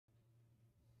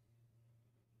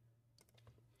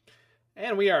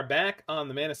And we are back on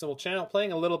the Mana Symbol channel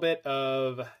playing a little bit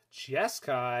of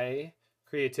Jeskai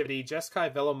Creativity,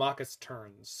 Jeskai Velomachus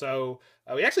Turns. So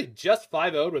we actually just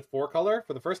 5-0'd with 4-color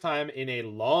for the first time in a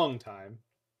long time.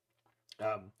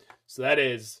 So that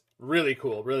is really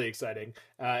cool, really exciting.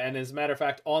 And as a matter of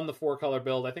fact, on the 4-color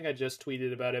build, I think I just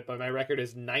tweeted about it, but my record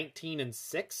is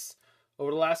 19-6 over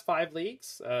the last 5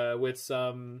 leagues, with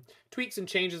some tweaks and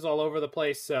changes all over the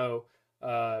place. So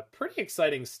pretty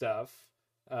exciting stuff.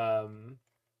 We're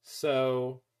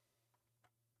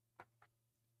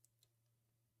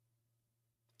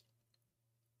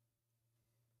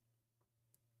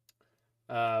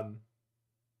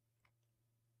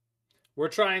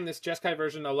trying this Jeskai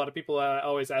version. A lot of people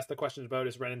always ask the questions about,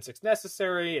 is Wrenn and Six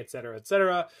necessary, etc.,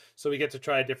 etc. So we get to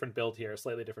try a different build here, a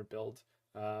slightly different build.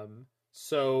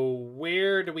 So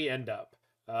where do we end up?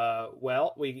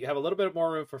 Well, we have a little bit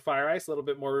more room for Fire Ice, a little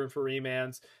bit more room for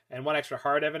Remands, and 1 extra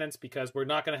hard evidence because we're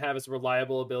not going to have as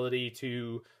reliable ability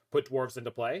to put dwarves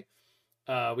into play.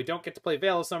 We don't get to play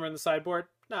Veil of Summer in the sideboard.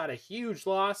 Not a huge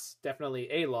loss, definitely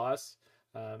a loss.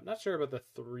 Not sure about the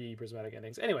 3 Prismatic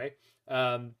Endings. Anyway,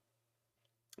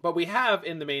 but we have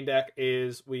in the main deck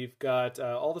is we've got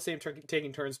all the same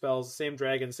taking turn spells, same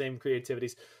dragon, same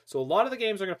creativities. So a lot of the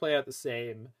games are going to play out the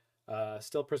same.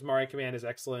 Still, Prismari Command is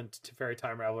excellent. Teferi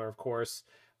Time Raveler, of course.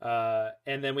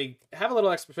 And then we have a little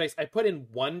extra space. I put in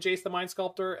 1 Jace the Mind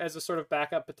Sculptor as a sort of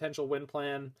backup potential win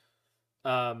plan.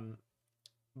 But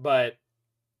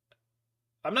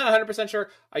I'm not 100% sure.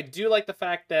 I do like the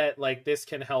fact that like this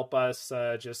can help us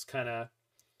just kind of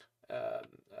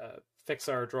fix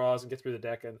our draws and get through the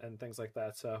deck and things like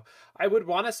that. So I would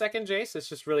want a second Jace. It's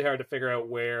just really hard to figure out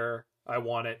where I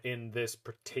want it in this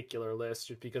particular list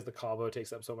just because the combo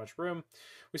takes up so much room.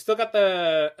 We still got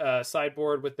the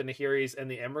sideboard with the Nahiris and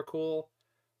the Emrakul.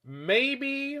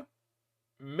 Maybe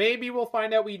we'll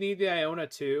find out we need the Iona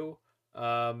too.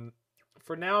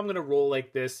 For now, I'm going to roll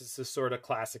like this. It's a sort of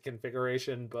classic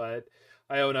configuration, but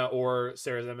Iona or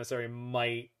Sarah's Emissary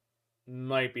might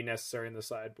be necessary in the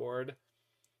sideboard.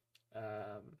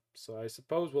 So I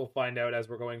suppose we'll find out as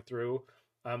we're going through.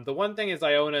 The one thing is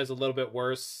Iona is a little bit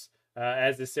worse,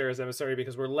 as is Sarah's Emissary,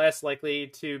 because we're less likely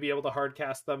to be able to hard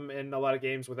cast them in a lot of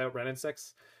games without Wrenn and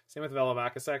Six. Same with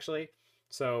Velomachus, actually.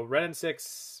 So Wrenn and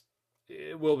Six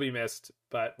will be missed,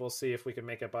 but we'll see if we can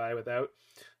make it by without.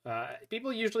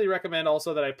 People usually recommend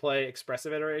also that I play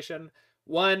Expressive Iteration.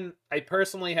 One, I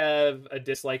personally have a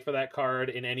dislike for that card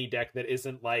in any deck that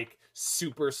isn't like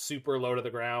super, super low to the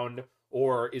ground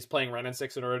or is playing Wrenn and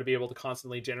Six in order to be able to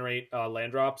constantly generate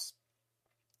land drops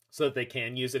so that they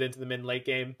can use it into the mid-late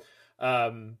game.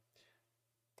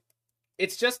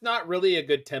 It's just not really a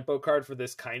good tempo card for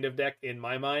this kind of deck in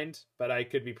my mind, but I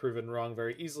could be proven wrong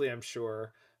very easily, I'm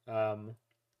sure. The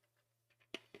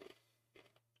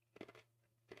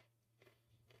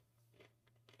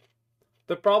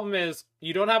problem is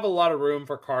you don't have a lot of room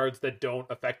for cards that don't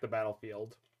affect the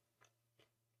battlefield.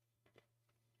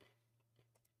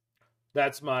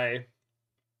 That's my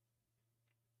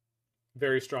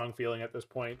very strong feeling at this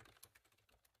point.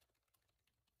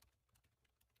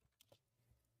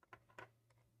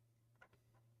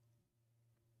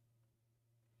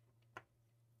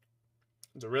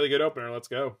 It's a really good opener. Let's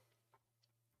go.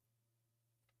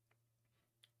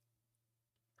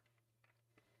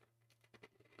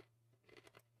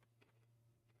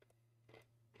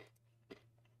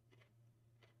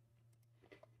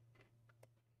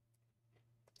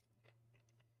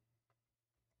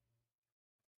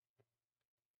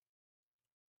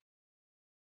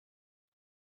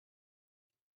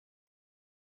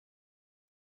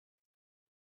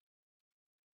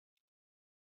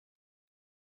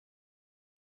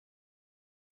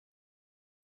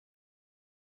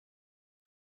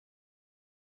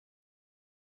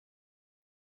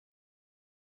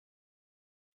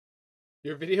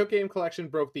 Your video game collection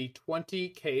broke the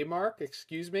 20K mark.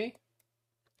 Excuse me.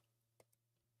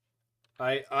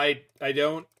 I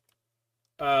don't.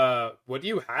 What do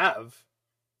you have?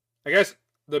 I guess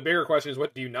the bigger question is,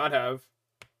 what do you not have?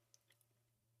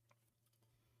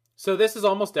 So this is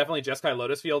almost definitely Jeskai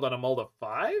Lotus Field on a mold of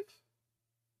 5?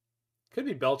 Could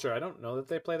be Belcher. I don't know that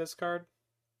they play this card.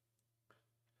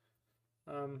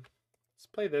 Let's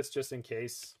play this just in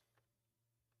case.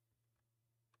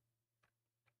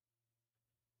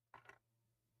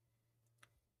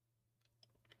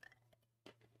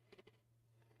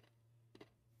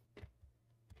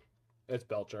 It's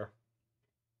Belcher.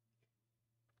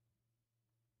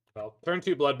 Well, turn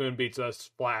 2 Blood Moon beats us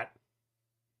flat.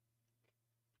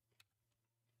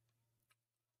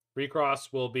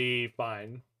 Recross will be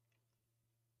fine.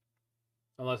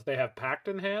 Unless they have Pact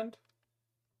in hand.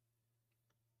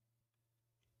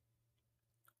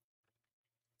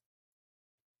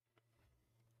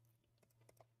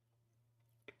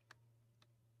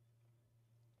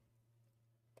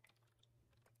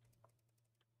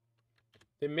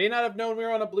 They may not have known we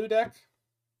were on a blue deck.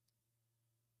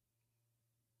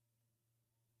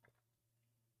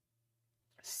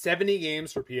 $70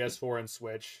 games for PS4 and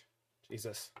Switch.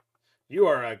 Jesus. You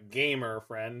are a gamer,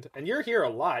 friend. And you're here a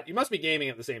lot. You must be gaming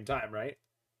at the same time, right?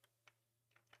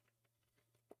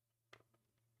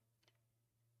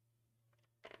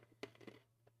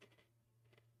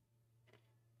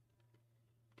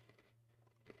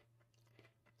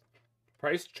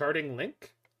 Price charting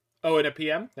link? Oh, in a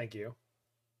PM? Thank you.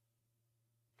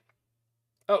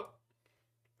 Oh.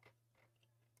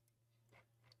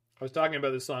 I was talking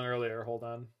about this song earlier. Hold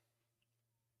on.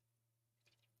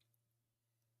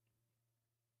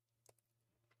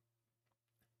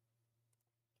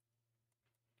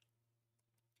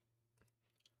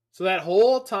 So that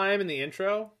whole time in the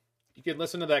intro, you could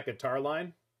listen to that guitar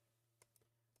line.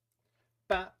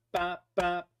 Ba, ba,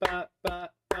 ba, ba, ba,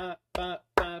 ba, ba,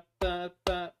 ba, ba, ba,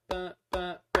 ba, ba,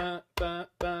 ba, ba,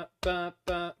 ba,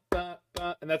 ba, ba,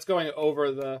 ba, and that's going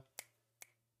over the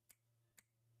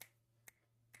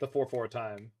 4/4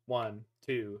 time. 1,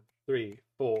 2, 3,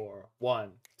 4.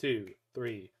 1, 2,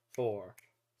 3, 4.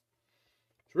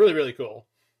 It's really, really cool.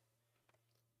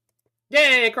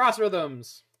 Yay, cross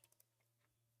rhythms!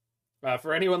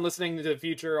 For anyone listening to the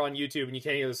future on YouTube and you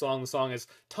can't hear the song is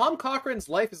Tom Cochran's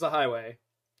Life is a Highway,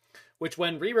 which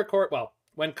when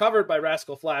covered by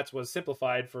Rascal Flatts was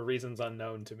simplified for reasons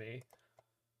unknown to me.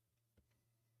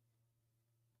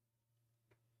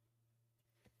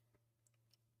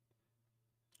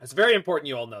 It's very important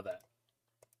you all know that.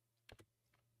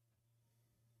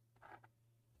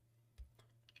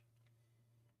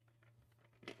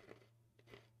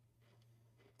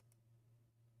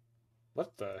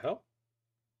 What the hell?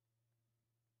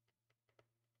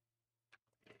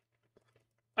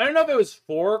 I don't know if it was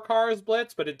 4 cars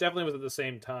blitz, but it definitely was at the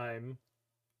same time.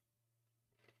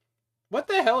 What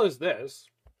the hell is this?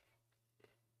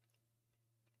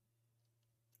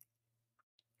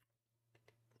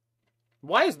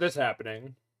 Why is this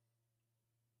happening?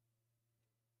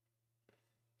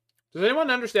 Does anyone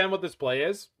understand what this play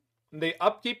is? They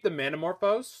upkeep the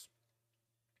Manamorphose.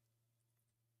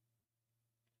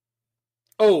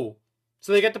 Oh,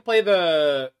 so they get to play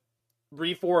the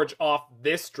Reforge off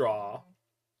this draw,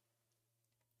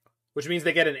 which means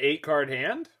they get an 8-card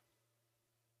hand?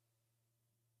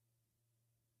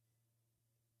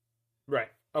 Right,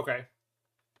 okay.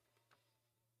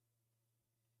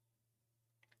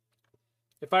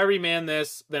 If I remand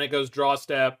this, then it goes draw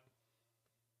step.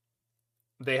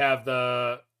 They have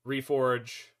the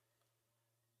Reforge.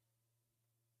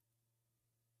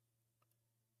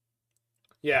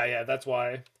 Yeah, that's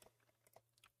why.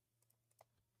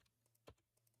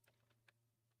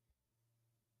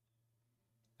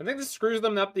 I think this screws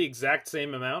them up the exact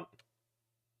same amount.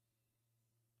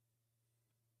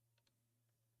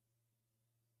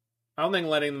 I don't think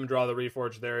letting them draw the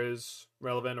Reforge there is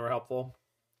relevant or helpful.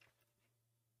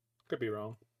 Could be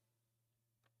wrong.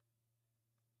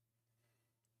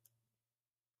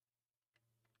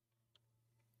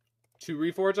 Two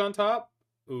Reforge on top?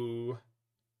 Ooh.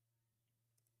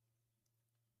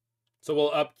 So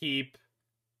we'll upkeep.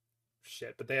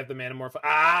 Shit, but they have the Manamorph.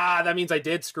 Ah, that means I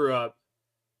did screw up.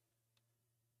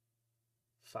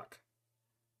 Fuck.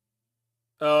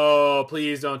 Oh,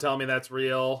 please don't tell me that's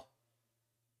real.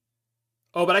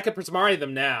 Oh, but I could Prismari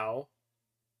them now.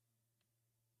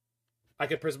 I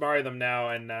could Prismari them now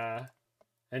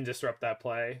and disrupt that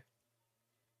play.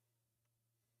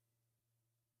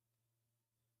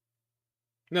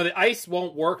 No, the ice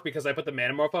won't work because I put the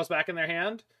Manamorphose back in their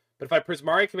hand. But if I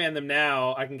Prismari Command them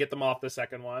now, I can get them off the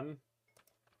second one.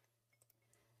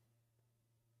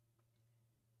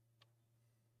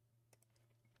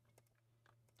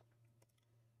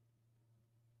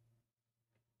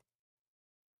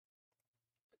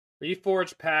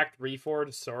 Reforge, Pact,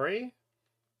 Reforge, sorry?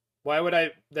 Why would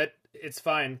I... That it's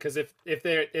fine, because if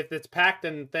it's Pact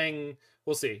and thing,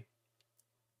 we'll see.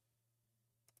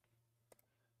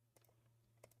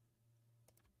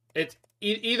 It's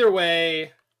either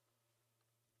way.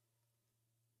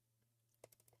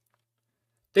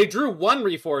 They drew one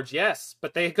Reforge, yes,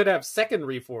 but they could have second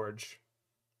Reforge.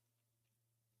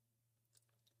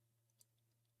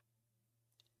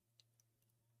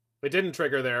 It didn't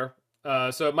trigger there,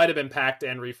 so it might have been Pact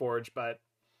and Reforge, but...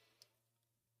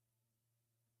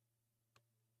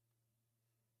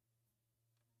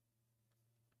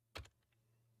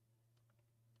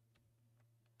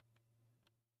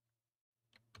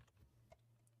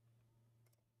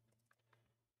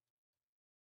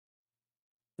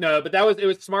 No, but it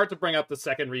was smart to bring up the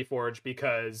second Reforge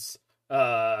because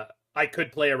I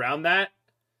could play around that,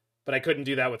 but I couldn't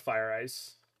do that with Fire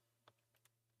Ice.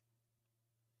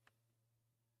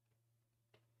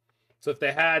 So if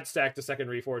they had stacked a second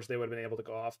Reforge, they would have been able to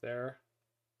go off there.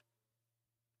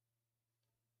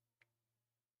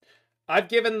 I've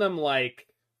given them like,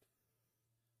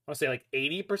 I want to say like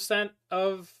 80%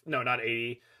 of, no, not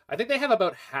 80. I think they have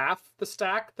about half the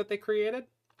stack that they created,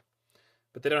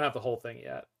 but they don't have the whole thing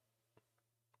yet.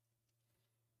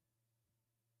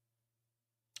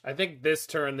 I think this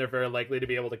turn they're very likely to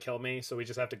be able to kill me, so we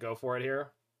just have to go for it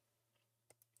here.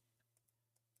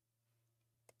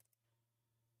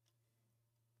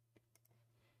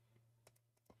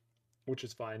 Which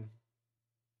is fine.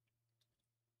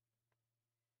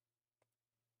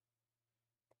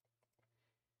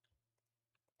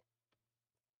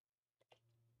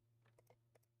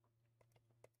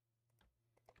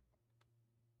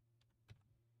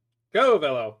 Go,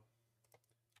 Velo!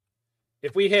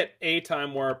 If we hit a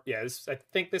time warp, yeah, I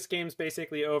think this game's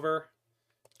basically over.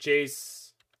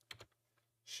 Jace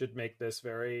should make this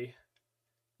very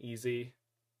easy.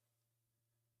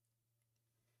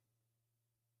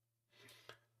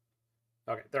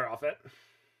 Okay, they're off it.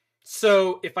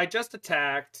 So if I just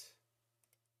attacked...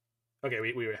 Okay,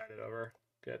 we had it over.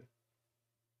 Good.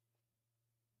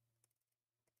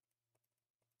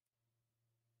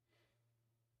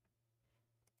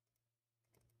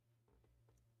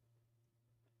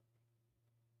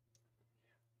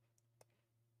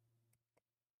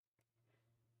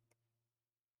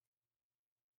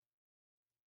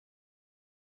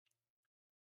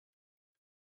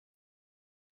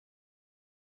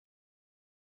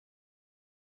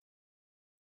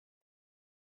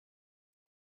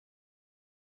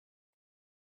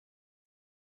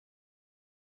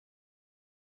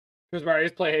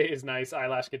 Prismari's play is nice,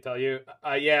 Eyelash can tell you.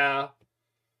 Yeah.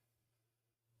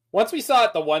 Once we saw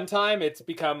it the one time, it's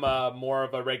become more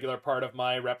of a regular part of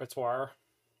my repertoire.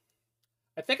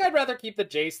 I think I'd rather keep the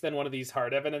Jace than one of these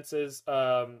hard evidences,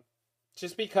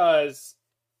 just because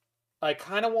I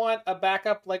kind of want a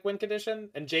backup like win condition,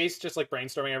 and Jace just like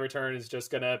brainstorming every turn is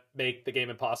just gonna make the game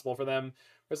impossible for them.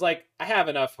 Whereas like I have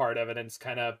enough hard evidence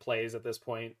kind of plays at this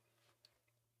point.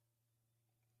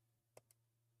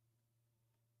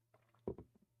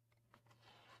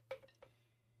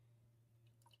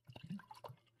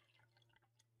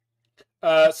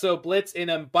 So Blitz, in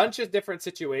a bunch of different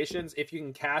situations, if you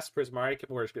can cast Prismari,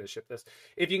 we're just going to ship this.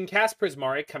 If you can cast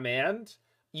Prismari Command,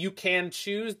 you can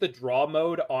choose the draw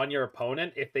mode on your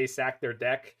opponent if they sack their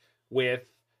deck with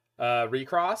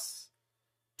Recross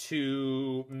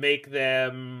to make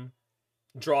them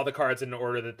draw the cards in an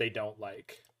order that they don't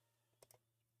like.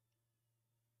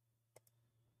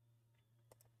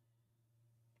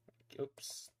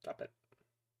 Oops, stop it.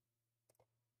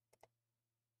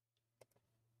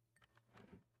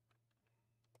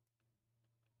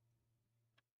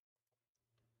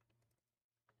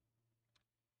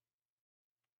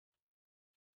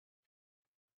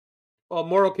 Well,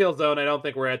 Moral Kill Zone, I don't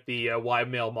think we're at the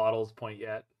Y-Mail models point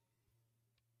yet.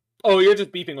 Oh, you're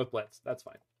just beefing with Blitz. That's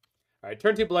fine. All right,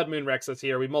 turn 2 Blood Moon Rex us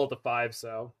here. We mulled to 5,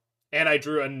 so... And I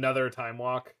drew another Time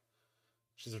Walk,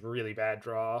 which is a really bad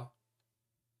draw.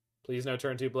 Please no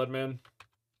turn 2 Blood Moon.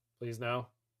 Please no.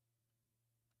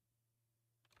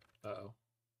 Uh-oh.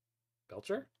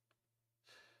 Belcher?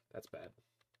 That's bad.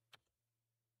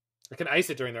 I can ice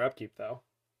it during their upkeep, though.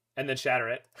 And then shatter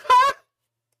it.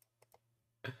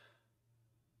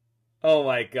 Oh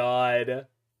my god.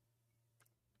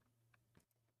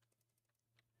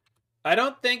 I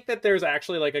don't think that there's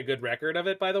actually like a good record of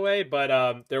it, by the way,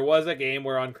 but there was a game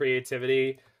where on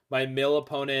Creativity, my mill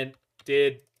opponent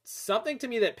did something to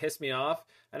me that pissed me off,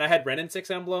 and I had Wrenn and Six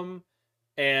emblem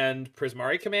and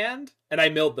Prismari Command, and I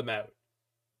milled them out.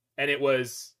 And it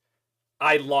was...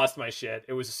 I lost my shit.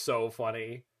 It was so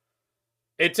funny.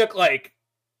 It took like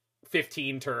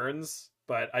 15 turns,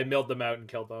 but I milled them out and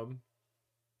killed them.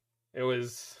 It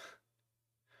was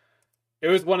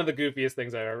one of the goofiest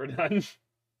things I've ever done.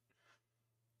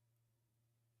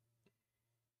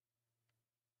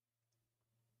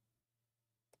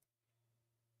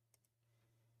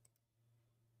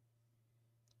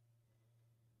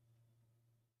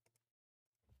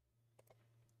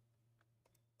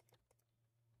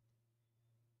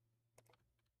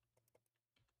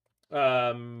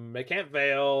 They can't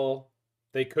Veil.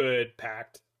 They could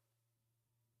Pact.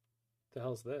 What the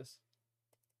hell's this?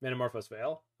 Metamorphose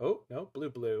Veil. Oh, no,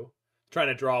 blue. Trying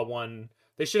to draw one.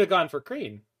 They should have gone for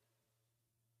green.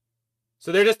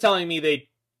 So they're just telling me they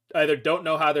either don't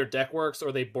know how their deck works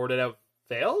or they boarded out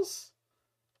Veils?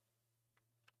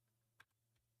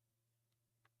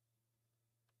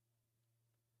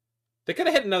 They could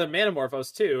have hit another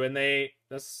Metamorphose too, and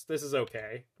this is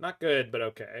okay. Not good, but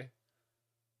okay.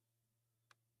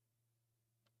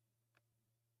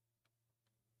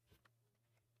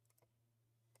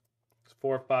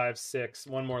 4, 5, 6.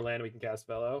 One more land we can cast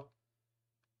Velo.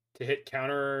 To hit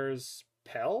counters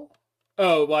Pell?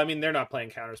 Oh, well, I mean, they're not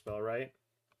playing Counterspell, right?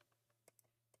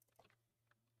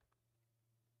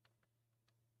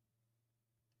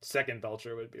 Second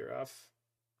Belcher would be rough.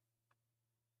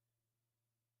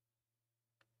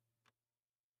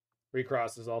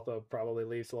 Recross is also probably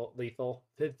lethal.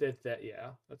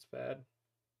 Yeah, that's bad.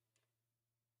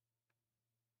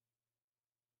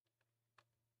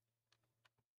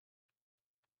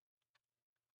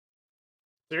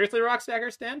 Seriously,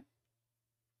 Rockstacker Stan?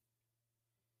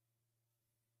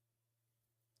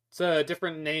 It's a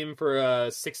different name for a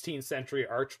 16th century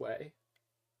archway.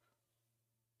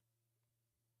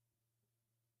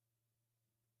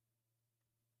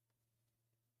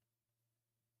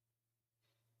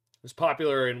 It was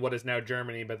popular in what is now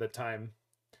Germany, by the time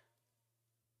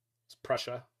it's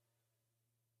Prussia.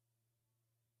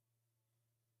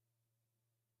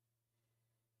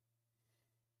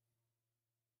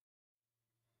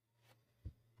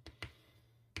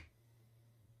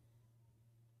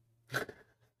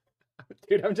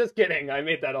 Dude, I'm just kidding. I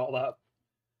made that all up.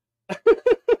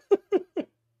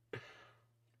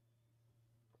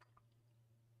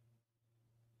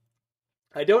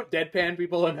 I don't deadpan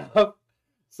people enough.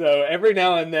 So every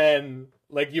now and then,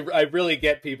 like, I really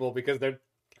get people because they're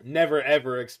never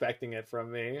ever expecting it from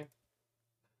me.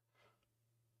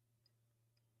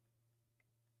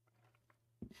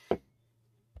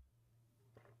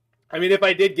 I mean, if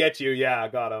I did get you, yeah, I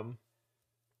got him.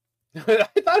 I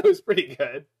thought it was pretty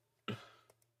good.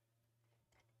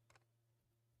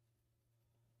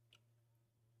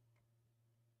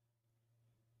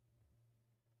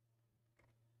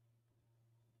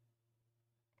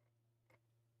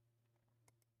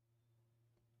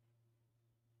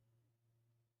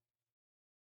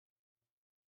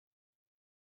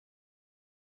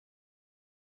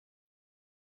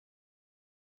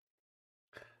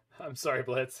 I'm sorry,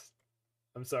 Blitz.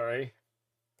 I'm sorry.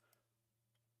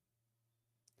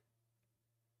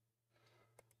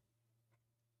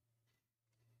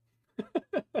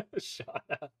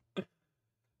 Shauna.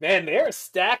 Man, they're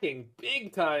stacking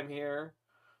big time here.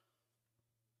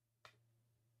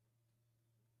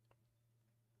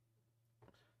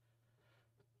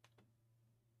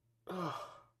 Oh.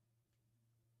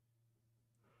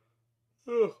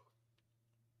 Oh.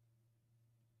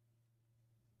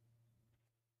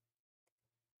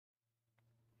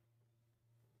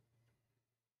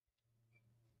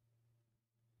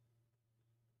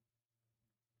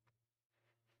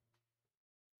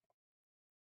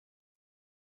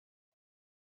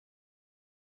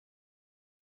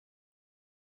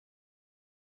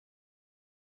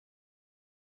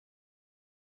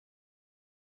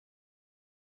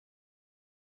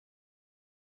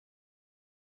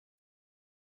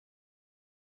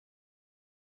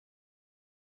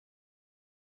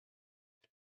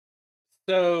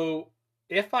 So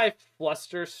if I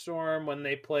Flusterstorm when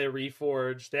they play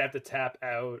Reforge, they have to tap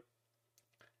out.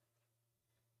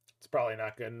 It's probably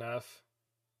not good enough.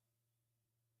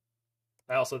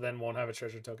 I also then won't have a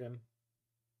treasure token.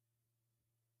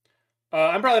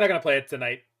 I'm probably not going to play it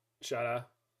tonight, Shauna.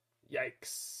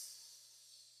 Yikes.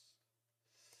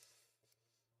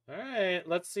 Alright,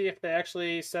 let's see if they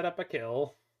actually set up a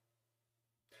kill.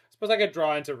 Suppose I could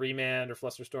draw into Remand or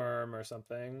Flusterstorm or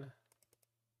something.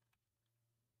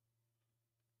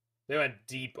 They went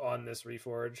deep on this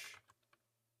Reforge.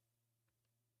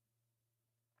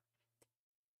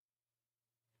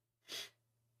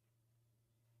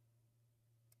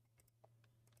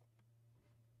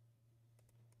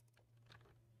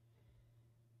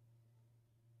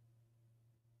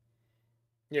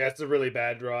 Yeah, it's a really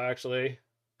bad draw, actually.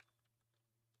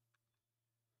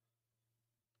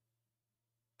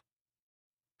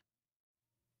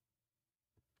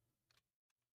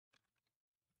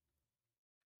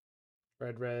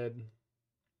 Red.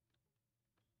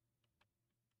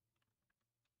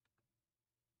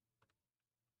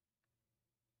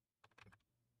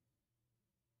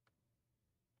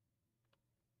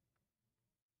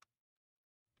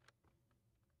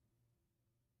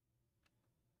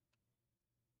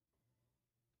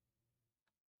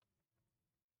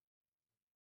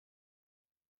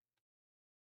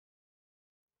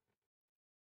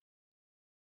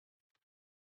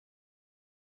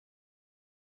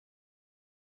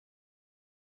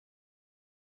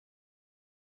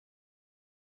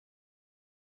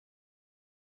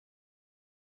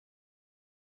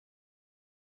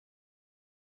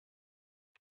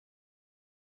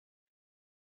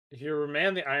 If you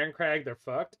remand the Iron Crag, they're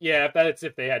fucked. Yeah, that's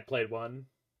if they had played one.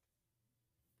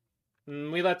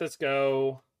 We let this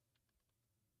go.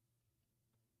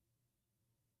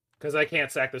 because I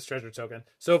can't sack this treasure token.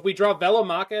 So if we draw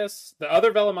Velomachus, the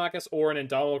other Velomachus, or an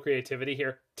Indomitable Creativity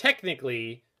here,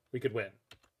 technically we could win.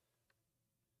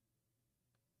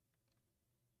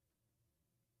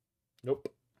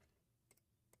 Nope.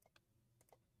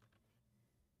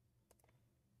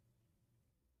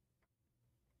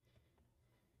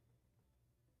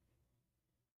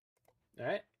 All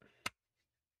right.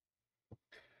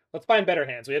 Let's find better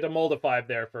hands. We had to mold a 5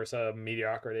 there for some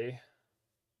mediocrity.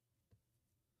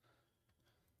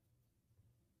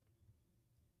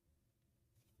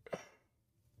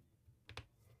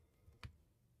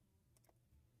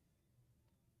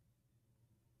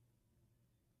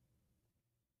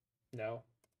 No.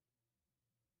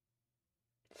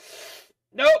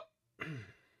 Nope.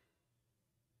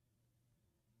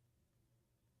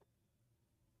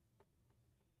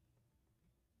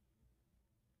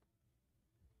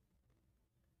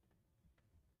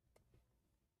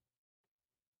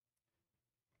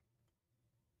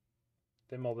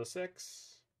 They mold a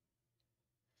 6.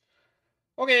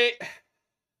 Okay.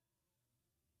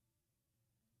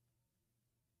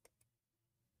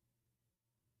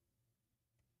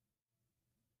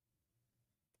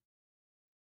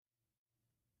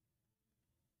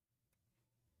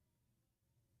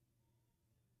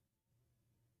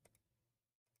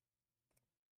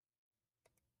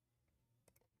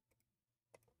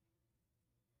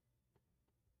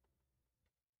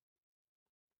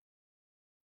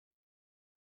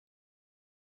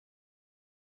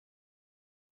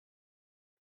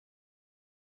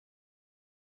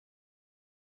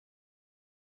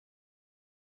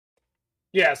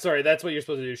 Yeah, sorry, that's what you're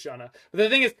supposed to do, Shauna. But the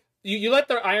thing is, you let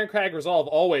their Iron Crag resolve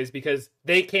always because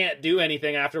they can't do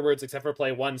anything afterwards except for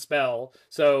play one spell.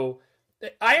 So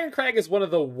Iron Crag is one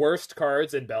of the worst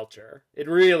cards in Belcher. It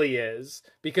really is,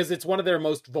 because it's one of their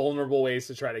most vulnerable ways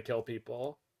to try to kill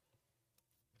people.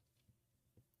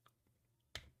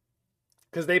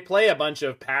 Because they play a bunch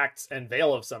of Pacts and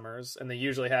Veil of Summers, and they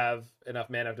usually have enough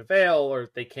mana to Veil, or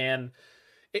they can...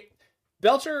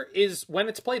 Belcher is, when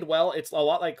it's played well, it's a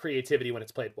lot like Creativity when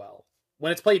it's played well.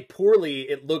 When it's played poorly,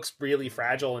 it looks really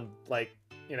fragile and, like,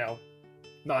 you know,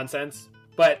 nonsense.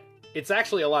 But it's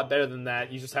actually a lot better than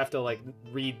that. You just have to, like,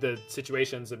 read the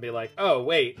situations and be like, oh,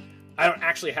 wait, I don't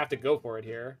actually have to go for it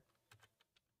here.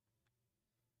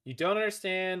 You don't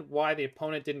understand why the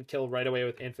opponent didn't kill right away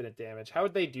with infinite damage. How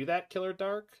would they do that, Killer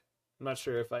Dark? I'm not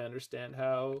sure if I understand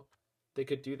how they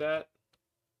could do that.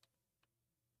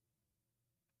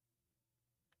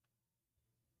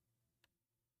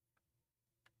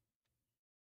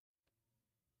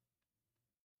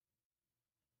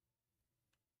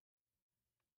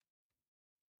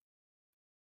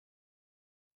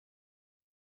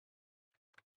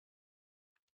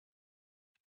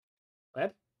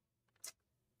 What?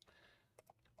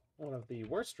 One of the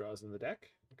worst draws in the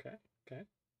deck. Okay, okay.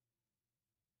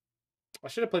 I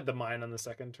should have played the mine on the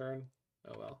second turn.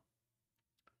 Oh well.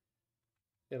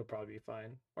 It'll probably be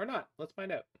fine. Or not. Let's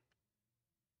find out.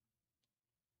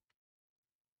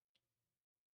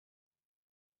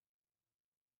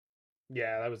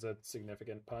 Yeah, that was a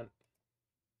significant punt.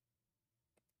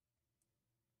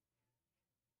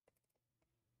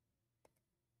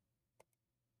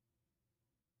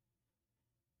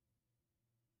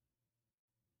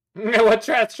 What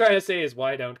Trat's trying to say is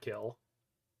why don't kill.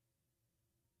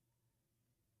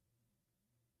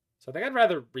 So I think I'd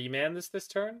rather remand this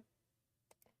turn.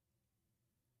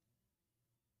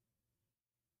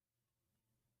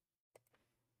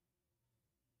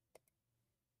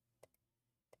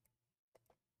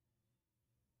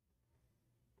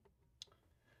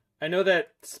 I know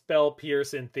that Spell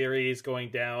Pierce in theory is going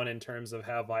down in terms of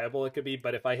how viable it could be,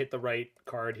 but if I hit the right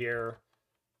card here,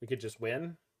 we could just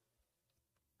win.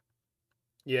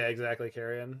 Yeah, exactly,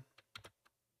 Carrion.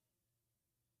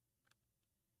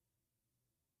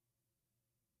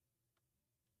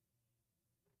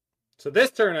 So this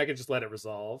turn I could just let it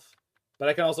resolve. But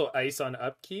I can also ice on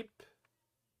upkeep.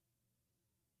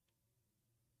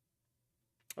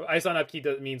 Ice on upkeep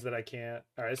means that I can't.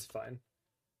 Alright, this is fine.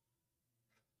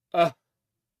 Hold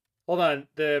on.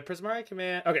 The Prismari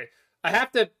Command... Okay, I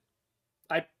have to...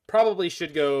 I probably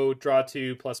should go draw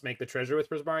 2 plus make the treasure with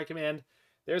Prismari Command.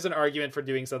 There's an argument for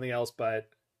doing something else, but...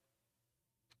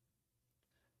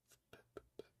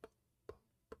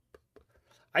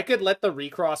 I could let the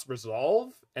recross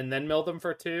resolve and then mill them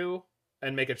for 2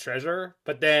 and make a treasure,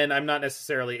 but then I'm not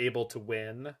necessarily able to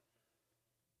win.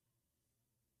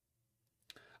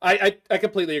 I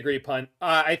completely agree, Punt.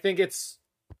 I think it's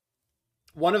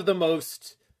one of the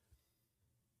most...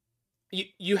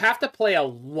 You have to play a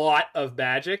lot of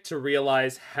Magic to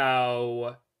realize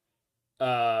how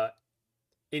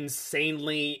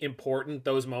insanely important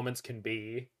those moments can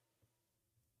be.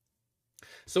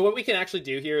 So what we can actually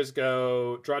do here is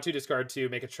go draw 2, discard 2,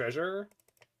 make a treasure.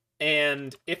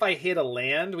 And if I hit a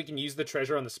land, we can use the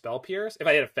treasure on the Spell Pierce. If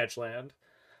I hit a fetch land.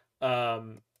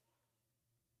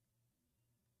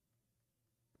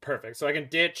 Perfect. So I can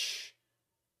ditch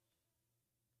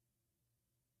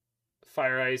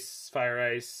Fire Ice, Fire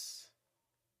Ice.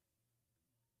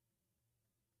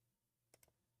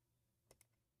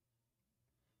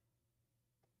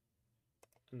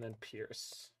 And then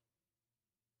Pierce.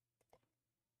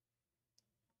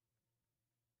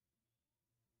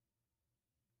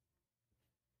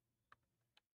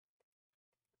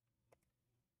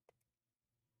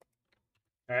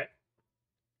 All right.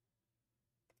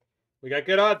 We got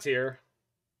good odds here.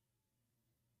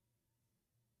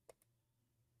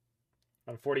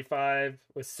 On 45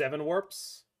 with 7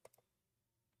 warps.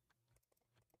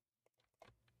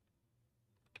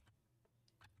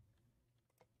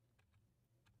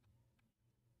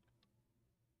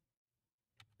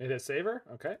 It hit Savor?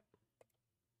 Okay.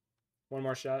 One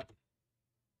more shot.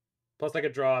 Plus I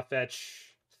could draw a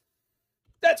fetch.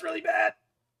 That's really bad!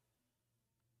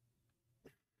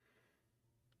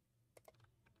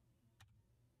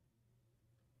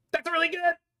 That's really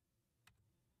good!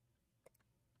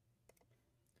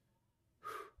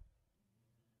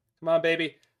 Come on,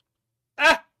 baby.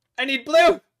 Ah! I need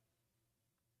blue!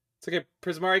 It's okay.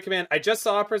 Prismari Command. I just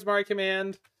saw a Prismari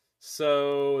Command,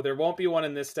 so there won't be one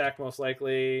in this stack, most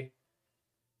likely.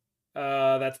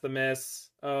 That's the miss.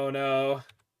 Oh, no.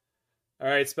 All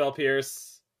right, Spell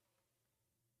Pierce.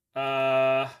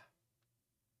 Yeah,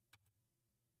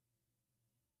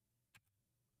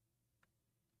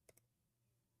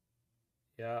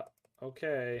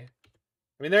 okay.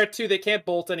 I mean, there are 2. They can't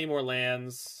bolt any more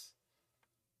lands.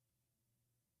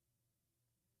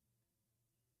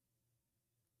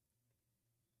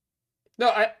 No,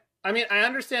 I mean, I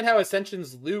understand how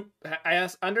Ascension's loop. I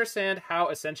understand how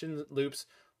Ascension loops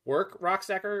work,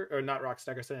 Rockstacker, or not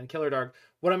Rockstacker, saying Killer Dark.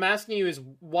 What I'm asking you is,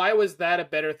 why was that a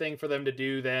better thing for them to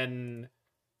do than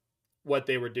what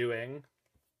they were doing?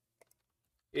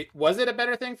 Was it a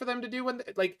better thing for them to do when,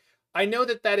 like, I know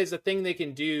that that is a thing they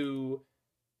can do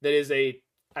that is a,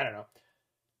 I don't know.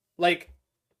 Like,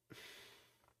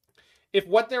 if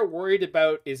what they're worried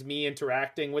about is me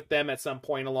interacting with them at some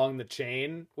point along the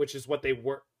chain, which is what they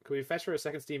were. Could we fetch for a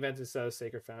second Steam Vent instead of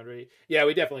Sacred Foundry? Yeah,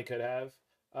 we definitely could have.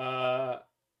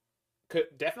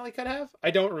 Definitely could have.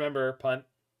 I don't remember, punt.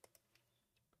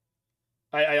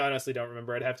 I honestly don't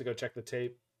remember. I'd have to go check the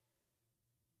tape.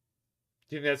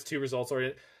 Do you think that's 2 results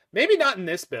oriented? Maybe not in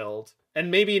this build,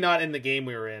 and maybe not in the game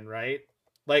we were in, right?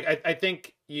 Like, I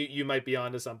think you might be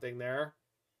onto something there.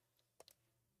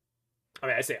 I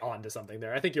mean, I say onto something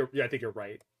there. I think you're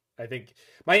right. I think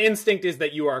my instinct is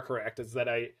that you are correct. Is that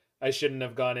I shouldn't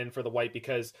have gone in for the white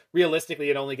because realistically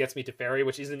it only gets me Teferi,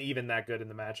 which isn't even that good in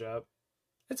the matchup.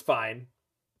 It's fine.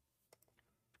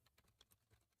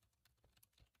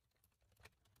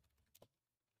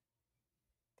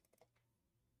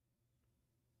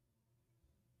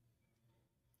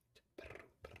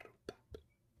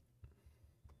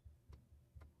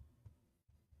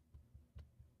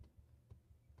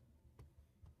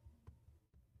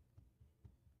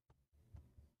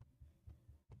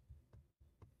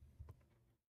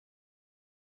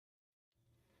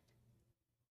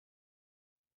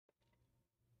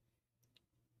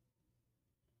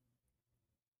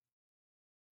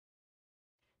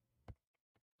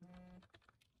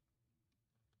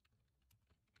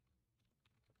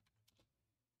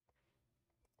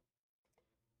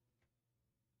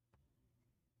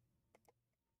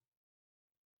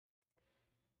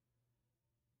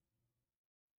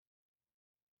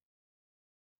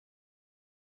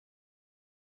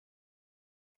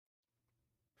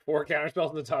 Four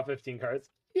counterspells in the top 15 cards.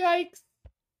 Yikes!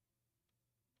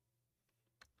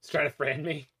 It's trying to friend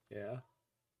me. Yeah.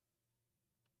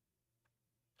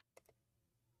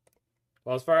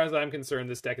 Well, as far as I'm concerned,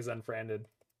 this deck is unfriended.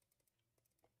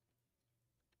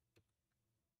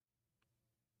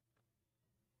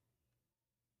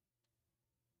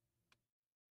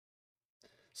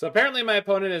 So apparently my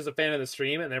opponent is a fan of the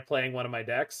stream and they're playing one of my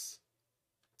decks.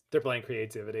 They're playing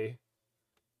Creativity.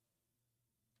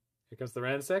 Here comes the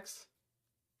Wrenn and Six.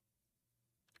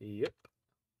 Yep.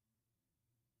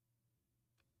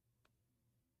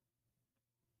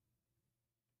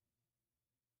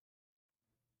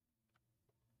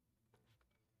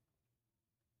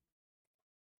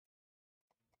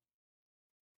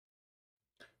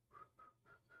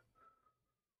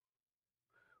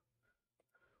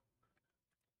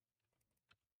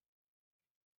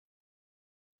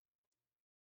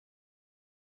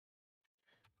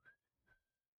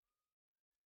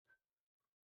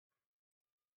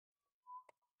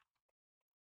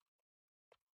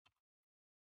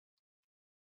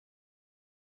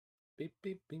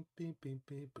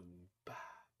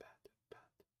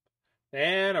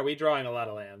 And are we drawing a lot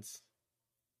of lands?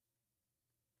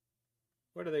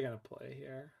 What are they going to play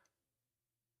here?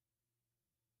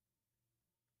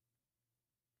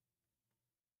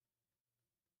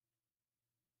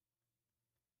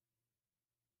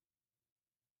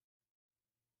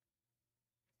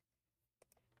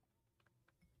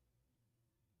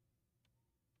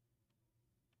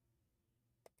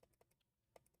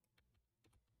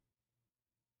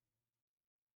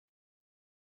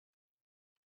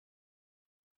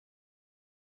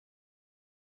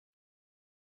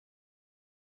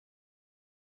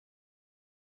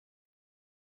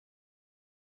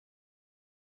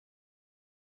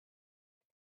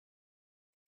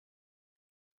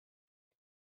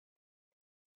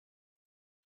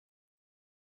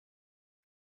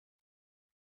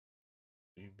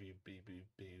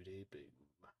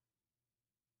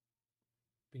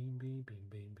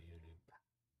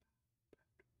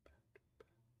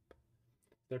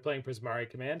 They're playing Prismari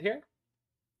Command here.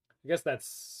 I guess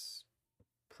that's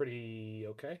pretty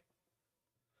okay.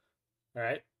 All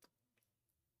right.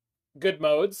 Good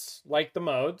modes. Like the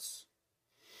modes.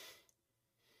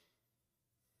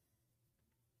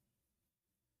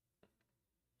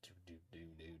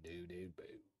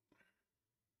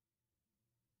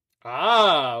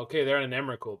 Ah, okay. They're in an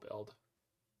Emrakul build.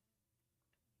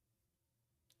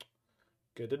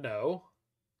 Good to know.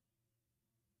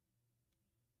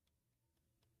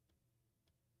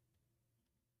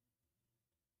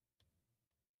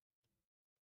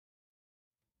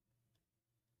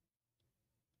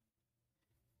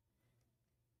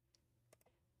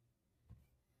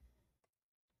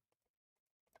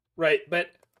 Right, but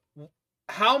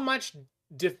how much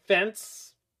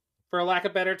defense, for lack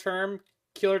of a better term,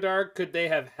 Killer Dark could they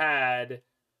have had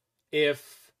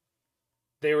if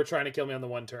they were trying to kill me on the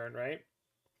one turn, right?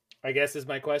 I guess is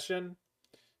my question.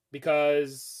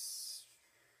 Because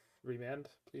Remand,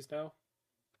 please no.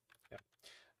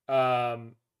 Yeah.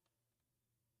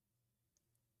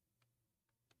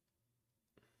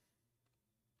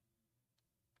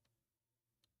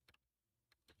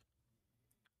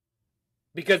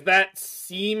 Because that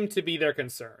seemed to be their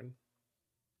concern.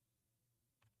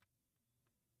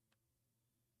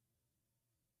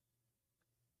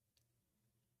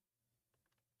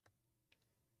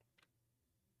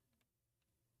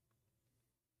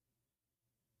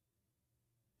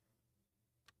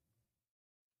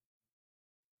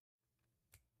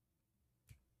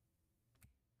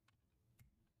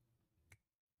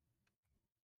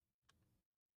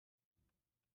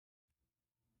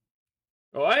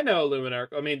 Oh, I know Luminar.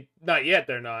 I mean, not yet,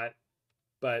 they're not.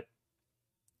 But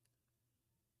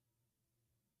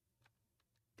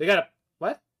they got a...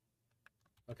 What?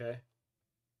 Okay.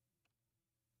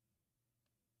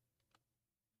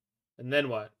 And then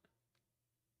what?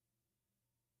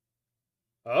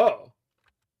 Oh.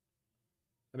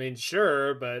 I mean,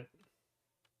 sure, but...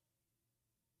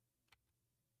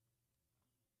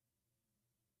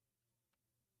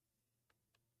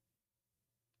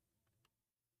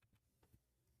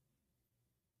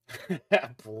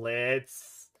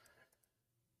 Blitz.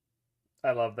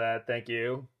 I love that. Thank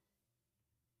you.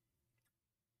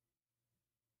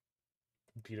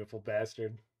 Beautiful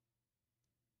bastard.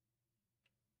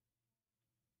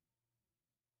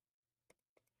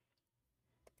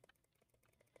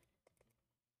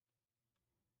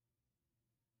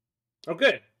 Oh,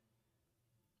 good.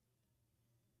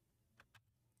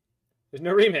 There's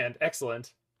no Remand.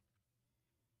 Excellent.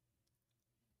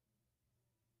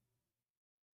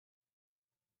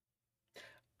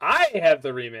 I have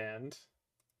the Remand.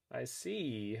 I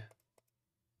see.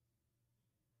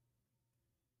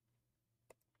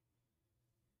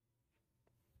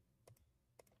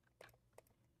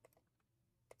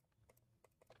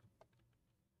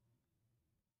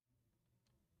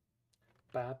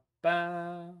 Ba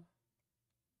ba.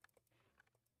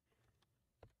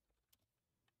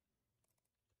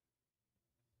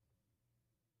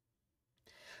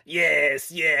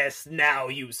 Yes, yes, now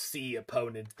you see,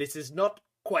 opponent. This is not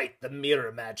quite the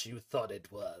mirror match you thought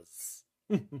it was.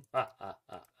 Boop.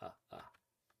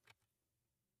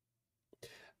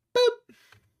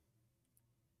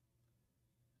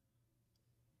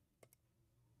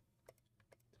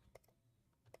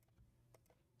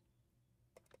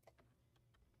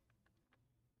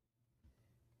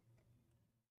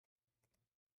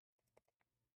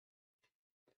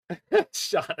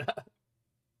 Shauna.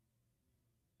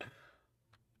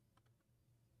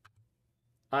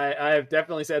 I have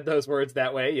definitely said those words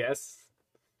that way, yes.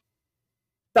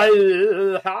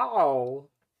 How?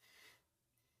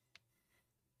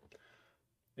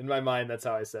 In my mind, that's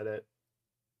how I said it.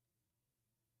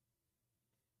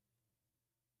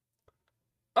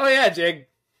 Oh yeah, Jig.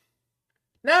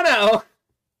 No.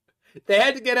 They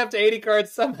had to get up to 80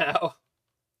 cards somehow.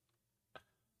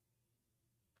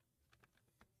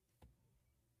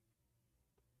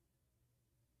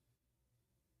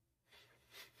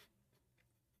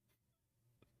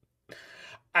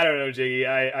 I don't know, Jiggy.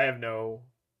 I have no...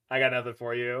 I got nothing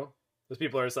for you. Those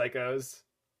people are psychos.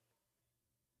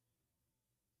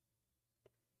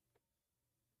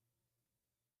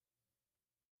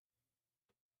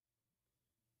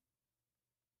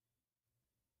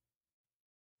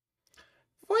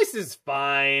 Voice is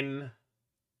fine.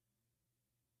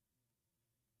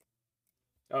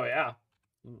 Oh, yeah.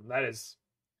 That is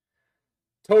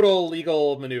total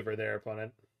legal maneuver there,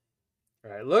 opponent.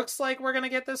 All right, looks like we're going to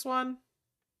get this one.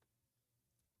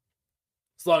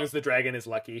 As long as the dragon is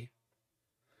lucky.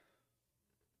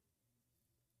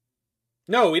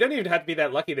 No, we don't even have to be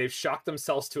that lucky. They've shocked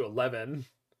themselves to 11.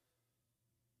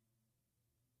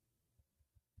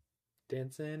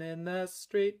 Dancing in the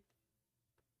street.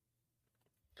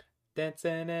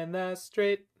 Dancing in the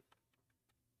street.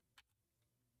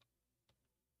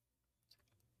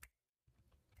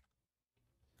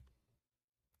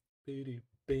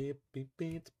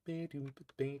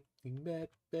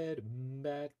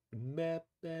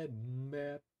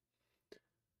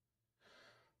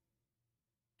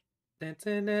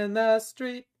 Dancing in the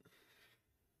street.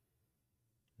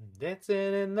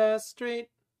 Dancing in the street.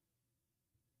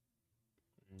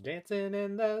 Dancing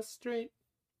in the street.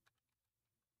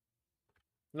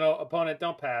 No, opponent,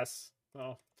 don't pass.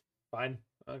 Oh, fine.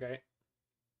 Okay.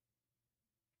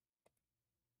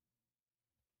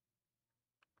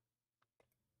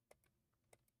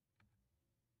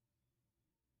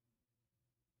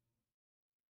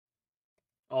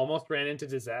 Almost ran into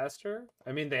disaster?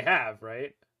 I mean, they have,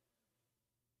 right?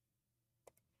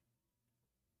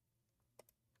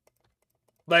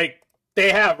 Like,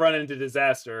 they have run into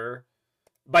disaster.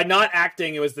 By not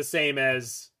acting, it was the same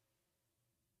as...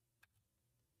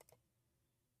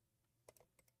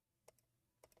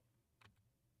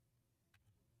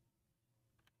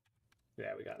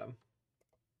 Yeah, we got him.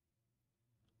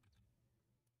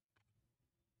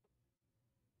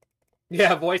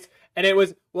 Yeah, voice. And it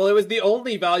was... Well, it was the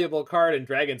only valuable card in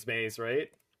Dragon's Maze, right?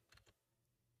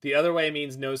 The other way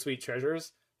means no sweet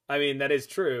treasures. I mean, that is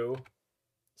true.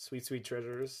 Sweet, sweet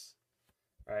treasures.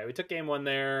 All right, we took game one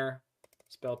there.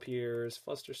 Spell Pierce,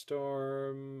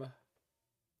 Flusterstorm.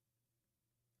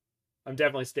 I'm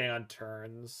definitely staying on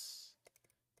turns.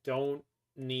 Don't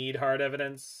need hard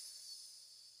evidence.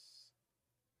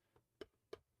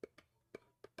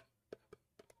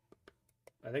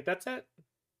 I think that's it.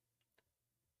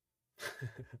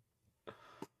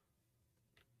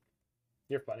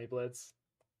 You're funny, Blitz.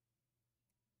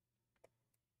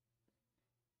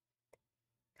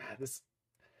 God, this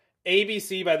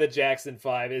ABC by the Jackson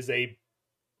 5 is a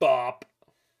bop.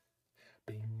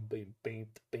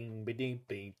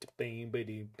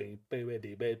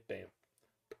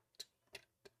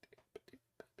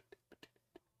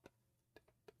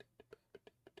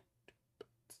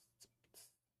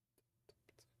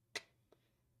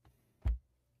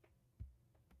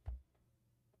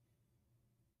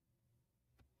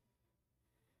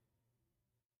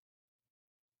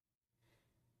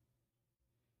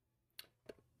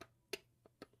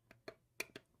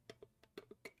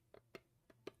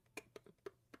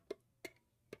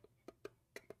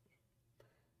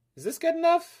 Is this good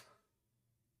enough?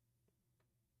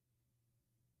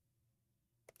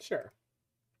 Sure.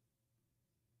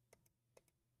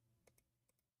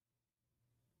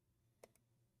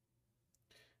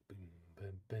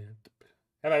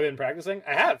 Have I been practicing?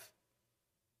 I have.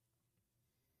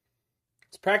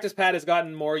 This practice pad has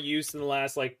gotten more use in the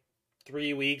last,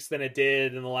 3 weeks than it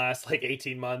did in the last,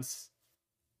 18 months.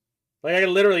 Like, I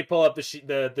can literally pull up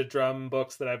the drum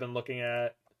books that I've been looking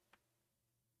at.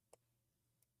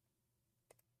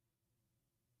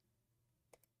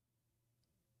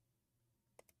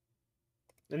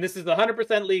 And this is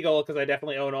 100% legal because I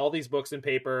definitely own all these books in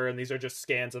paper, and these are just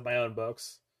scans of my own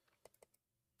books.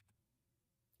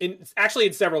 Actually,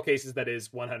 in several cases, that is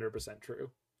 100% true.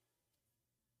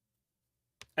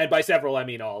 And by several, I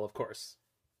mean all, of course.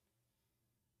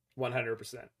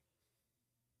 100%.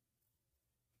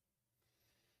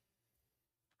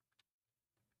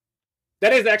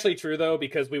 That is actually true, though,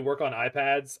 because we work on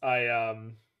iPads. I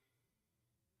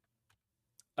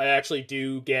actually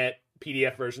do get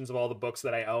PDF versions of all the books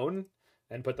that I own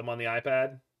and put them on the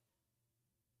iPad.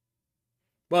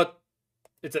 Well,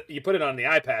 you put it on the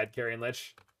iPad, Carrion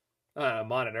Lich,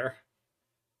 monitor.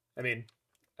 I mean,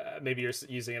 maybe you're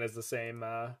using it as the same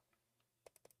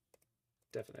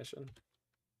definition.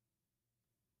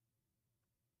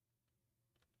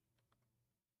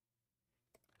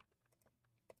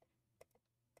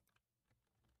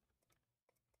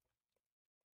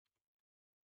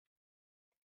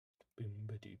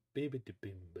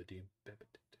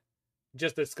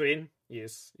 Just a screen?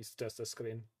 Yes, it's just a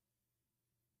screen.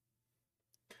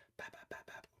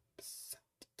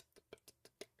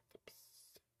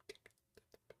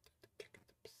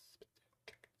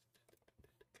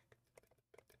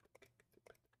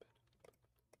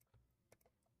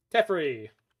 Teferi.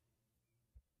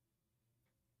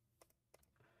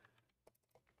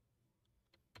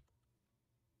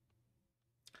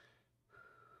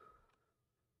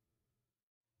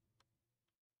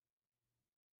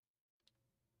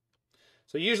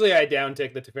 So usually I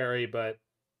downtick the Teferi, but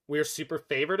we're super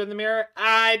favored in the mirror.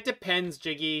 It depends,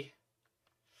 Jiggy.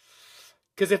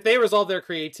 Because if they resolve their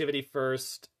creativity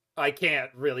first, I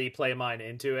can't really play mine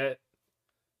into it.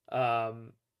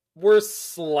 We're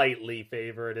slightly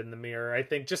favored in the mirror, I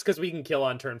think, just because we can kill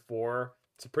on turn 4.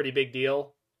 It's a pretty big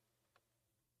deal.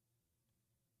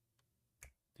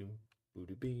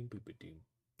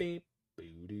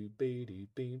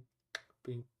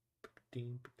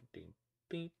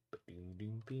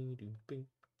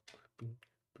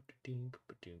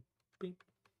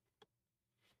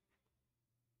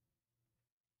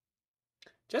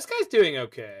 Jeskai's doing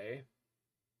okay.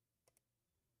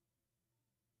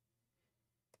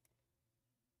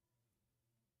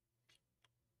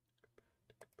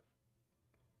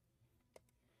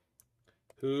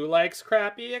 Who likes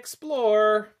crappy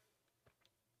explore?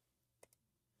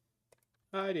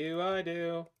 I do, I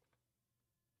do.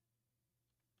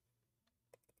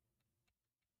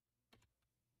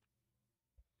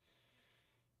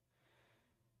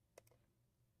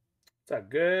 It's a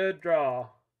good draw.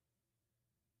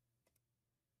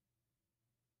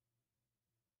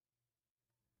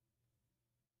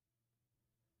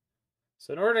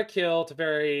 So in order to kill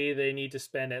Teferi, they need to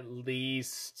spend at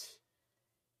least,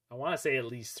 I want to say at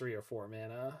least 3 or 4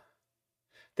 mana.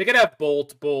 They could have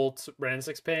Bolt, Wrenn and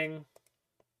Six ping.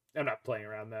 I'm not playing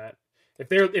around that.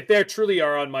 If they truly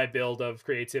are on my build of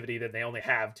creativity, then they only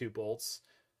have 2 bolts,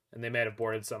 and they might have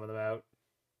boarded some of them out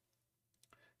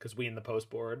because we in the post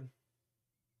board.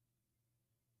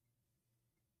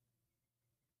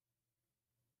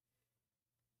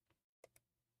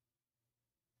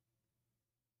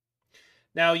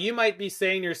 Now, you might be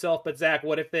saying to yourself, but Zach,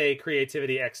 what if they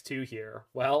creativity X2 here?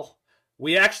 Well,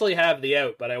 we actually have the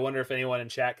out, but I wonder if anyone in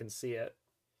chat can see it.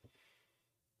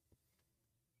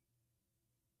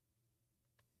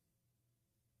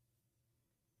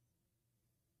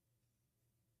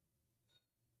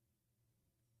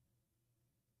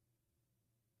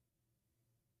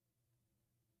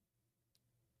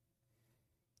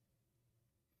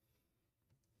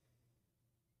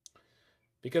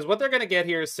 Because what they're going to get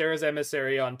here is Sarah's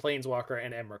Emissary on Planeswalker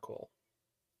and Emrakul.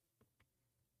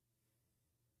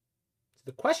 So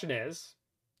the question is,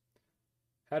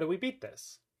 how do we beat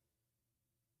this?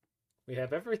 We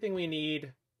have everything we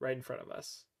need right in front of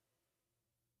us.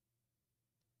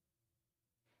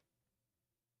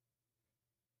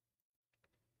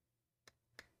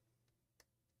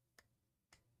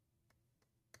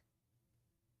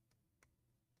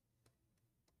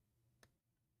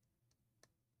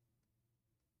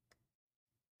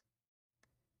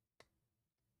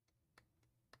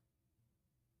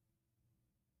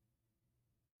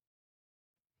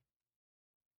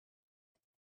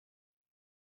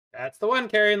 That's the one,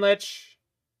 Carrion Lich.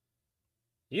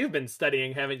 You've been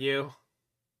studying, haven't you?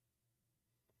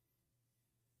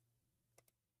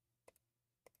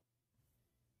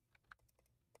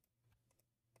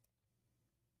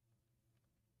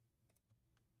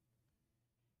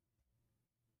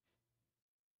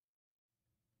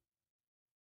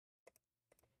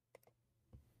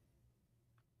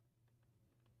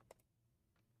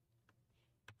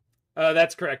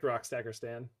 That's correct, Rockstacker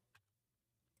Stan.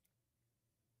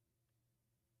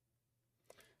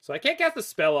 So I can't cast the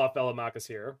spell off Velomachus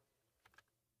here.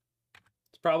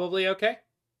 It's probably okay.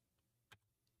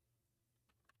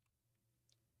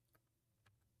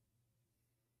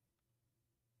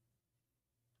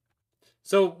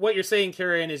 So what you're saying,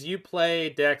 Carrion, is you play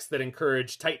decks that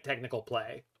encourage tight technical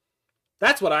play.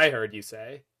 That's what I heard you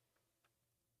say.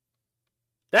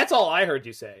 That's all I heard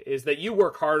you say, is that you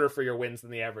work harder for your wins than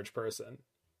the average person.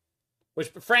 Which,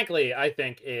 frankly, I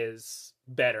think is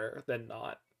better than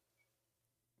not.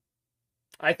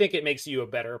 I think it makes you a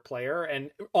better player,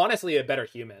 and honestly, a better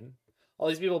human. All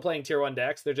these people playing tier 1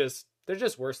 decks, they're just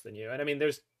worse than you. And I mean,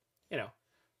 there's, I don't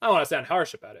want to sound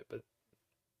harsh about it, but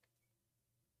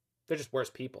they're just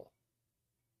worse people.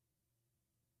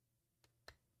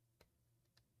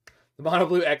 The Mono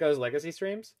Blue echoes legacy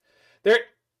streams.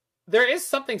 There is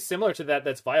something similar to that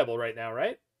that's viable right now,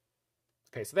 right?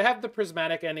 Okay, so they have the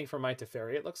prismatic ending for my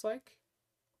Teferi, it looks like.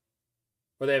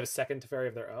 Or they have a second Teferi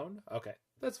of their own? Okay,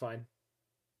 that's fine.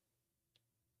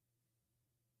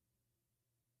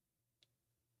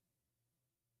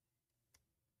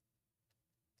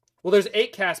 Well, there's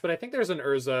 8 casts, but I think there's an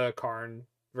Urza Karn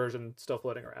version still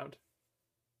floating around.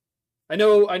 I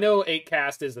know 8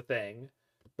 cast is a thing,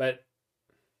 but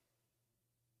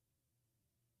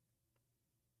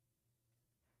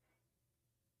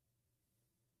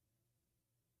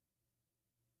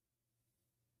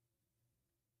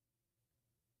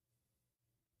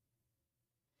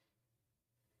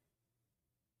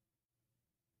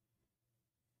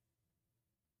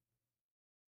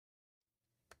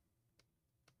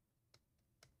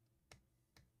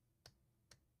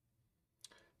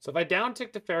so if I down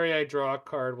tick Teferi, I draw a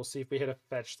card. We'll see if we hit a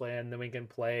fetch land, then we can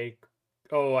play.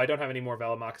 Oh, I don't have any more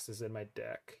Velomachuses in my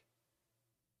deck.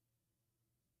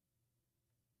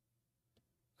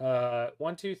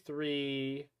 1, 2,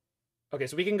 3. Okay,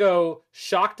 so we can go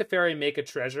shock Teferi, make a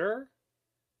treasure,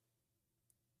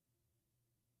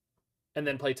 and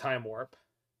then play Time Warp.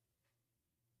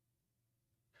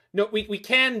 No, we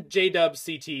can J-Dub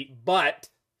CT, but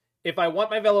if I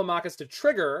want my Velomachus to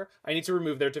trigger, I need to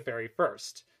remove their Teferi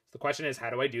first. So the question is, how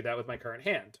do I do that with my current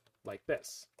hand? Like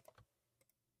this.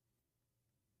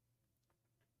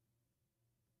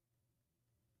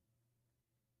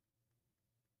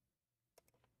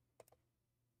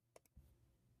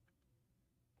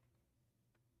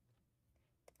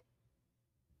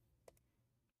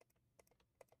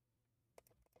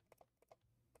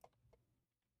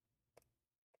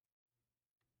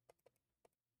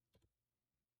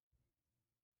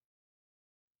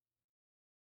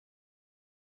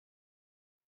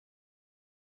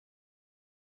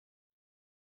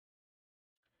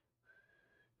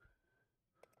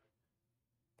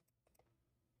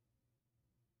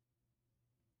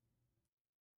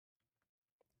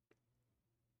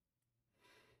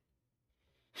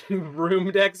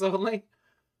 Room decks only?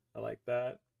 I like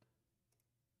that.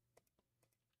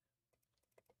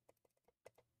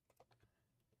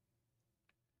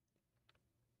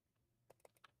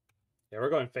 Yeah, we're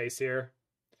going face here.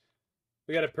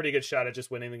 We got a pretty good shot at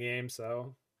just winning the game,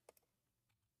 so.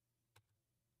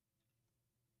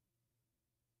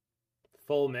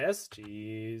 Full miss?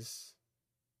 Jeez.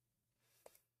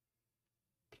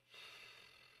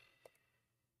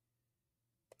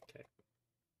 Okay.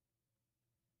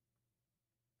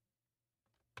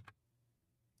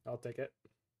 I'll take it.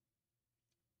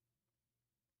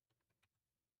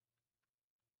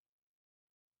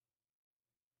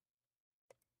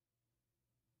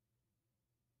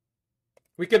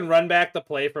 We can run back the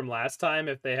play from last time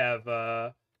if they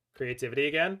have creativity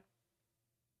again.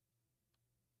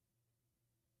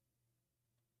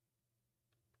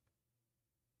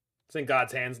 It's in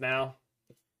God's hands now.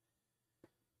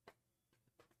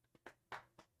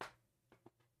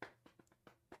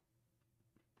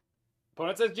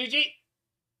 Opponent says GG.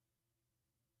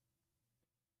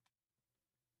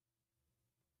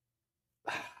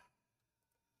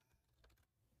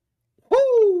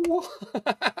 Woo!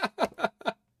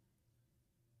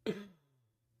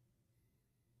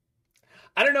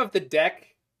 I don't know if the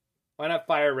deck. Why not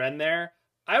fire Wrenn there?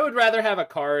 I would rather have a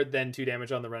card than 2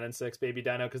 damage on the Wrenn and Six Baby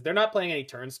Dino because they're not playing any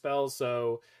turn spells,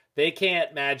 so they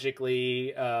can't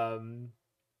magically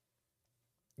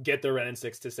get the Wrenn and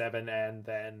Six to 7 and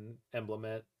then emblem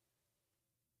it.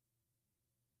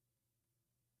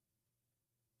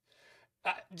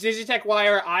 Digitech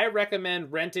Wire, I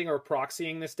recommend renting or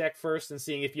proxying this deck first and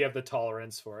seeing if you have the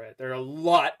tolerance for it. There are a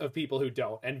lot of people who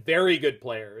don't, and very good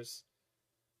players.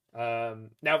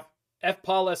 Now, F.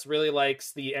 Paulus really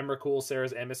likes the Emrakul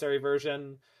Sarah's Emissary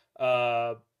version,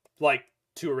 like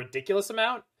to a ridiculous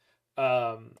amount.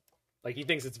 Like he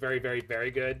thinks it's very, very, very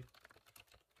good.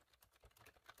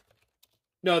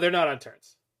 No, they're not on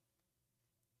turns.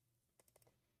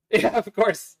 Yeah, of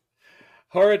course.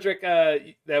 Horadric,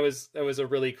 that was a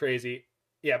really crazy.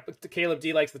 Yeah, but Caleb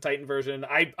D likes the Titan version.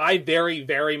 I very,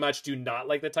 very much do not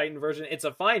like the Titan version. It's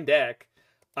a fine deck.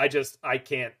 I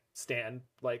can't stand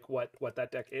like what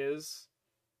that deck is.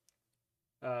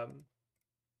 But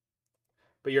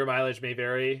your mileage may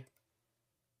vary.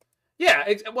 Yeah,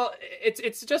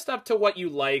 it's just up to what you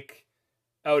like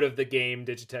out of the game,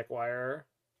 Digitech Wire.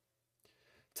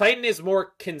 Titan is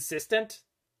more consistent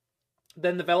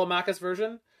than the Velomachus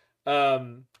version.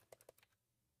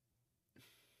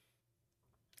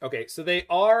 Okay, so they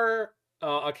are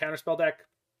a counterspell deck,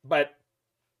 but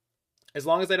as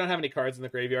long as they don't have any cards in the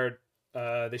graveyard,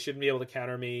 they shouldn't be able to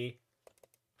counter me.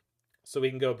 So we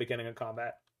can go beginning of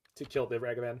combat to kill the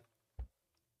Ragavan.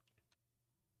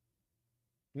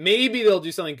 Maybe they'll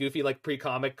do something goofy like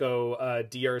pre-comic, go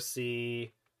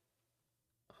DRC.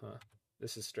 Huh.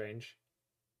 This is strange.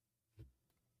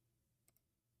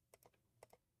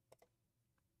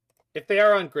 If they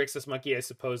are on Grixis Monkey, I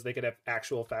suppose they could have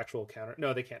actual factual counter.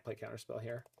 No, they can't play counterspell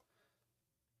here.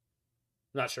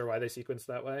 Not sure why they sequenced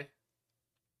that way.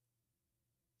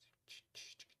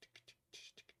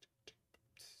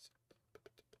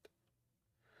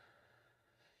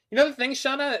 You know the thing,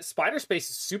 Shauna? Spider Space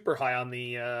is super high on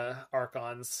the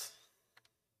Archons.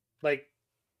 Like,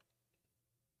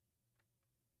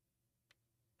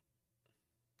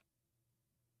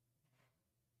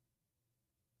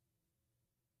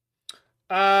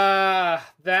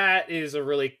 that is a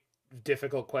really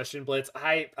difficult question, Blitz.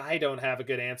 I don't have a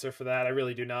good answer for that. I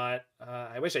really do not.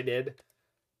 I wish I did.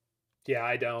 Yeah,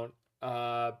 I don't.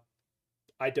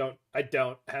 I don't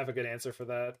have a good answer for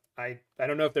that. I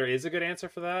don't know if there is a good answer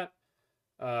for that.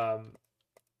 I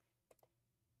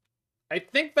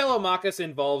think Velomachus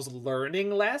involves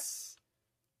learning less.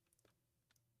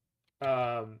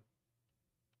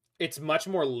 It's much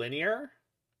more linear.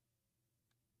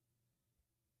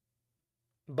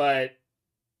 But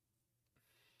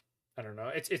I don't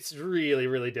know. It's really,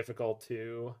 really difficult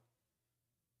to.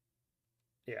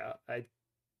 Yeah,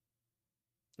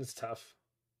 it's tough.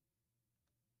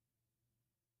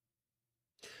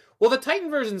 Well, the Titan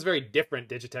version is very different,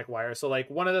 Digitech Wire. So, like,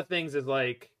 one of the things is,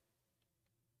 like,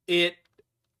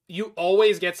 you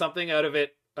always get something out of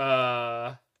it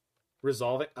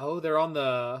resolving. Oh, they're on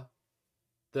the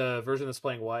version that's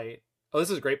playing white. Oh,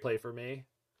 this is a great play for me.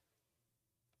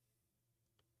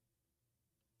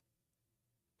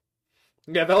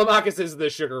 Yeah, Velomachus is the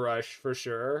sugar rush for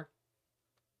sure.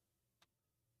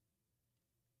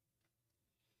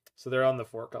 So they're on the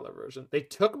 4-color version. They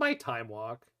took my Time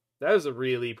Walk. That was a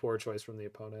really poor choice from the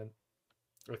opponent,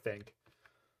 I think.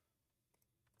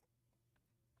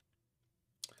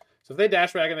 So if they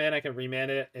dash Ragavan, I can remand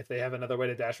it. If they have another way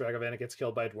to dash Ragavan, it gets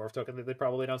killed by a Dwarf token that they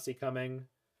probably don't see coming.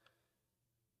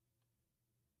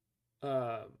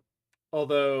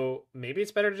 Although, maybe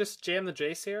it's better to just jam the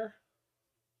Jace here.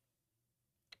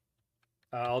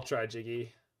 I'll try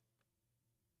Jiggy.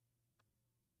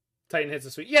 Titan hits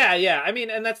a sweep. Yeah. I mean,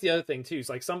 and that's the other thing, too. It's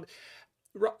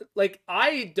like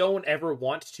I don't ever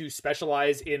want to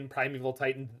specialize in Primeval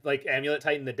Titan, like Amulet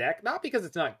Titan the deck, not because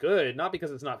it's not good, not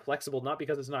because it's not flexible, not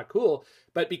because it's not cool,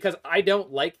 but because I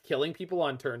don't like killing people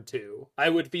on turn 2. I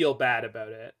would feel bad about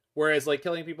it. Whereas like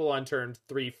killing people on turn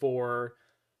 3, 4,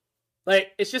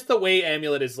 like it's just the way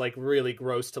Amulet is like really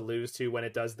gross to lose to when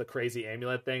it does the crazy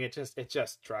Amulet thing. It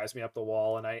just drives me up the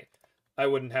wall, and I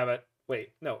wouldn't have it.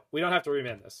 Wait, no, we don't have to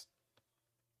remand this.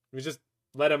 We just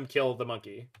let him kill the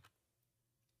monkey.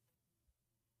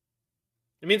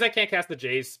 It means I can't cast the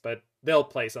Jace, but they'll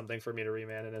play something for me to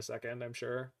remand in a second, I'm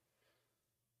sure.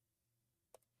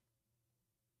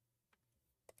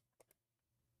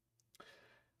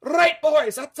 Right,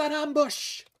 boys, that's an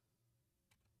ambush!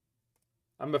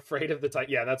 I'm afraid of the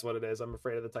Titan. Yeah, that's what it is. I'm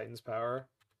afraid of the Titan's power.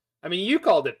 I mean, you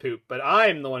called it poop, but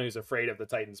I'm the one who's afraid of the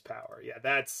Titan's power. Yeah,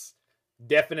 that's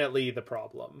definitely the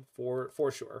problem, for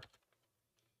sure.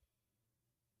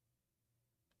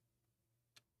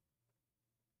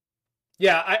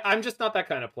 Yeah, I'm just not that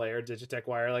kind of player, Digitech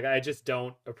Wire. Like, I just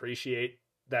don't appreciate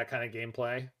that kind of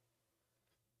gameplay.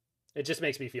 It just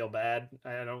makes me feel bad.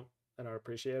 I don't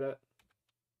appreciate it.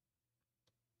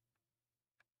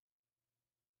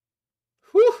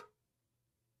 Whew!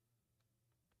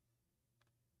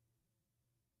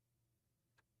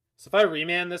 So if I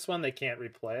remand this one, they can't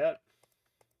replay it.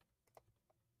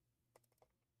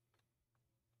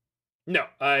 No,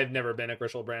 I've never been a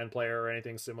Griselbrand player or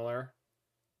anything similar.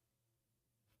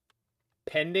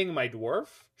 Pending my Dwarf?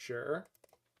 Sure.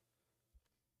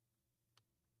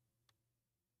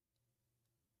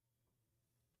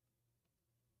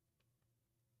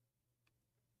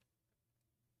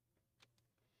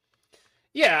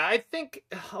 Yeah, I think,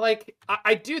 like,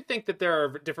 I do think that there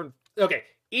are different... Okay,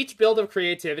 each build of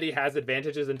creativity has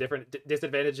advantages and different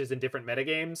disadvantages in different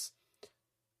metagames.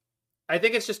 I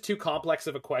think it's just too complex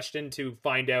of a question to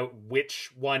find out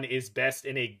which one is best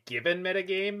in a given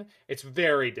metagame. It's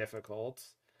very difficult.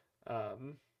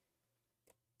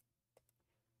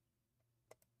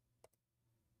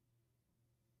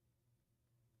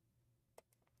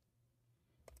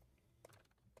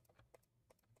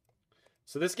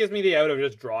 So this gives me the out of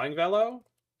just drawing Velo.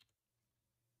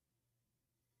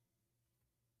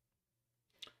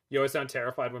 You always sound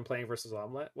terrified when playing versus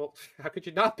Omelette. Well, how could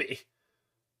you not be?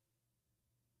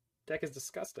 Deck is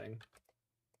disgusting.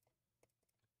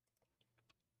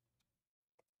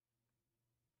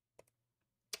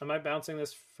 Am I bouncing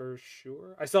this for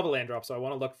sure? I still have a land drop, so I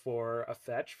want to look for a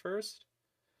fetch first.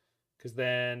 Because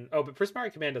then... Oh, but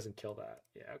Prismari Command doesn't kill that.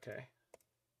 Yeah, okay.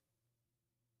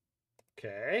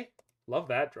 Okay. Love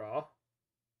that draw.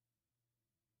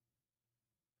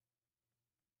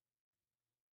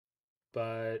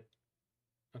 But,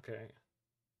 okay.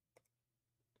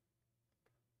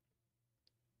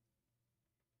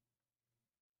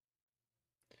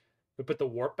 We put the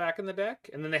warp back in the deck,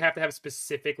 and then they have to have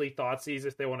specifically Thoughtseize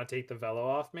if they want to take the Velo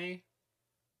off me.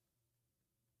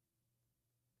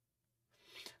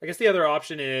 I guess the other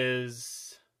option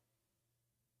is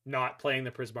not playing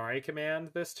the Prismari Command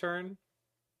this turn.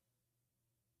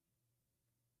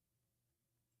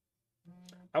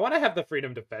 I want to have the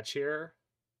freedom to fetch here.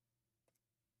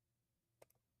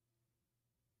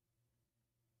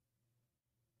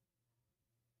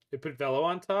 They put Velo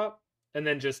on top, and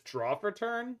then just draw for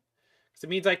turn. Because it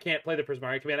means I can't play the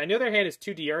Prismari Command. I know their hand is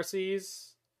 2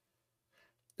 DRCs.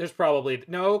 There's probably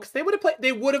no, because they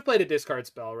would have played a discard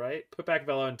spell, right? Put back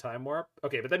Velo and Time Warp.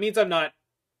 Okay, but that means I'm not.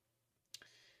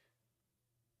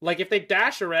 Like if they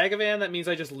dash a Ragavan, that means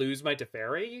I just lose my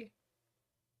Teferi.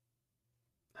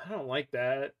 I don't like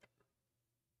that.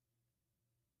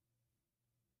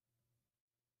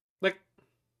 Like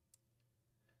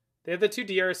they have the 2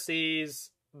 DRCs.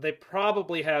 They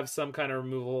probably have some kind of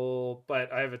removal,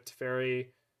 but I have a Teferi.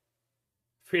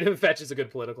 Freedom of Fetch is a good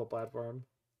political platform.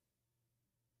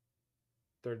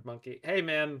 Third monkey. Hey,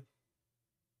 man.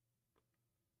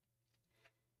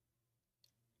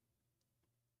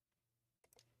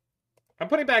 I'm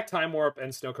putting back Time Warp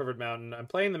and Snow-Covered Mountain. I'm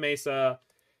playing the Mesa.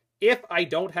 If I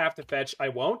don't have to fetch, I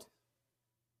won't.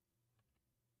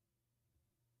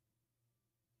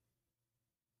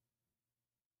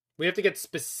 We have to get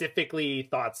specifically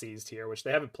Thoughtseize here, which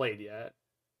they haven't played yet.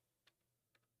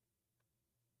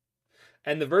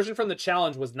 And the version from the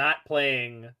challenge was not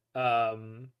playing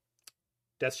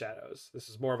Death Shadows. This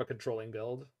is more of a controlling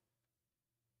build.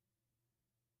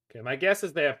 Okay, my guess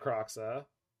is they have Kroxa.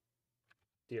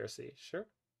 DRC, sure.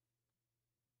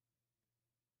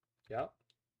 Yeah.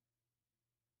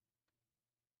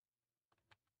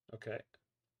 Okay.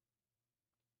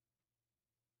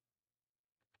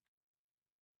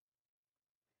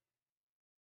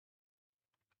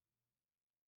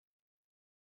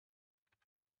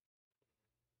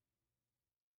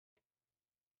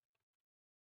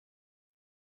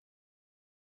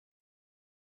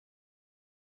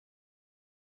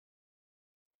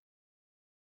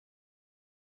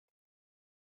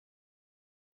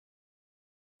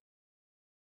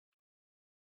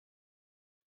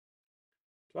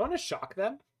 Do I want to shock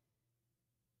them?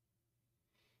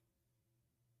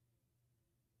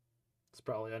 It's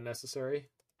probably unnecessary.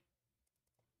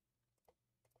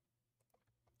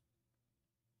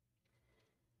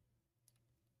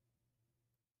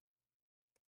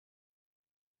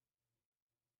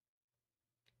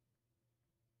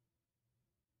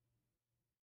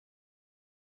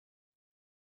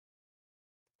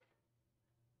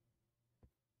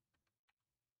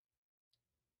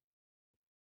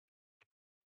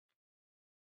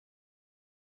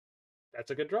 That's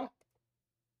a good draw.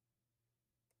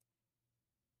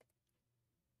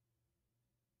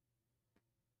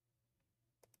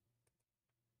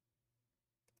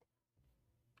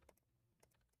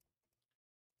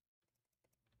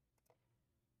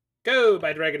 Go,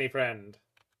 my dragony friend.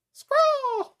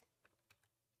 Scroll!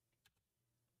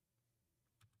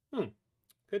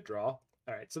 Good draw. All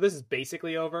right, so this is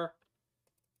basically over.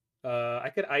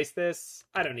 I could ice this.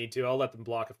 I don't need to. I'll let them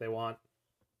block if they want.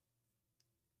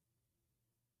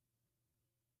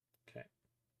 Okay.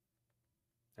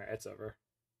 All right, it's over.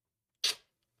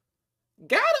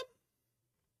 Got him!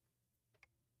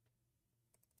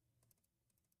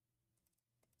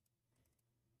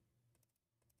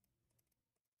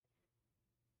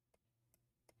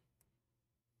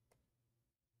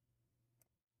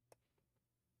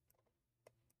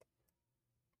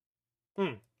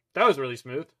 That was really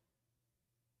smooth.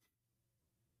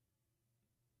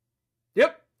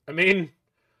 Yep. I mean,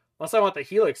 unless I want the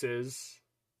helixes.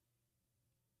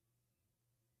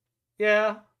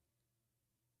 Yeah.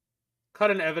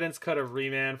 Cut an evidence cut of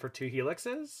Remand for 2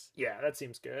 helixes? Yeah, that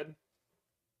seems good.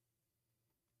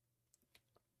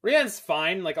 Remand's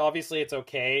fine. Like, obviously it's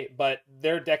okay, but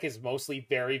their deck is mostly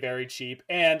very, very cheap.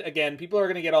 And, again, people are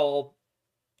going to get all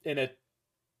in a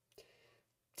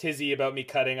tizzy about me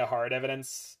cutting a hard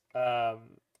evidence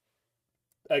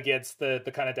against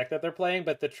the kind of deck that they're playing.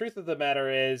 But the truth of the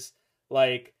matter is,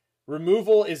 like,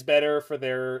 removal is better for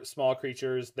their small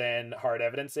creatures than hard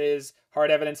evidence is.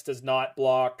 Hard evidence does not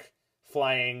block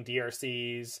flying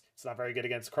DRCs. It's not very good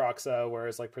against Kroxa,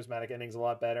 whereas like Prismatic Ending's a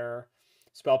lot better.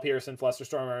 Spell Pierce and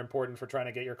Flusterstorm are important for trying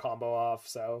to get your combo off.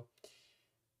 So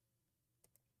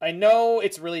I know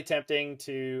it's really tempting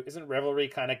to... Isn't Revelry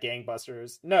kind of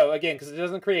gangbusters? No, again, because it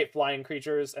doesn't create flying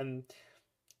creatures, and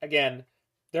again,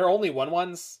 they're only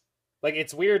 1/1s. Like,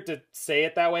 it's weird to say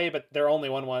it that way, but they're only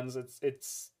 1/1s.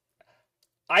 It's.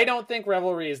 I don't think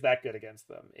Revelry is that good against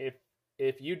them.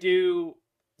 If you do,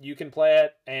 you can play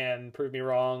it and prove me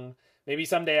wrong. Maybe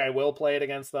someday I will play it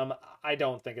against them. I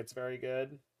don't think it's very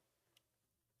good.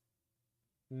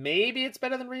 Maybe it's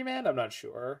better than Remand. I'm not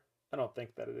sure. I don't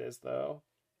think that it is, though.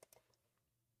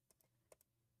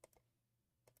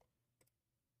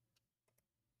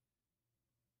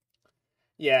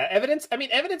 Yeah, Evidence. I mean,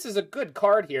 Evidence is a good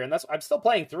card here, and that's I'm still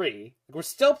playing 3. We're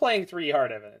still playing 3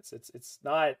 hard Evidence. It's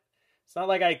not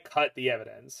like I cut the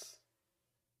Evidence.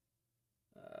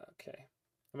 Okay.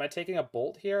 Am I taking a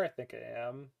Bolt here? I think I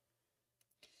am.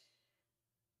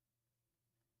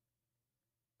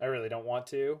 I really don't want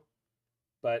to,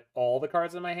 but all the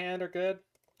cards in my hand are good.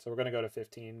 So we're going to go to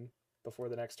 15 before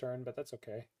the next turn, but that's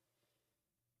okay.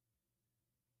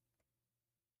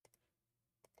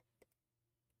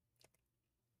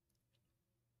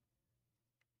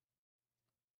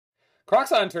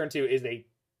 Kroxa on turn 2 is a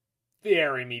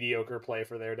very mediocre play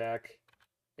for their deck.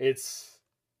 It's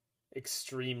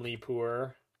extremely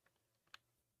poor.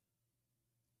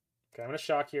 Okay, I'm going to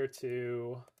shock here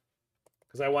too,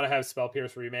 because I want to have Spell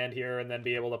Pierce Remand here and then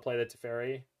be able to play the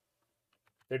Teferi.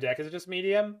 Their deck is just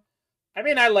medium. I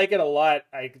mean, I like it a lot.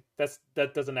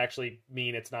 That doesn't actually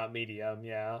mean it's not medium.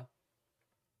 Yeah,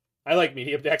 I like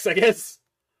medium decks, I guess.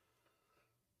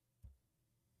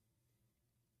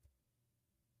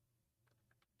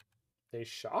 They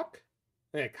shock?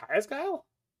 Kaya's Guile?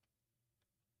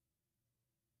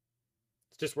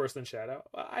 It's just worse than Shadow.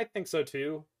 I think so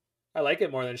too. I like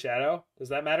it more than Shadow. Does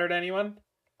that matter to anyone?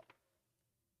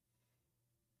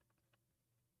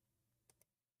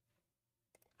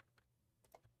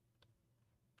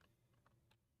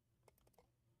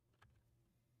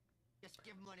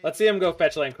 Let's see him go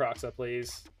fetch land Kroxa,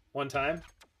 please. One time.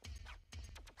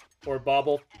 Or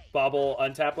bobble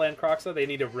untap land Kroxa. They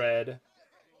need a red.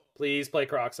 Please play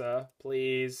Kroxa.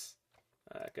 Please.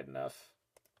 Good enough.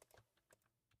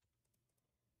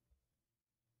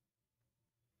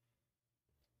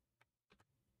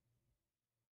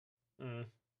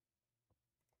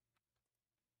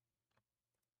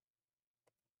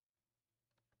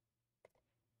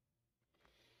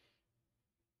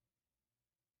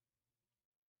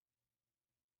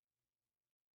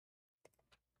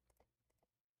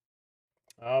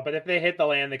 Oh, but if they hit the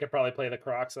land, they could probably play the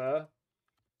Kroxa.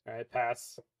 All right,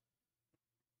 pass.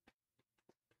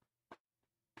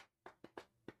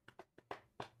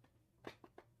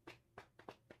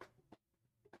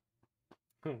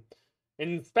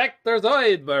 Inspector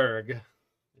Zoidberg.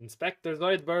 Inspector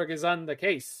Zoidberg is on the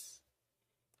case.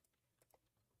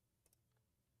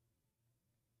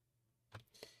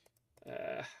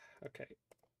 Okay.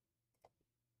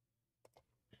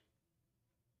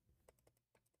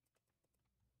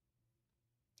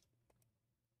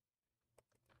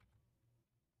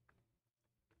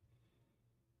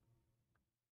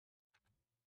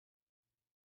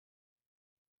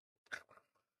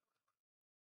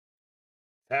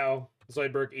 How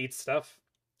Zoidberg eats stuff.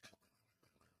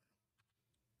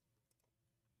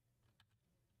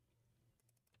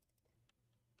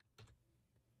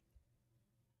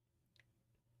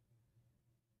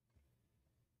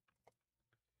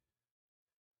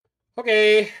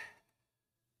 Okay.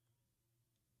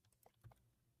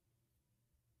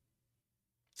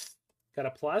 Got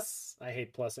a plus? I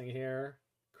hate plussing here.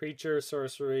 Creature,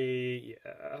 sorcery.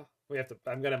 Yeah. We have to.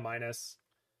 I'm going to minus.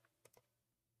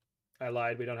 I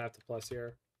lied. We don't have to plus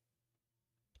here.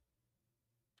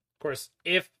 Of course,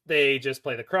 if they just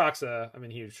play the Kroxa, I'm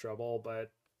in huge trouble, but.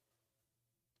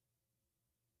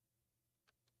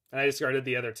 And I discarded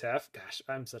the other Tef. Gosh,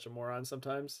 I'm such a moron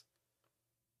sometimes.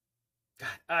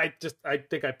 God, I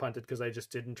think I punted because I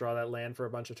just didn't draw that land for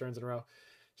a bunch of turns in a row.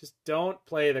 Just don't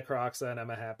play the Kroxa and I'm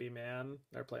a happy man.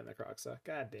 They're playing the Kroxa.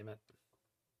 God damn it.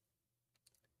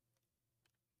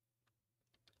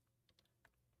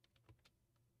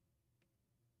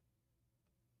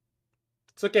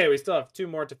 It's okay. We still have 2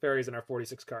 more Teferis in our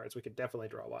 46 cards. We could definitely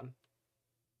draw one.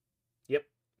 Yep.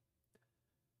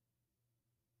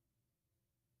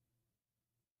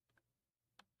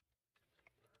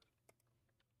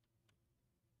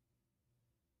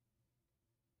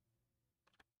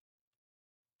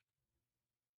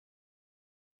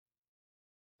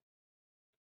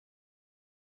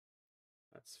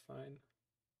 That's fine.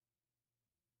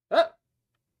 Ah!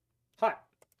 Hot.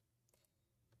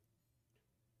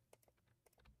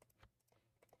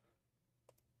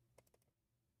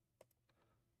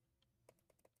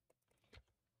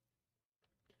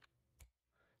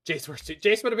 Jace works too.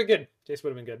 Jace would have been good. Jace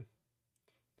would have been good.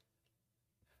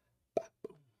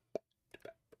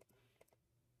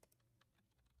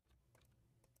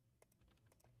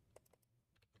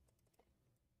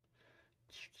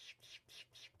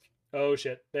 Oh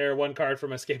shit. They're one card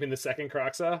from escaping the second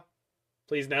Kroxa.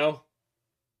 Please no.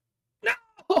 No!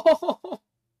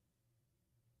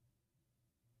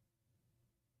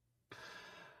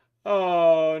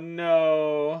 Oh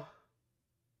no.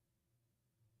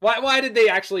 Why did they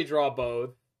actually draw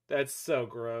both? That's so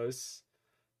gross.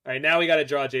 Alright, now we gotta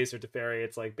draw Jace or Teferi.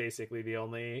 It's like basically the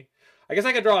only... I guess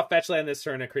I could draw a fetch land this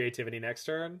turn, a creativity next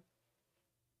turn.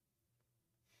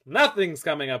 Nothing's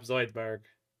coming up Zoidberg.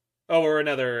 Oh, or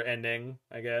another ending,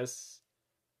 I guess.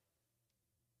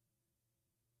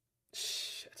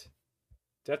 Shit.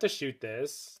 Do I have to shoot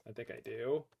this? I think I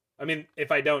do. I mean,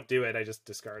 if I don't do it, I just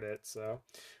discard it. So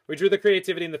we drew the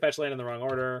creativity and the fetch land in the wrong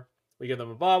order. We give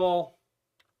them a bobble.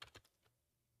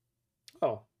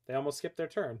 Oh, they almost skipped their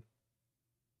turn.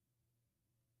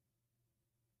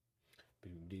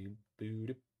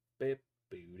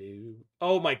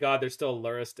 Oh my god, there's still a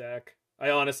Lurrus deck. I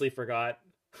honestly forgot.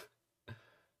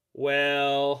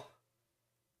 Well...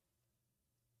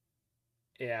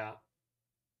 Yeah.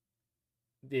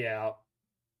 Yeah.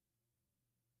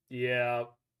 Yeah.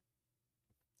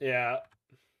 Yeah.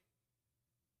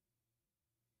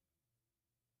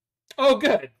 Oh,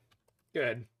 good.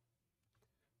 Good.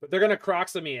 But they're going to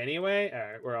Kroxa me anyway.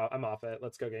 All right, I'm off it.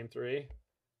 Let's go game 3.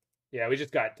 Yeah, we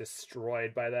just got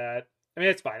destroyed by that. I mean,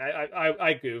 it's fine.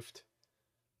 I goofed.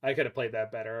 I could have played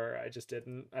that better. I just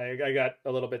didn't. I got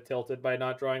a little bit tilted by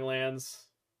not drawing lands.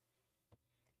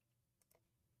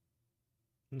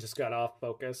 And just got off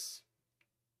focus.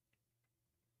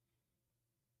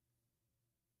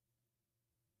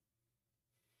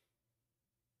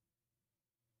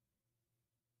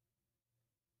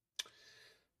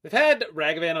 They've had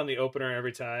Ragavan on the opener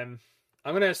every time.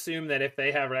 I'm going to assume that if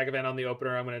they have Ragavan on the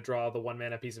opener, I'm going to draw the 1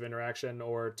 mana piece of interaction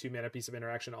or 2 mana piece of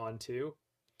interaction on 2.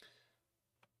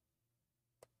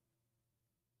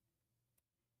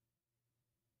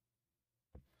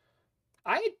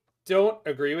 I don't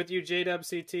agree with you,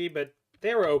 JWCT, but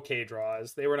they were okay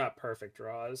draws. They were not perfect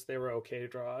draws. They were okay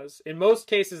draws. In most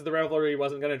cases, the Revelry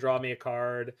wasn't going to draw me a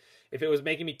card. If it was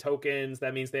making me tokens,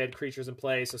 that means they had creatures in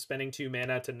play, so spending 2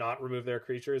 mana to not remove their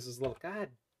creatures is a little... God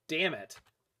damn it.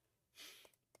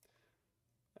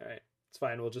 Alright, it's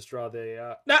fine. We'll just draw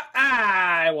the...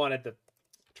 I wanted the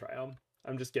Triome.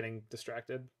 I'm just getting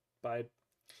distracted by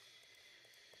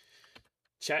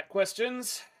chat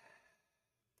questions.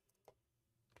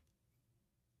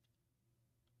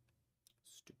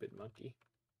 Stupid monkey.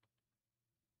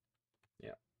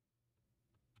 Yeah.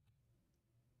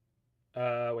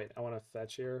 Wait, I want to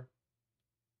fetch here.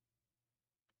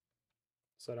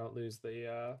 So I don't lose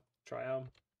the Triome.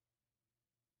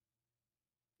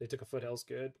 They took a Foothills,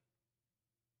 good.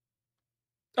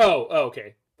 Oh,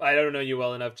 okay. I don't know you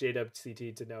well enough,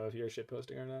 JWCT, to know if you're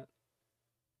shitposting or not.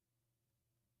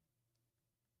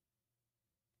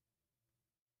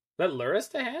 That Lurrus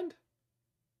to hand?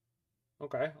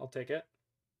 Okay, I'll take it.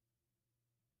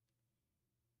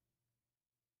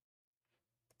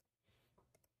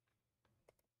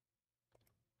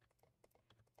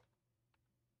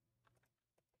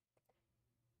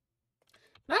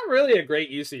 Not really a great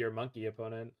use of your monkey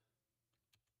opponent.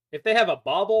 If they have a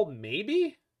bauble,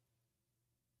 maybe?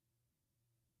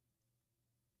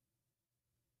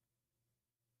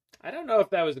 I don't know if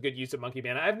that was a good use of monkey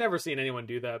mana. I've never seen anyone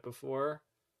do that before.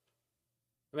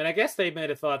 I mean, I guess they might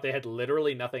have thought they had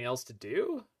literally nothing else to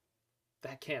do.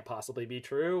 That can't possibly be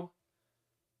true.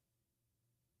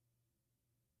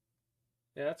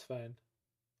 Yeah, that's fine.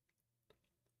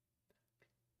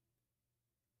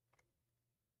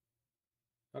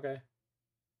 Okay.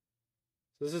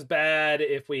 So this is bad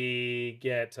if we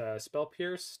get Spell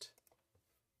Pierced.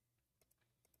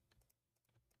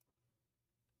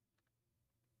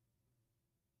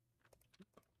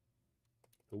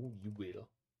 Oh, you will.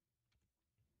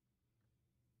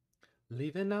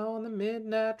 Leaving on the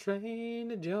midnight train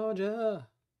to Georgia.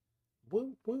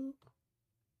 Woo, woo.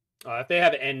 Oh, if they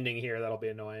have ending here, that'll be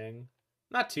annoying.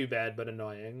 Not too bad, but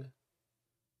annoying.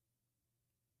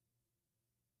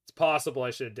 It's possible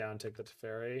I should have down-ticked the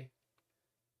Teferi.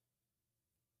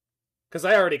 Because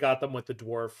I already got them with the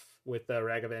Dwarf with the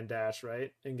Ragavan Dash,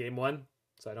 right? In game 1.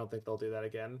 So I don't think they'll do that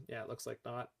again. Yeah, it looks like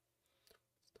not.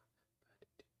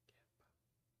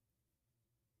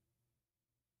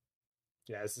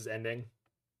 Yeah, this is ending.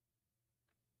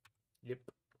 Yep.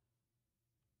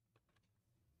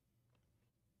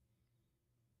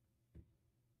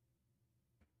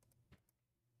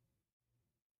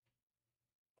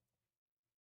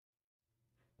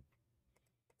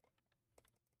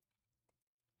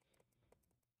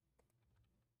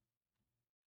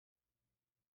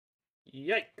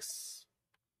 Yikes.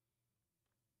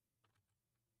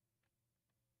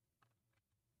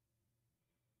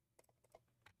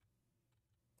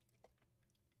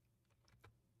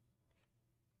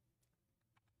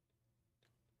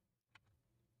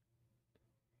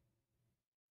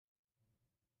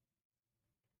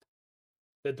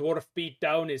 The dwarf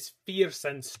beatdown is fierce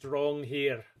and strong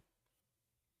here.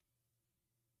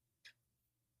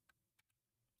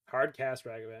 Hard cast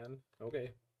Ragavan.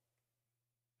 Okay.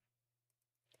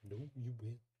 No, you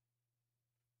will.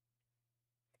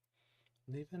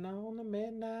 Leaving on the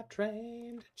midnight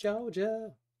train to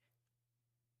Georgia.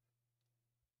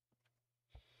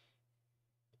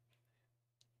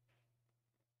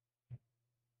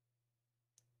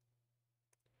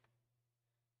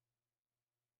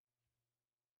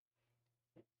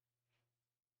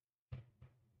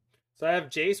 So I have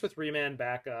Jace with Remand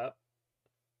back up.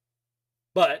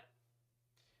 But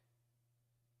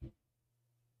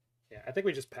yeah, I think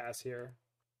we just pass here.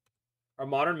 Our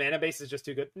modern mana base is just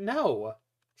too good. No!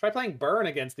 Try playing Burn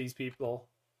against these people.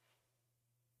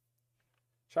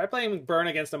 Try playing Burn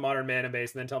against a modern mana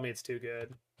base and then tell me it's too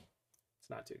good. It's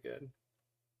not too good.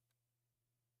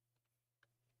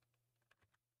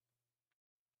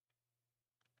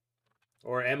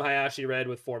 Or M. Hayashi Red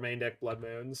with 4 main deck Blood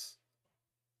Moons.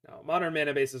 No, modern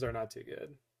mana bases are not too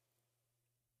good.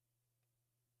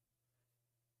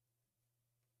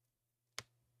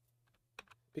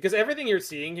 Because everything you're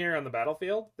seeing here on the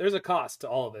battlefield, there's a cost to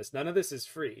all of this. None of this is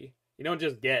free. You don't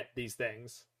just get these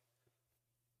things.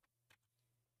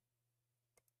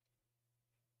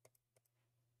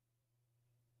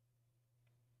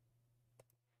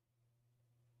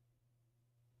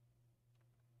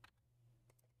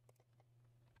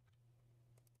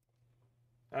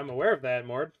 I'm aware of that,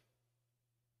 Mord.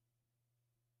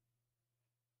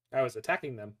 I was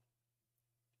attacking them.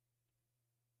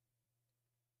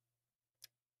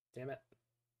 Damn it.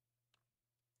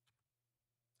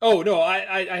 Oh, no,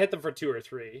 I hit them for 2 or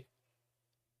 3.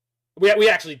 We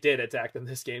actually did attack them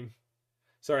this game.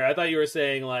 Sorry, I thought you were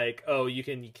saying, like, oh, you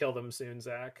can kill them soon,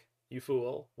 Zach. You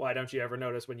fool. Why don't you ever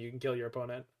notice when you can kill your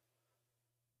opponent?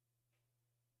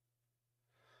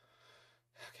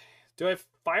 Okay. Do I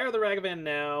fire the Ragavan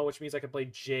now, which means I can play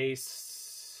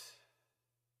Jace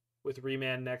with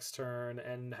Remand next turn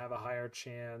and have a higher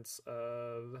chance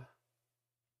of...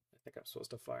 I think I'm supposed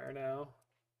to fire now.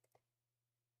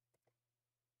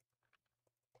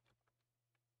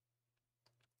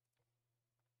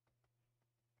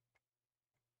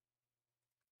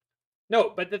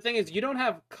 No, but the thing is, you don't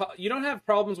have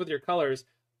problems with your colors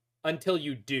until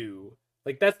you do.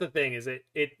 Like, that's the thing. Is it?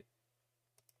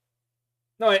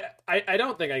 No, I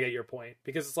don't think I get your point,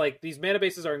 because it's like these mana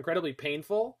bases are incredibly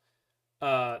painful.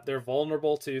 They're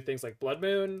vulnerable to things like Blood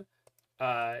Moon.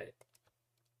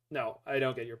 No, I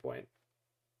don't get your point.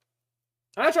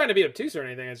 I'm not trying to be obtuse or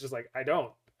anything. It's just like I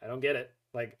don't get it.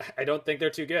 Like, I don't think they're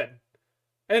too good,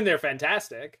 and they're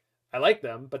fantastic. I like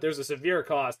them, but there's a severe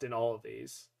cost in all of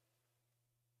these.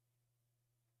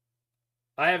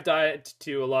 I have died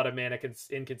to a lot of mana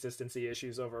inconsistency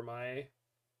issues over my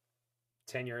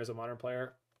tenure as a modern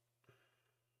player.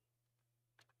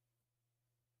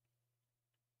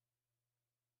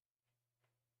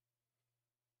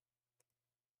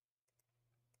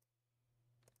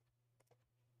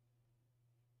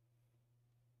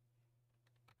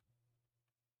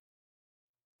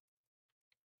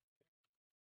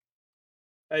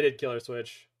 I did Killer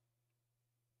Switch.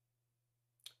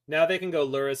 Now they can go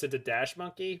lure us into Dash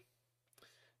Monkey.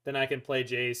 Then I can play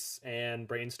Jace and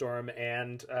Brainstorm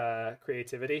and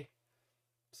Creativity.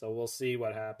 So we'll see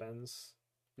what happens.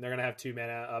 And they're going to have 2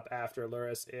 mana up after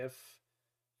Lurrus if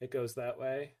it goes that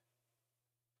way.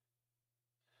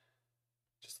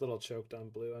 Just a little choked on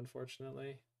blue,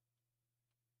 unfortunately.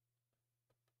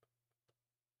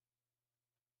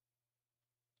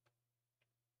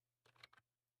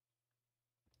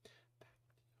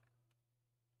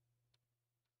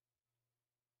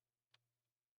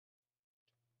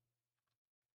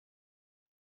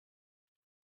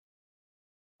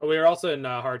 Oh, we are also in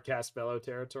hardcast Velo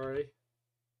territory.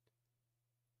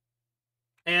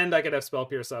 And I could have Spell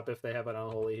Pierce up if they have an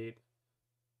Unholy Heat.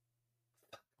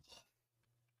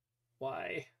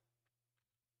 Why?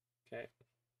 Okay.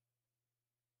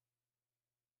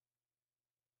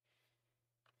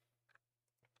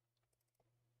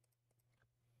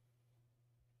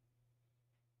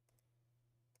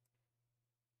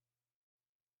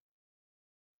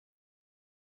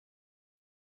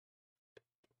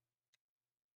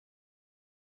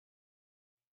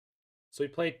 So we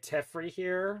played Teferi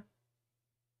here.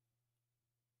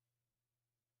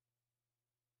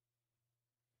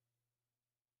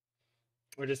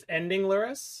 We're just ending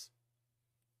Luris.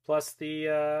 Plus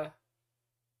the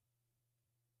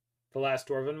last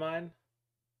Dwarven Mine.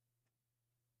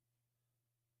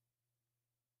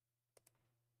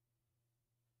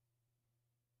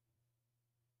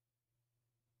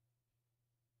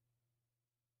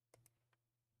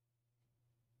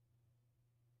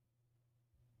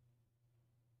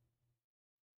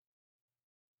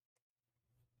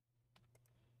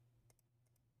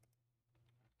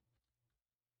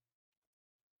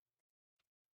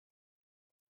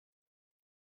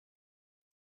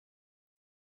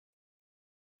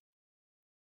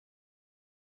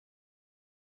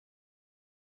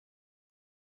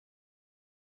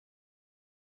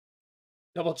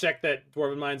 Double check that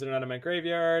Dwarven Mines are not in my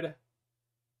graveyard.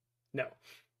 No.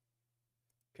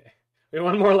 Okay. We have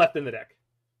one more left in the deck.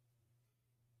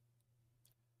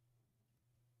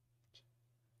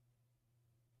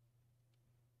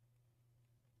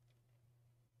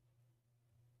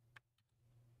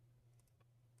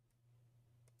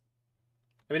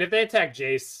 I mean, if they attack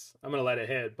Jace, I'm going to let it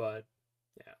hit, but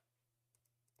yeah.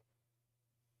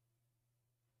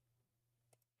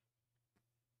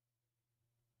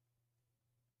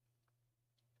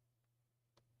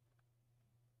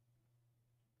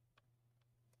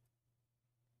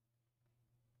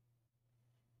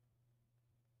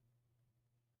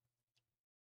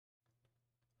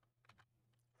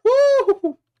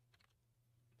 Woo!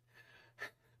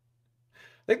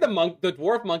 I think the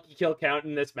dwarf monkey kill count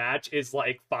in this match is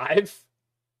like 5.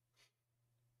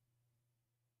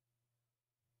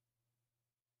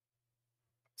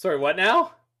 Sorry, what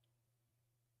now?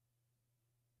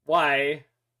 Why?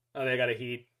 Oh, they got a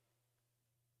heat.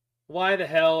 Why the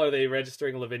hell are they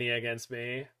registering Lavinia against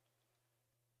me?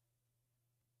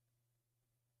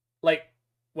 Like,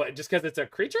 what, just because it's a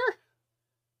creature?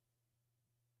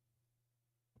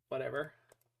 Whatever.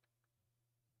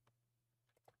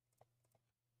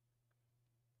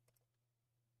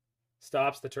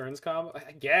 Stops the turns combo?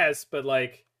 I guess, but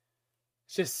like,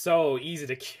 it's just so easy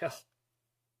to kill.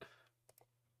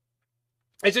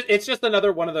 It's just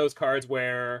another one of those cards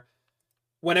where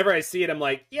whenever I see it, I'm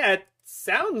like, yeah, it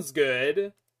sounds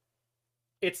good.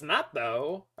 It's not,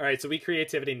 though. All right, so we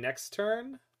creativity next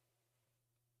turn.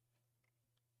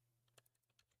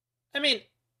 I mean,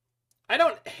 I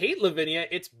don't hate Lavinia.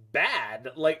 It's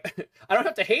bad. Like, I don't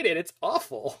have to hate it. It's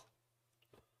awful.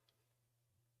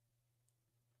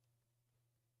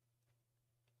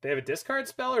 They have a discard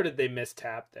spell, or did they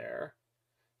mistap there?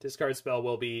 Discard spell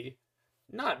will be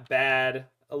not bad,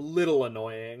 a little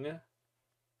annoying,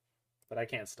 but I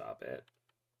can't stop it.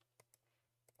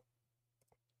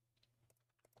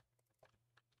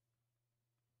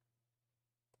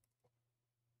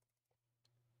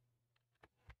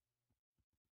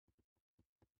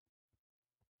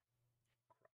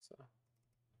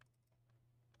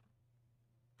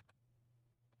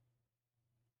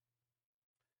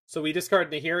 So we discard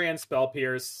Nahiri and Spell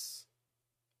Pierce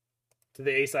to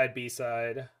the A side, B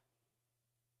side.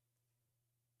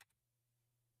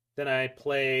 Then I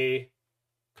play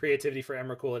Creativity for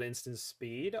Emrakul at instant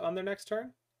speed on their next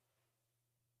turn.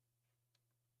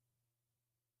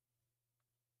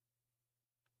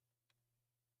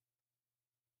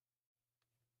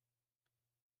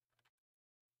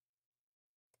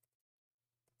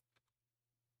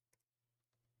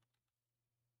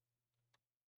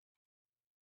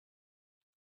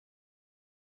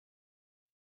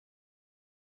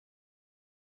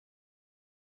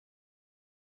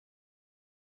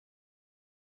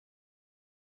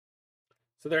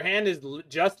 So their hand is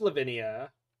just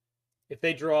Lavinia. If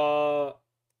they draw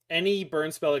any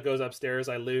burn spell that goes upstairs,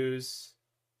 I lose.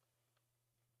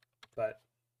 But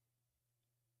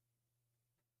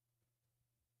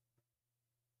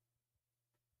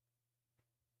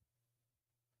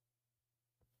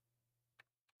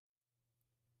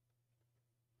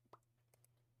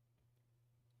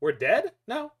we're dead?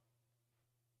 No.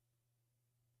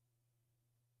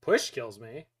 Push kills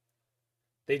me.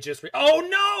 They just... Oh,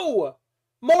 no!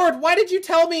 Mord, why did you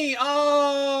tell me?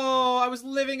 Oh, I was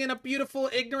living in a beautiful,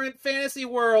 ignorant fantasy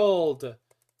world.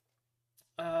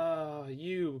 Oh,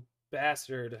 you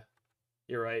bastard.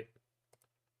 You're right.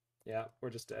 Yeah,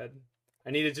 we're just dead. I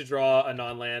needed to draw a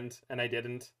non-land, and I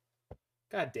didn't.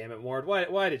 God damn it, Mord.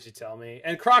 Why did you tell me?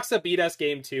 And Croxa beat us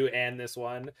game 2 and this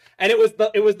one. And it was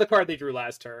the card they drew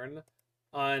last turn.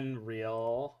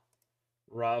 Unreal.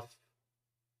 Rough.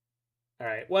 All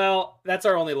right, well, that's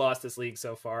our only loss this league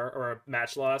so far, or a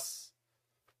match loss.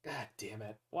 God damn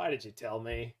it. Why did you tell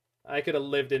me? I could have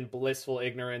lived in blissful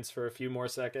ignorance for a few more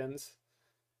seconds.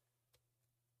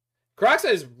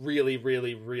 Croxa is really,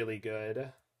 really, really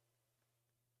good.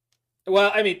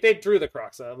 Well, I mean, they drew the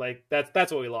Croxa. Like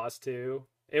that's what we lost to.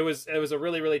 It was a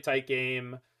really really tight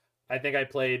game. I think I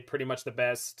played pretty much the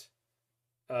best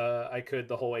I could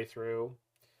the whole way through.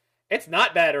 It's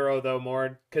not bad Uro though,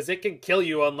 Mord, because it can kill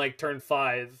you on like turn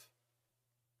 5.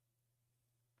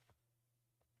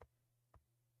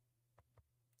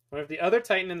 What if the other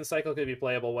Titan in the cycle could be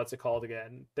playable? What's it called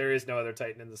again? There is no other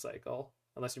Titan in the cycle,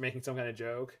 unless you're making some kind of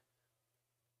joke.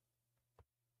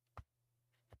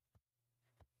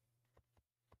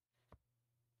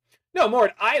 No,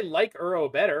 Mord, I like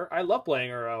Uro better. I love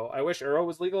playing Uro. I wish Uro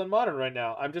was legal in Modern right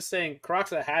now. I'm just saying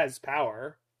Croxa has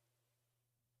power.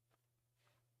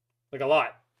 Like a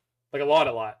lot. Like a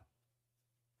lot.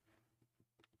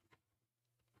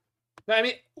 No, I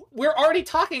mean, we're already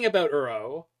talking about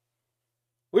Uro.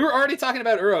 We were already talking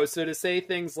about Uro, so to say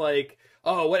things like,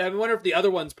 oh, what, I wonder if the other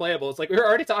one's playable. It's like, we were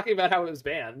already talking about how it was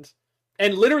banned.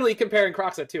 And literally comparing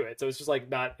Croxa to it. So it's just like,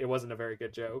 it wasn't a very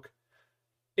good joke.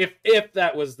 If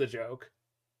that was the joke.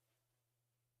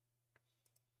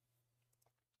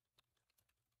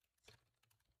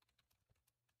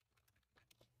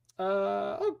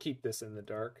 I'll keep this in the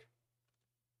dark.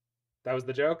 That was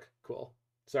the joke? Cool.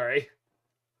 Sorry.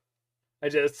 I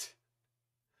just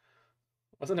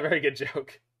wasn't a very good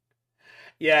joke.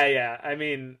 Yeah. I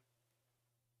mean,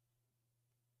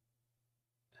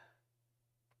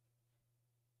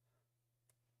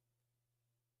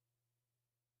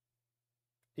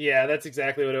 yeah, that's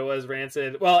exactly what it was,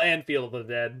 Rancid. Well, and Field of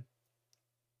the Dead.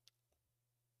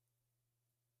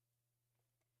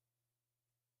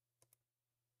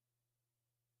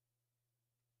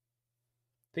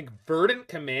 I think Verdant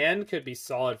Command could be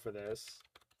solid for this.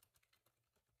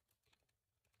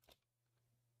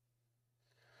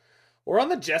 We're on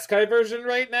the Jeskai version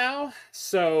right now,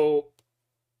 so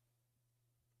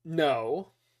no.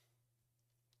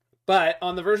 But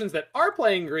on the versions that are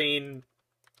playing green,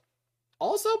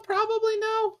 also probably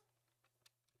no.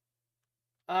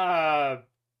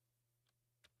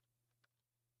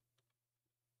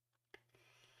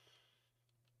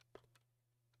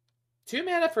 2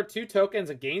 mana for 2 tokens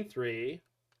and gain 3.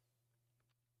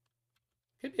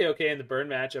 Could be okay in the burn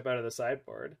matchup out of the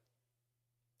sideboard.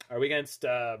 Are we against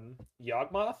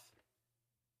Yawgmoth?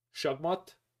 Shugmoth?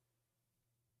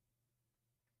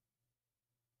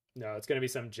 No, it's going to be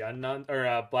some Jun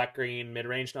or black-green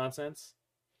mid-range nonsense.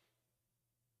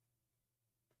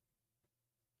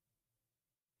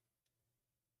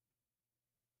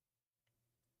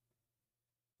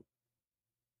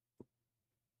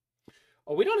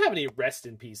 Oh, we don't have any Rest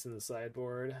in Peace in the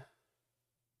sideboard.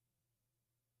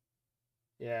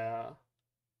 Yeah.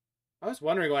 I was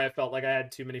wondering why I felt like I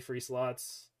had too many free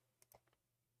slots.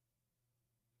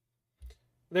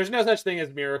 There's no such thing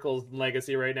as Miracles in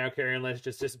Legacy right now, Carrion Lich.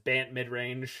 Just Bant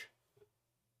mid-range.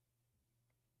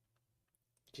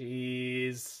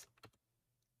 Jeez.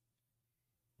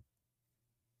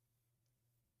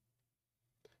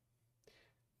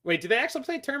 Wait, do they actually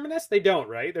play Terminus? They don't,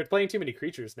 right? They're playing too many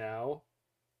creatures now.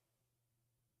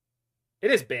 It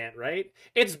is Bant, right?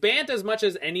 It's Bant as much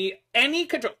as any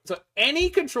control. So any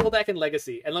control deck in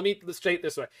Legacy, and let me state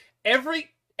this way: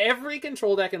 every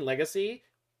control deck in Legacy,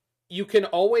 you can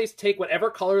always take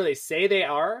whatever color they say they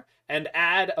are and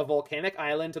add a volcanic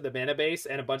island to the mana base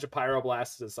and a bunch of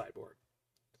pyroblasts to the sideboard.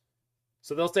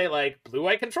 So they'll say like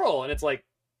blue-white control, and it's like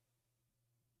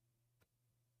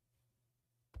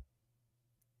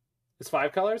it's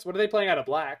 5 colors. What are they playing out of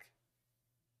black?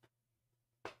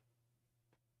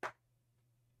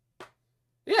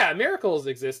 Yeah, Miracles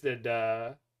existed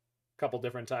a couple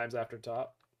different times after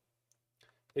top.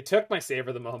 They took my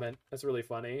Savor the Moment. That's really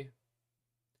funny.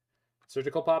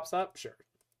 Surgical pops up? Sure.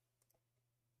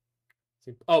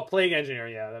 Oh, Plague Engineer.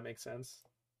 Yeah, that makes sense.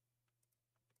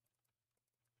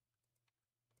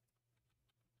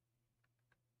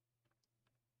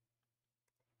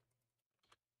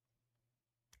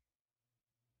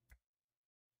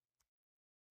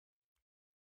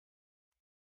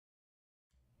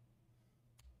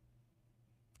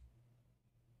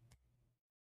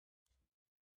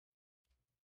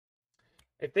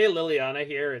 If they Liliana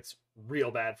here, it's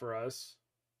real bad for us.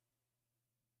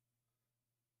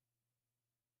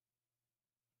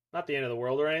 Not the end of the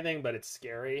world or anything, but it's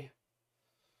scary.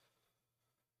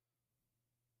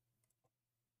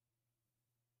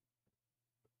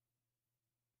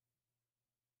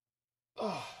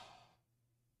 Oh.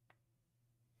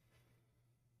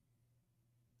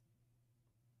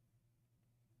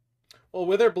 Well,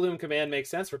 Witherbloom Command makes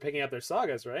sense for picking up their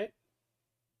sagas, right?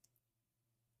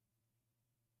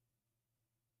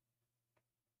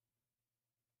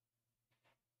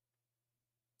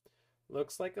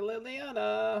 Looks like a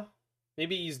Liliana.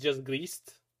 Maybe he's just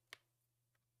greased.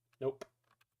 Nope.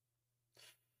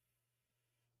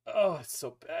 Oh, it's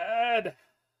so bad.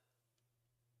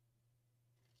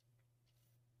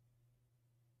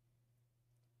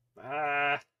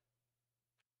 Ah.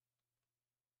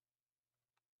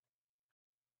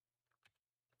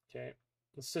 Okay.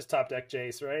 Let's just top deck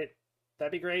Jace, right?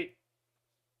 That'd be great.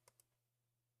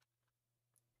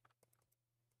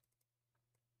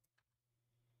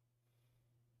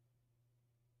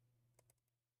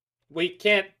 We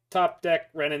can't top deck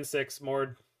Wrenn and Six,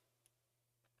 Mord.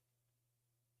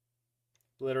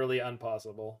 Literally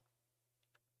impossible.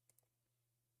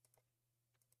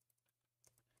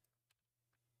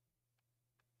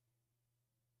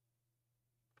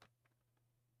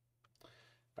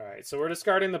 All right, so we're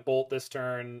discarding the Bolt this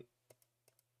turn.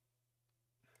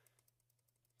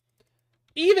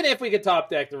 Even if we could top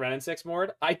deck the Wrenn and Six,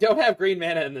 Mord, I don't have green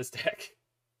mana in this deck.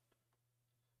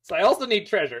 So I also need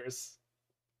treasures.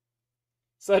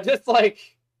 So just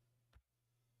like...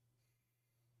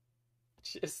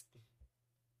 Just...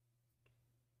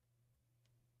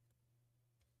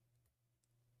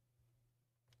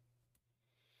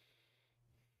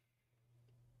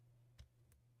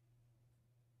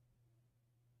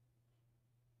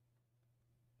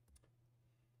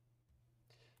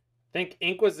 think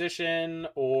Inquisition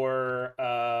or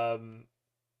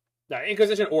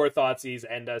Inquisition or Thoughtseize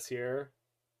end us here.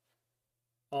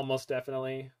 Almost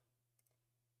definitely.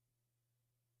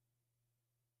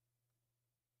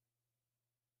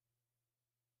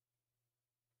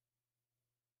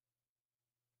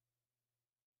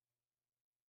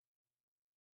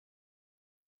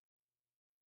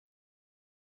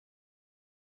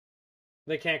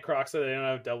 They can't croc, so they don't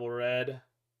have double red.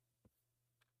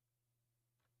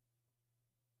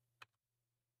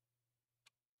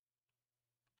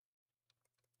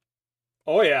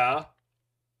 Oh yeah.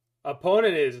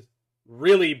 Opponent is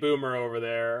really boomer over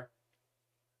there.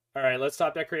 All right, let's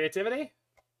top deck Creativity.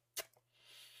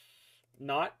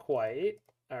 Not quite.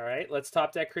 All right, let's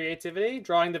top deck Creativity.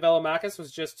 Drawing the Velomachus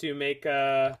was just to make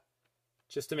the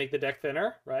deck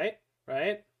thinner, right?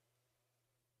 Right?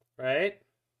 Right?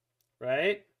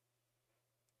 Right?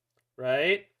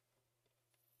 Right?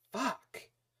 Fuck.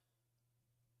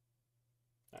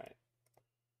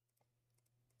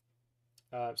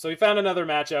 All right. So we found another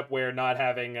matchup where not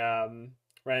having Wrenn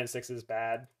and Six is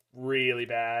bad. Really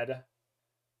bad.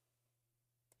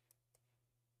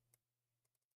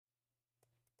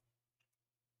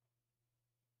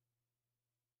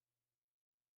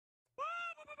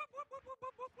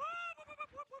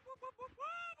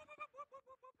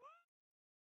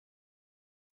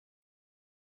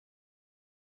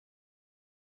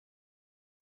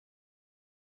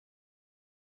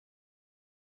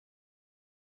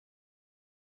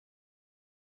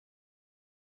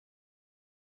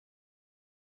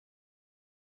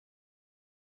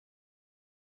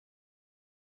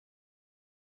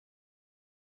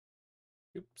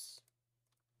 Oops.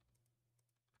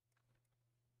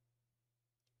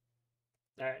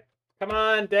 All right. Come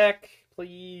on, deck,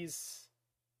 please.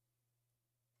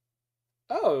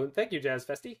 Oh, thank you, Jazz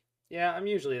Festy. Yeah, I'm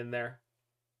usually in there.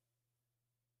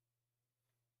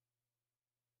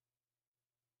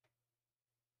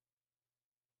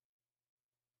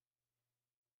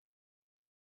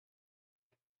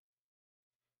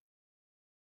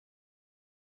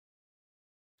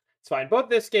 It's fine. Both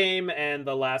this game and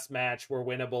the last match were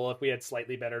winnable if we had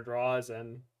slightly better draws,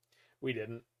 and we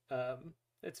didn't.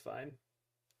 It's fine.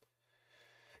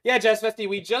 Yeah, Jazz Festy,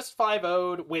 we just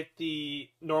 5-0'd with the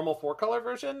normal 4-color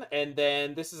version, and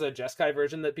then this is a Jeskai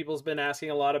version that people's been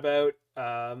asking a lot about.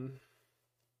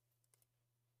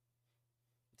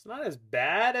 It's not as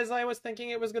bad as I was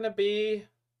thinking it was going to be,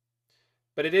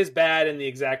 but it is bad in the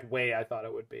exact way I thought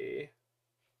it would be.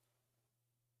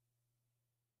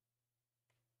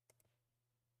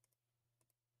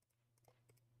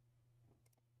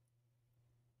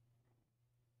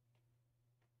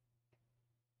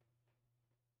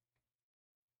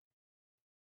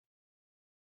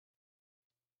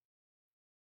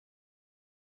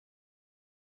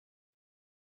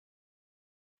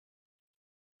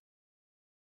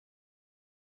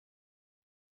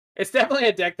 It's definitely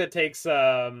a deck that takes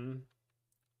to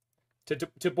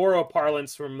borrow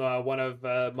parlance from one of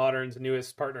Modern's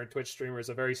newest partner Twitch streamers,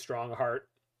 a very strong heart.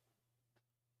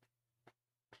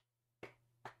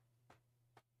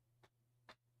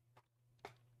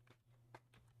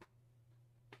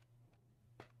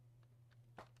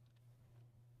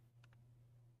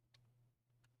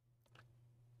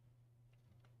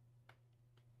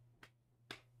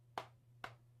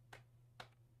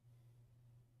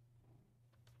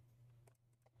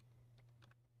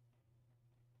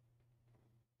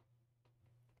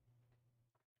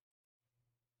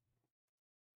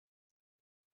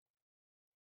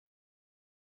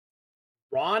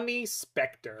 Ronnie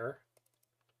Spector.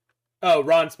 Oh,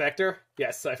 Ron Spector?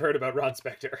 Yes, I've heard about Ron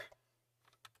Spector.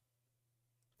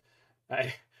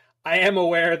 I am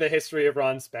aware of the history of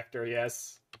Ron Spector,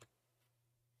 yes.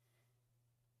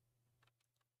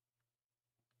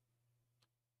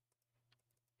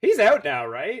 He's out now,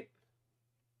 right?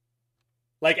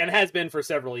 Like, and has been for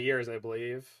several years, I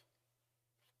believe.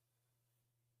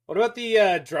 What about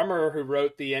the drummer who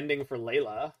wrote the ending for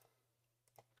Layla?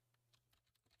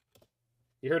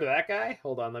 You heard of that guy?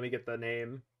 Hold on, let me get the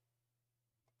name.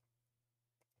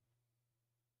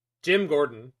 Jim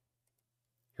Gordon.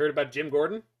 Heard about Jim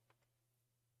Gordon?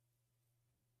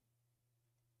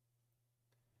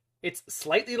 It's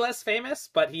slightly less famous,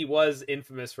 but he was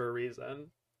infamous for a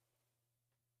reason.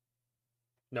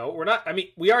 No, we're not. I mean,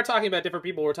 we are talking about different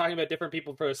people. We're talking about different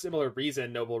people for a similar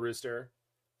reason, Noble Rooster.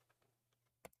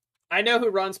 I know who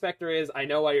Ron Spector is. I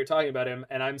know why you're talking about him.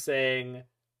 And I'm saying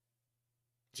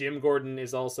Jim Gordon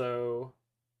is also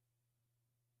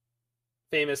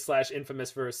famous /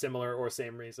 infamous for a similar or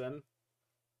same reason.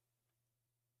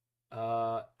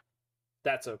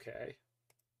 That's okay.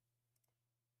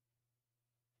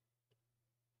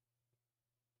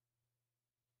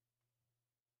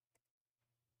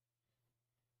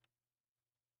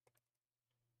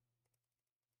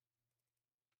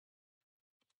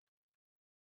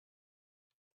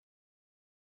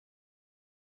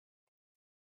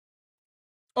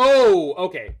 Oh,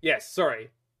 okay. Yes, sorry.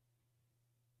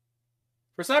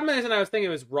 For some reason, I was thinking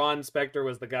it was Ron Spector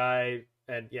was the guy,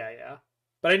 and yeah.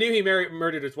 But I knew he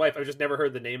murdered his wife. I just never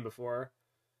heard the name before.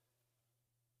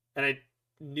 And I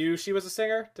knew she was a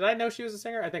singer. Did I know she was a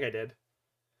singer? I think I did.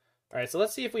 All right, so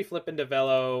let's see if we flip into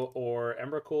Velo or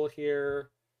Emrakul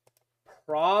here.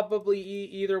 Probably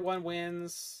either one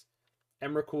wins.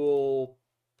 Emrakul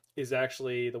is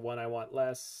actually the one I want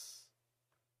less.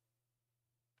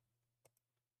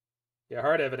 Yeah,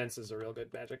 Hard Evidence is a real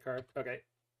good Magic card. Okay.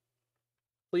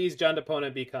 Please, Jund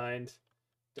opponent, be kind.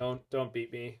 Don't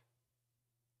beat me.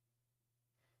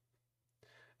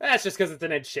 That's just because it's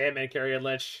an enchantment, Carrion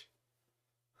Lich.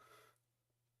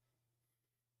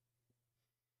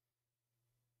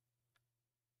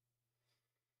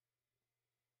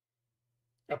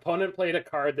 Opponent played a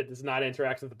card that does not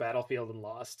interact with the battlefield and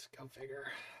lost. Go figure.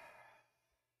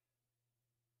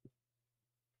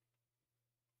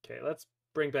 Okay, let's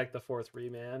bring back the 4th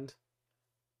Remand.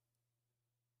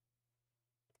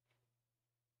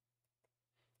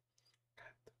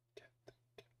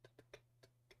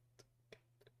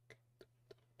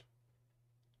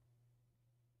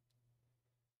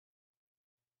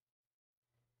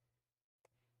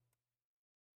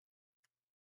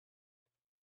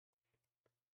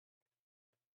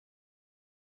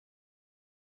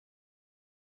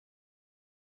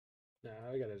 No,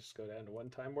 I gotta just go down to 1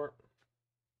 Time Warp.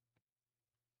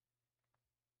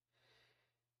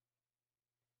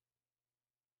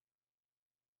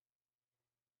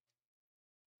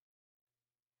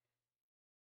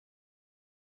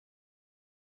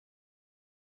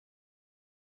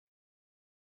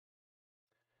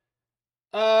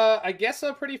 I guess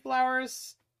so, Pretty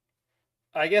Flowers.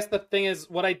 I guess the thing is,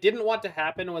 what I didn't want to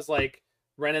happen was like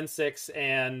Wrenn and Six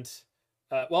and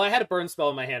well, I had a burn spell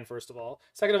in my hand first of all.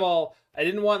 Second of all, I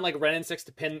didn't want like Wrenn and Six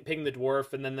to ping the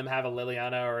dwarf and then them have a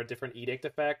Liliana or a different edict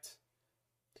effect.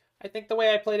 I think the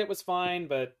way I played it was fine,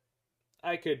 but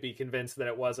I could be convinced that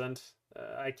it wasn't.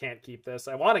 I can't keep this.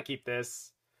 I want to keep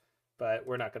this, but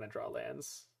we're not going to draw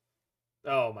lands.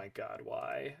 Oh my god,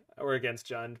 why? We're against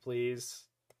Jund, please.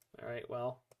 All right,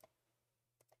 well.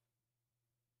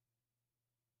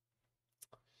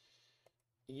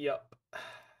 Yup.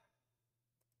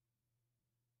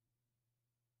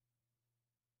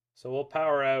 So we'll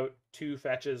power out 2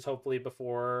 fetches, hopefully,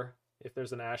 before, if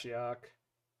there's an Ashiok.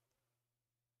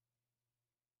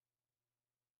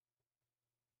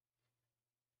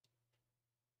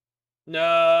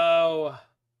 No!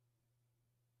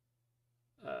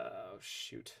 Oh,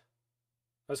 shoot.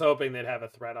 I was hoping they'd have a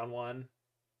threat on 1.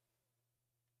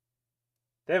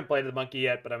 They haven't played the monkey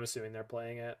yet, but I'm assuming they're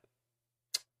playing it.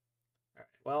 Alright,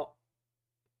 well.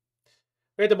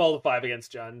 We had to mull the 5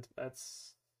 against Jund.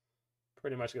 That's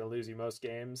pretty much going to lose you most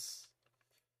games.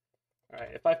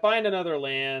 Alright, if I find another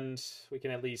land, we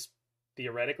can at least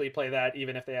theoretically play that,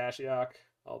 even if they Ashiok.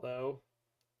 Although...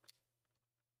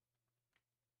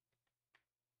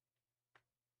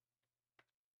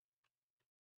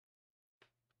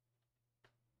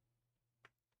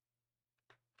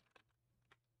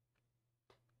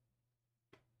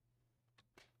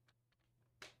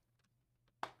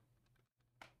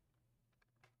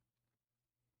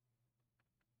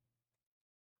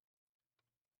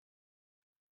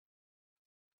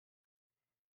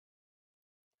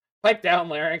 Pipe down,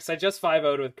 Larynx. I just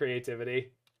 5-0'd with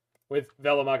creativity. With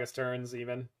Velomachus Turns,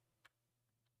 even.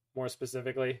 More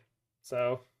specifically.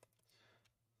 So.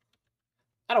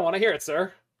 I don't want to hear it,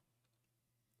 sir.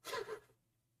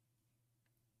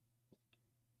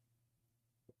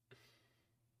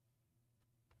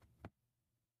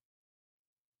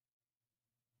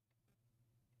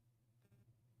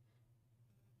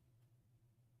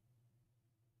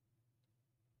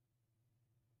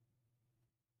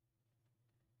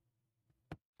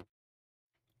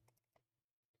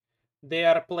 They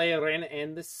are playing Wrenn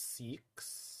and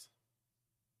Six.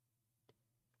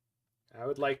 I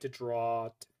would like to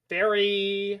draw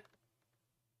Teferi,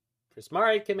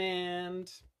 Prismari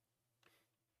Command,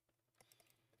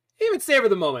 even Savor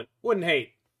the Moment. Wouldn't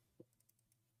hate.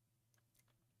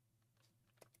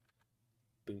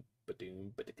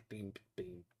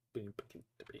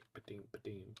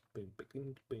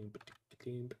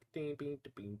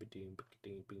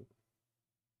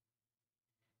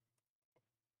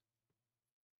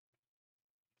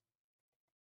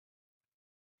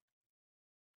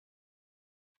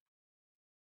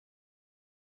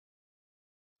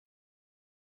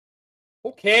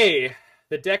 Okay,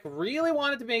 the deck really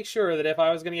wanted to make sure that if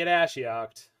I was going to get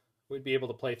Ashioked, we'd be able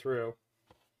to play through.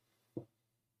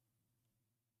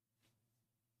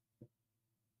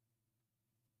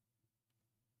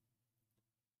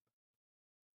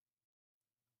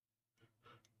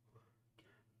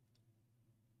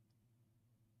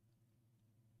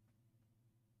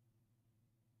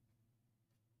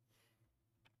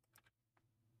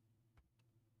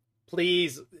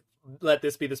 Please let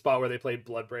this be the spot where they played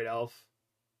Bloodbraid Elf.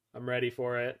 I'm ready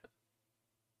for it.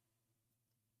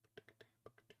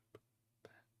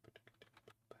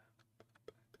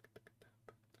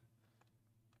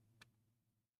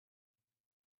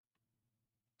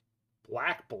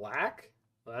 Black?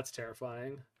 Well, that's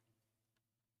terrifying.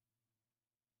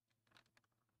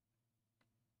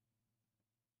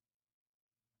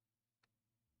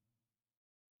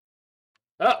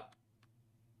 Oh!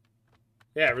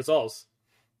 Yeah, it resolves.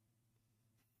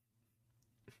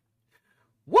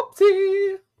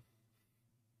 Whoopsie!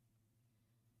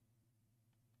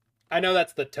 I know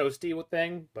that's the toasty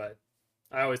thing, but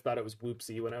I always thought it was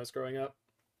whoopsie when I was growing up.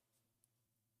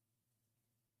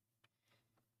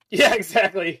 Yeah,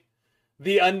 exactly.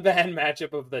 The unbanned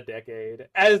matchup of the decade,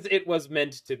 as it was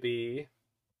meant to be.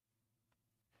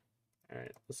 All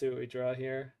right, let's see what we draw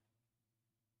here.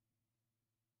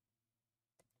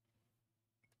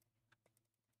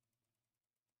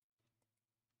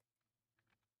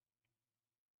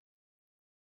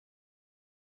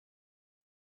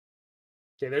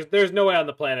 Okay, there's no way on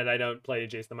the planet I don't play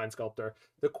Jace the Mind Sculptor.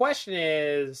 The question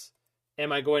is,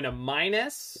 am I going to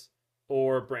minus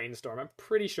or brainstorm? I'm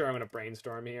pretty sure I'm going to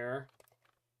brainstorm here.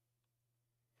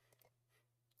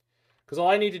 Because all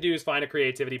I need to do is find a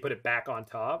creativity, put it back on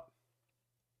top.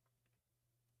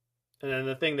 And then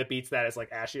the thing that beats that is like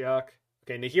Ashiok.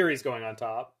 Okay, Nahiri's going on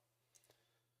top.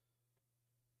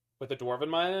 With the Dwarven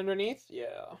Mine underneath?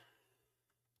 Yeah.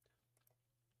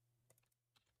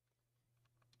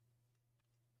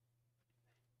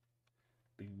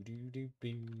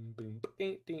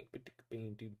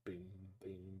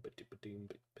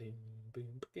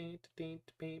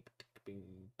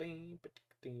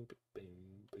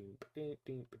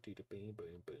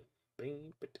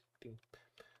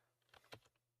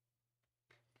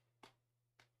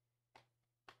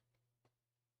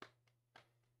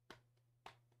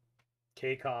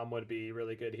 K-Com would be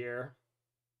really good here.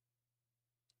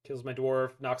 Kills my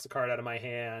dwarf, knocks a card out of my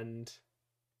hand.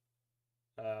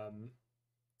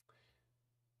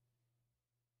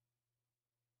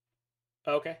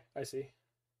 Okay, I see.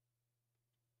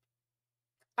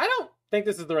 I don't think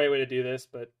this is the right way to do this,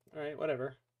 but all right,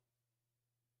 whatever.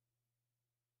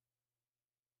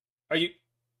 Are you...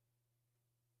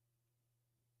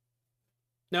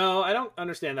 No, I don't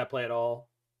understand that play at all.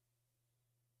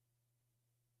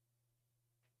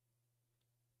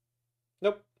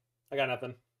 Nope, I got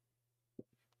nothing.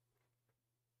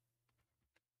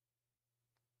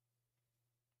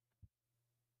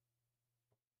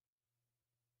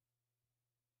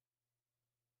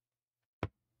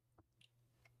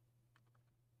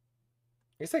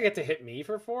 I guess I get to hit me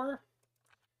for 4.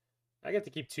 I get to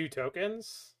keep 2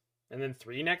 tokens, and then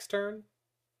 3 next turn.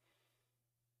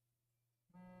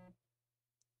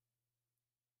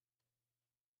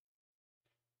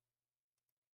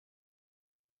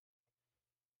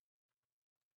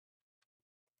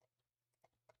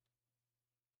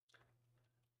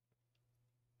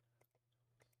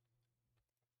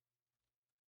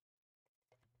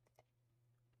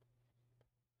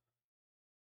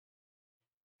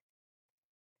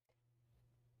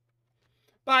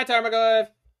 Bye, Tarmogoyf.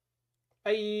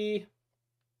 Bye.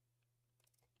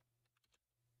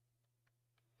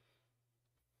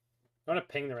 I want to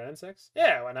ping the Wrenn and Six?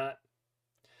 Yeah, why not?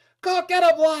 Go get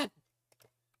him, lad!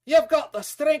 You've got the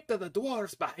strength of the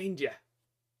dwarves behind you.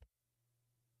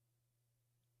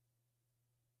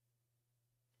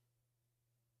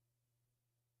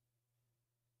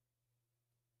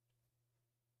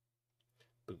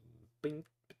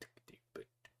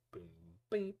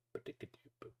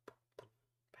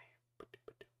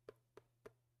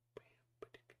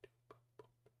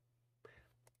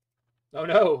 Oh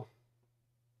no.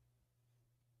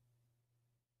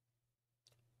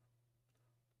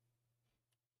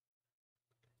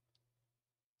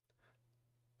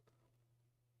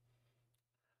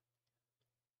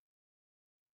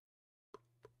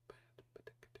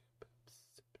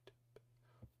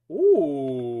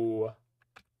 Ooh.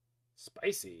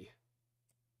 Spicy.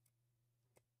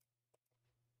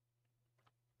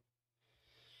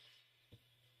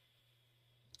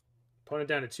 Opponent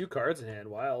down to 2 cards in hand.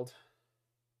 Wild.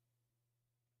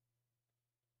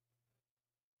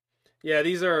 Yeah,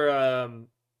 these are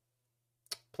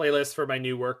playlists for my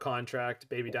new work contract,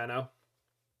 Baby Dino.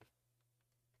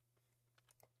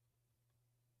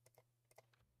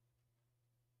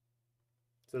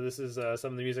 So this is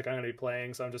some of the music I'm going to be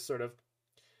playing, so I'm just sort of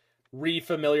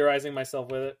re-familiarizing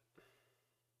myself with it.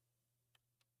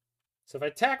 So if I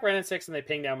attack Wrenn and Six and they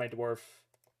ping down my dwarf,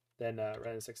 then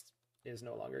Wrenn and Six is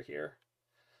no longer here.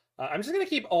 I'm just going to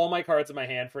keep all my cards in my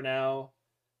hand for now.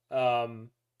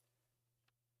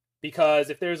 Because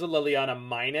if there's a Liliana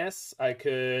minus, I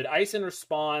could ice in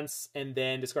response and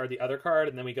then discard the other card,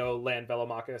 and then we go land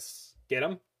Velomachus, get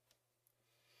him.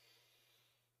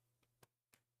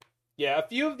 Yeah, a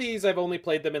few of these I've only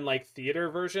played them in like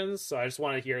theater versions, so I just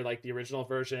want to hear like the original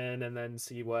version and then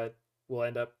see what we'll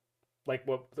end up like,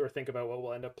 what, or think about what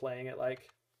we'll end up playing it like.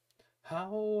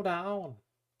 Hold on,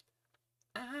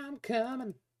 I'm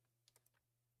coming.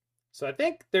 So I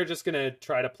think they're just gonna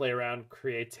try to play around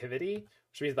creativity,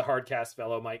 which means the hard cast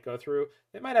Velo might go through.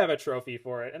 They might have a trophy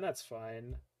for it, and that's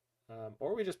fine.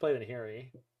 Or we just play the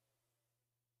Nahiri.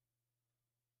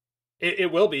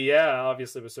 It will be, yeah,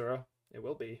 obviously, Basura. It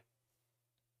will be.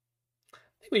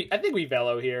 I think we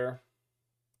Velo here.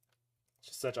 It's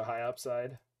just such a high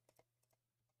upside.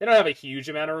 They don't have a huge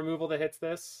amount of removal that hits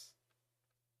this.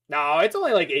 No, it's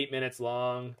only like 8 minutes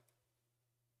long.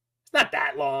 It's not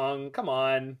that long. Come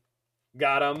on.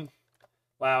 Got him.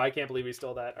 Wow, I can't believe we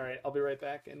stole that. All right, I'll be right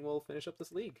back, and we'll finish up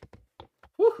this league.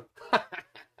 Whew.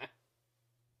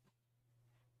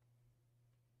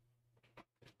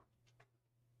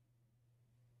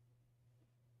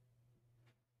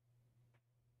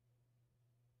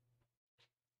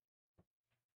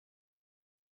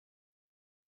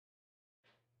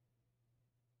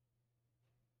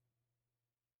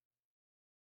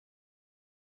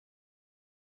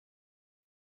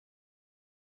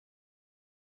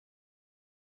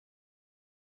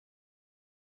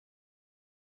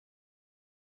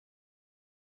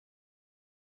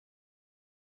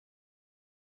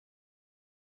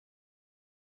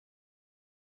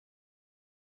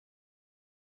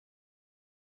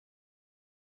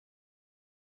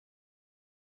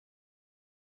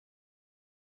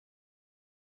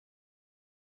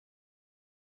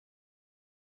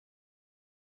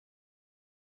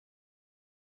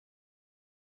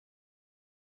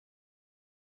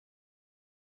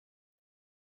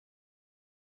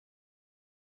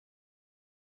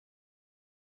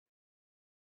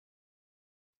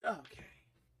 Okay.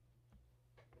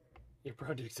 You're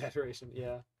prone to exaggeration,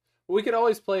 yeah. Well, we could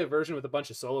always play a version with a bunch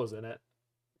of solos in it.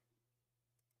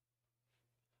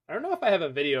 I don't know if I have a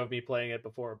video of me playing it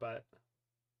before, but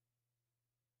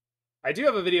I do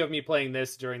have a video of me playing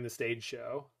this during the stage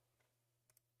show.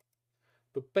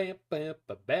 So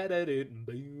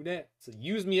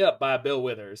Use Me Up by Bill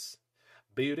Withers.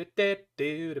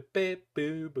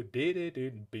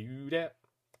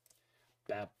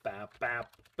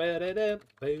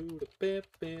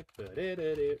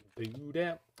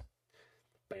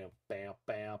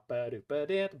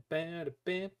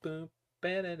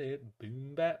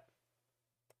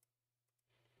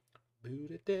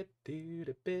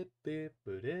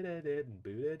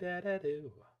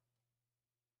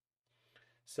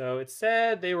 So it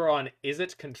said they were on Is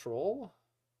It Control?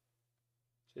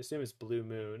 I assume it's Blue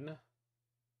Moon.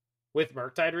 With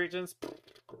Murktide Regents?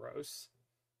 Gross.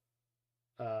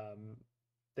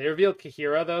 They revealed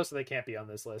Kahira, though, so they can't be on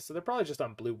this list. So they're probably just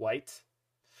on blue-white.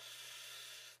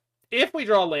 If we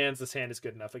draw lands, this hand is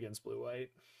good enough against blue-white.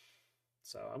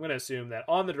 So I'm going to assume that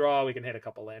on the draw, we can hit a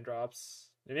couple land drops.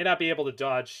 We may not be able to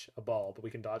dodge a ball, but we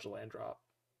can dodge a land drop.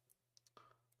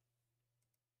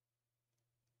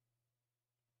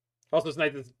 Also, it's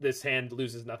nice that this hand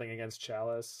loses nothing against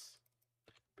Chalice.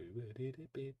 Remember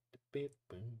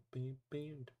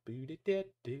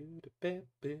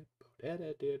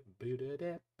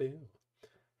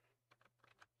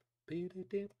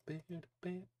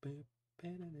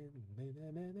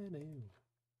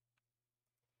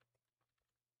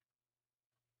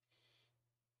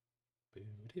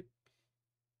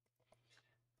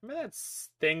that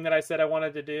thing that I said I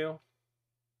wanted to do?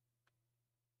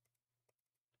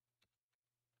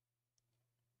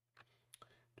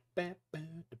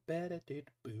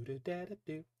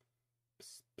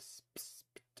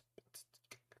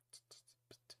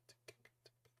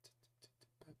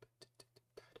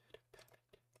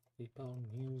 Keep on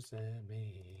using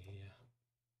me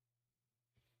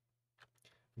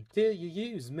until you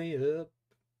use me up.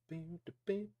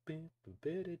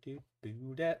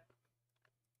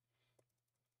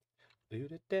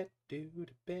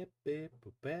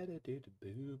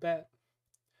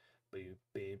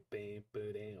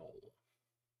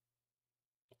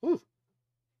 Ooh.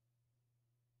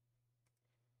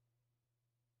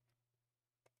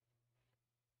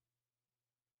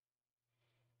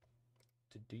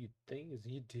 To do things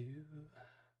you do.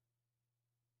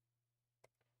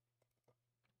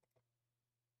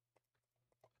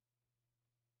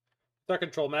 Our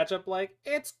control matchup, like,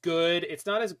 it's good. It's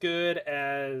not as good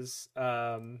as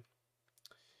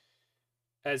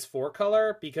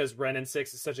 4-color because Wrenn and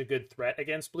Six is such a good threat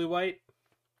against blue-white.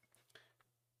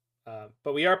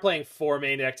 But we are playing 4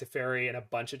 main deck Teferi and a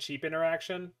bunch of cheap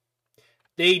interaction.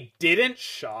 They didn't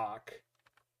shock.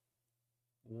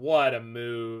 What a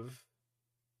move.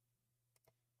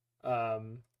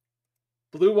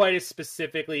 Blue-white is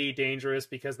specifically dangerous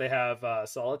because they have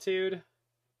Solitude.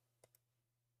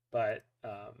 But,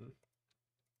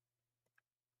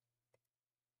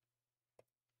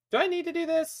 do I need to do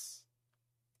this?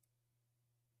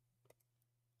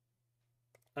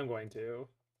 I'm going to.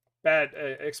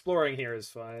 Exploring here is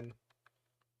fine.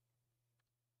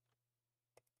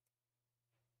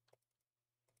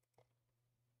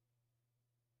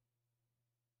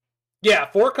 Yeah,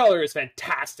 4-color is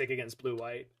fantastic against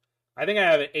blue-white. I think I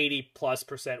have an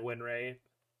 80+% win rate.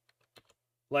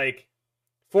 Like,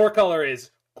 4-color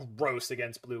is gross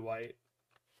against blue-white.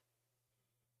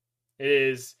 It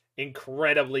is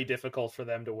incredibly difficult for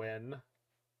them to win.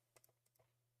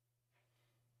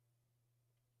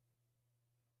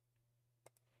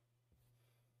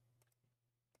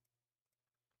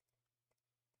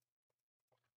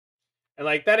 And,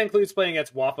 like, that includes playing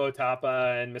against Wafo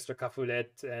Tapa and Mr.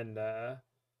 Cafulet and,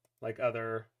 like,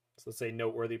 other, so let's say,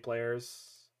 noteworthy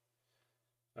players.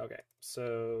 Okay,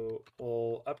 so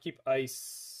we'll upkeep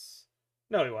Ice.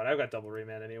 No, we won't. I've got double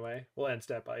Remand anyway. We'll end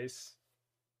step Ice.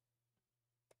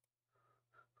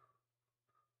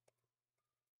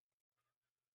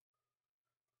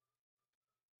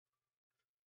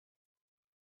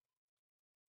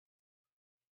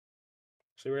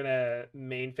 So we're gonna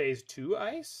main phase 2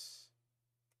 Ice.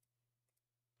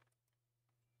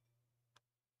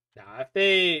 Nah, if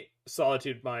they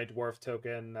Solitude my Dwarf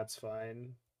token, that's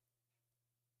fine.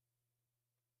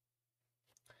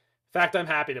 In fact, I'm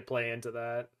happy to play into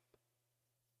that.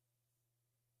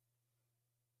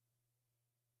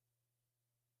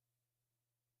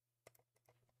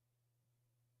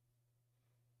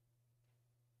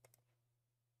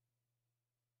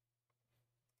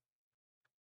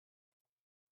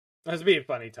 This would be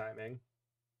funny timing.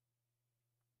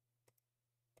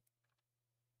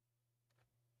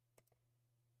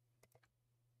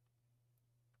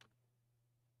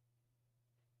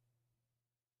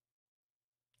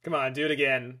 Come on, do it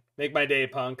again. Make my day,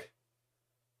 punk.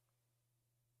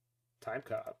 Time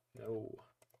cop. No.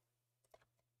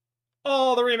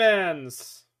 All the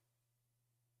remands!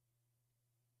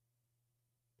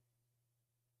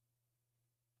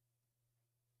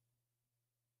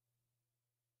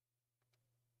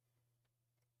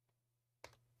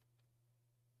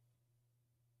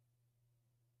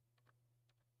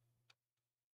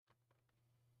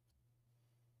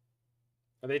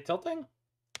 Are they tilting?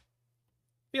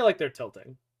 I feel like they're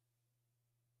tilting.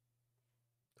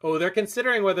 Oh, they're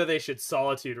considering whether they should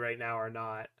Solitude right now or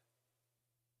not.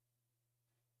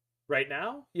 Right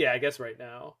now? Yeah, I guess right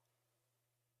now.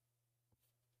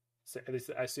 So at least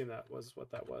I assume that was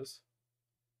what that was.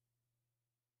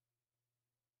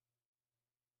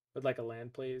 Would like a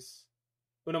land, please.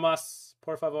 Uno mas,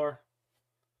 por favor.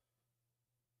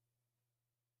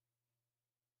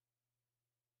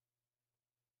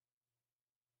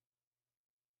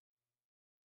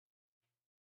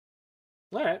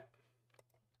 All right.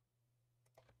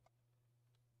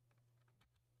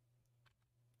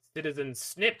 Citizen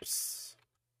Snips.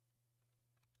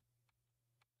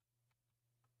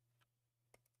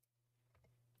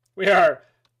 We are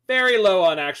very low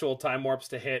on actual time warps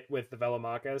to hit with the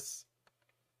Velomachus.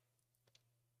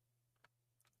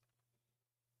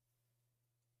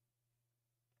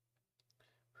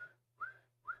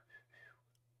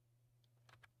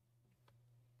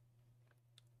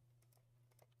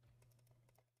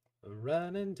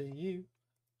 Run into you.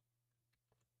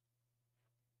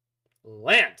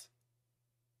 Land.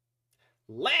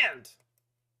 Land.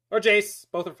 Or Jace.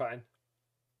 Both are fine.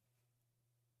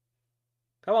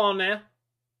 Come on now.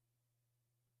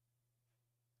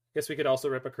 Guess we could also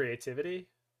rip a creativity.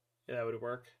 Yeah, that would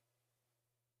work.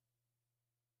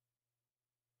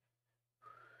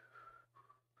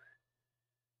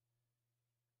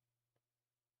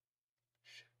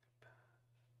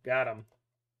 Got him.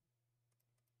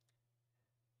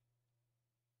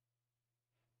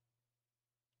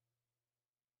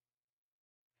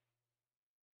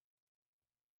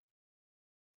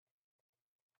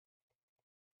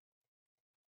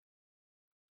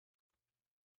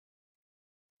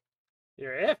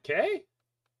 You're AFK?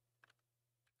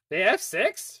 They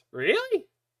F6? Really?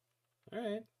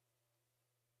 Alright.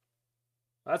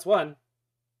 That's one.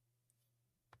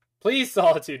 Please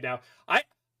Solitude now.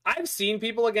 I've seen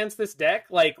people against this deck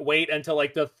like wait until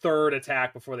like the third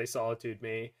attack before they Solitude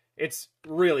me. It's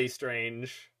really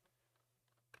strange.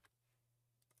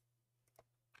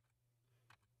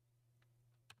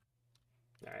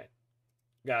 Alright.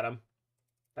 Got him.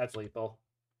 That's lethal.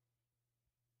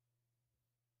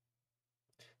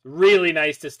 Really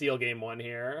nice to steal game one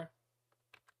here.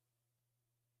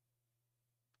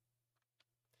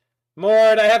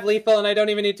 Mord, I have lethal and I don't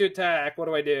even need to attack. What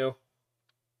do I do?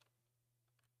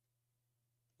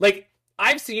 Like,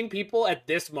 I've seen people at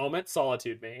this moment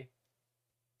Solitude me.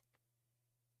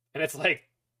 And it's like...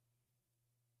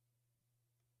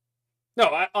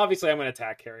 No, obviously I'm going to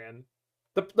attack Carrion.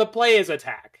 The play is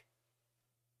attack.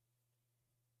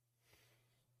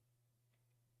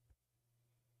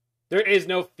 There is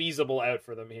no feasible out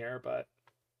for them here, but...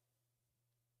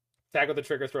 Attack with the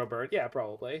trigger, throw bird. Yeah,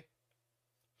 probably.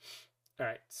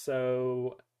 Alright,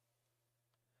 so...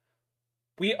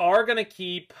 We are going to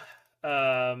keep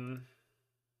some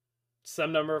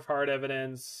number of hard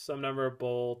evidence, some number of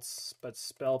bolts, but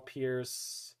Spell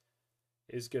Pierce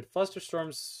is good.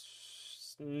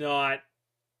 Flusterstorm's not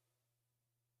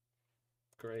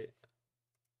great.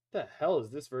 What the hell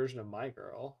is this version of My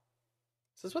Girl?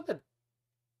 Is this what the...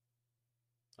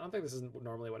 I don't think this is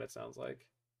normally what it sounds like. It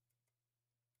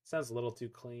sounds a little too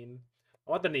clean.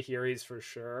 I want the Nahiris for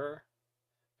sure,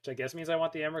 which I guess means I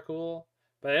want the Emrakul.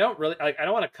 But I don't really... I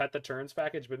don't want to cut the turns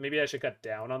package, but maybe I should cut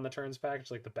down on the turns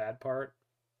package, like the bad part.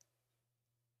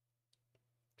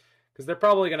 Because they're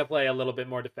probably going to play a little bit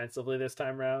more defensively this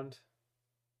time round.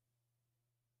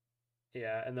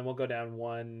 Yeah, and then we'll go down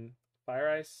one Fire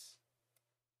Ice.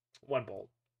 One Bolt.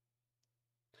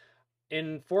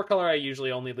 In 4-color, I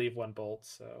usually only leave one Bolt,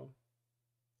 so...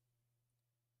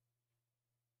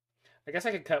 I guess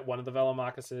I could cut one of the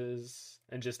Velomachuses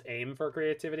and just aim for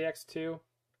Creativity X2.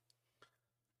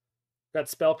 Got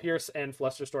Spell Pierce and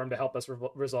Flusterstorm to help us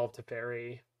resolve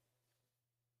Teferi.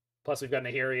 Plus we've got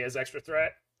Nahiri as extra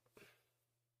threat.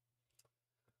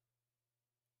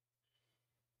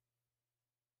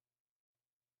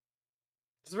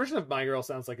 This version of My Girl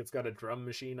sounds like it's got a drum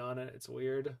machine on it. It's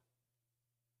weird.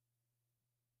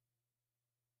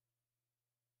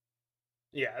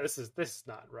 Yeah, this is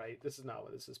not right. This is not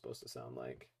what this is supposed to sound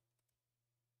like.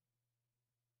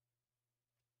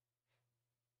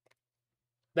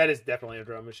 That is definitely a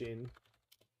drum machine.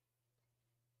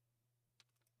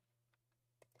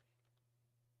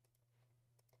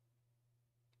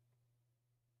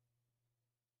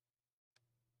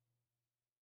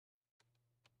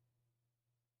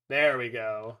 There we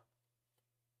go.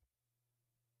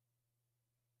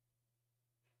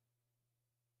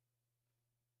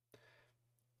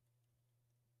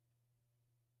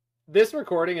 This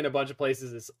recording in a bunch of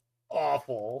places is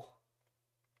awful.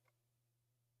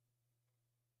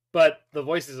 But the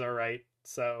voices are right,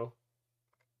 so...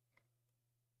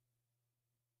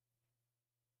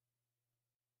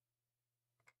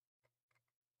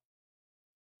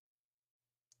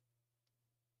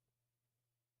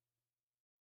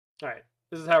 Alright,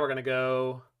 this is how we're going to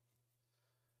go.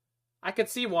 I could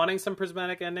see wanting some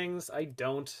prismatic endings. I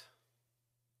don't.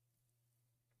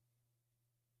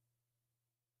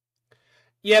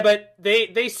 Yeah, but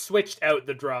they switched out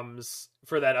the drums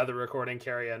for that other recording,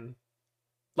 Carrion.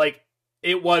 Like,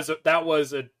 that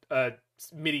was a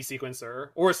MIDI sequencer,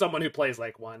 or someone who plays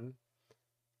like one.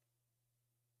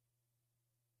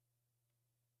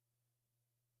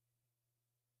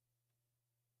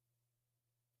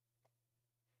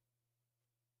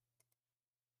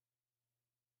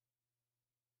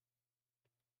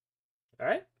 All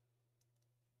right.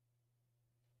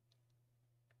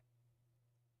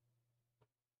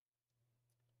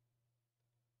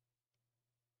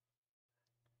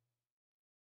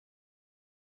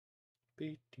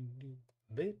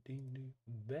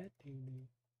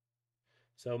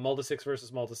 So Multi 6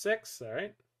 versus Multi 6. All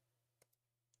right.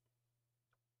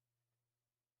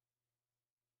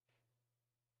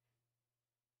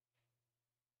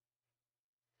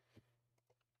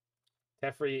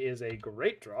 Teferi is a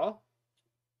great draw.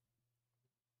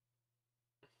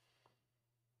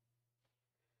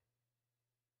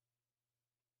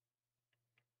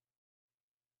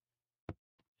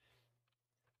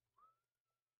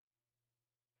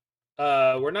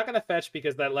 We're not going to fetch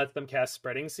because that lets them cast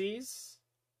Spreading Seas.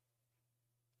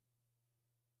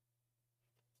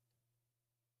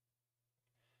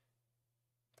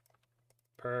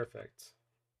 Perfect.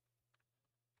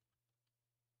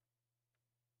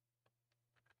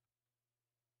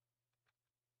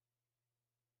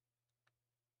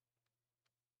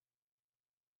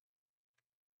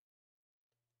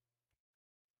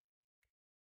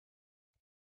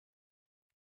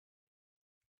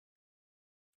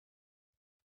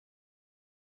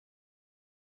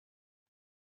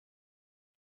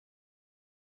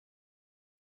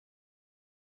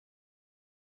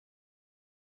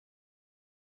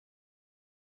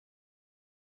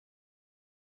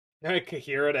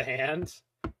 Kahira to hand.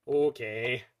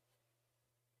 Okay.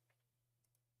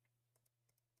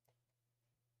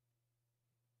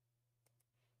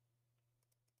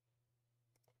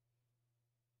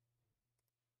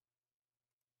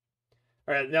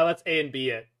 All right, now let's A and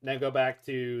B it. Now go back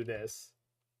to this.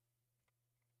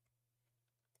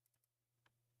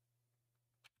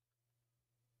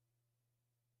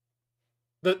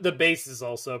 The base is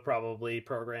also probably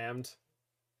programmed.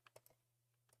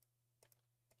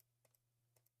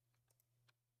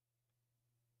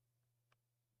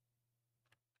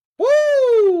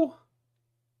 Woo!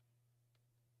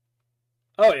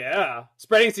 Oh yeah.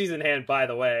 Spreading Seas in hand, by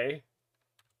the way.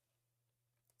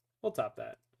 We'll top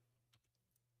that.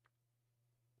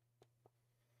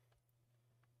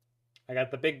 I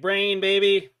got the big brain,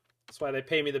 baby. That's why they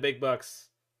pay me the big bucks.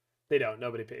 They don't.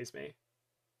 Nobody pays me.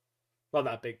 Well,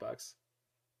 not big bucks.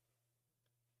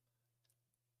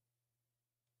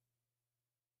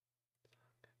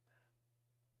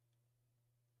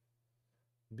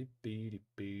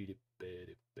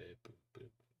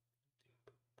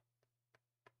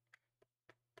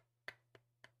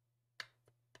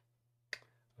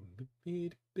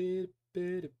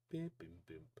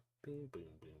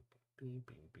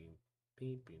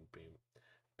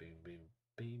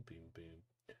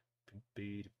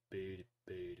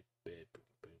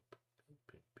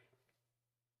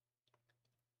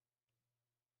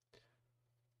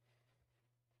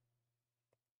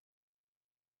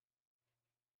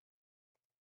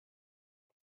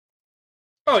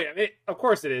 Oh yeah, of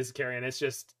course it is, Carrion. It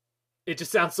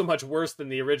just sounds so much worse than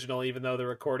the original, even though the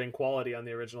recording quality on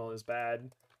the original is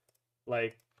bad.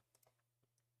 Like,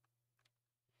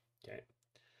 okay,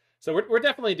 so we're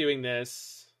definitely doing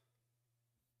this.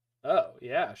 Oh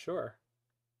yeah, sure.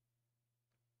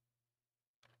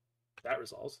 That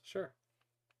resolves, sure.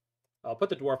 I'll put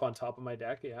the dwarf on top of my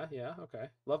deck. Yeah, yeah, okay,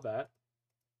 love that.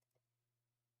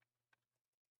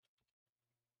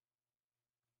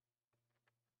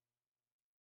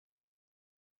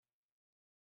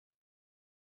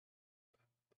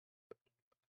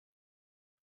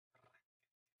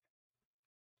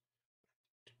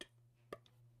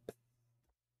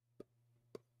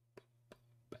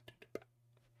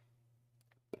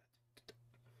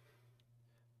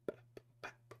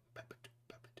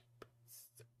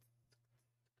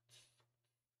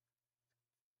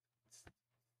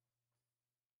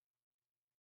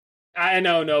 I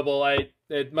know, Noble.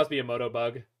 It must be a moto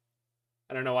bug.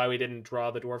 I don't know why we didn't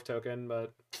draw the dwarf token,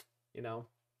 but you know,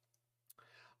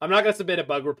 I'm not gonna submit a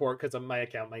bug report because my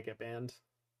account might get banned.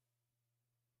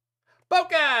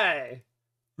 Bokai.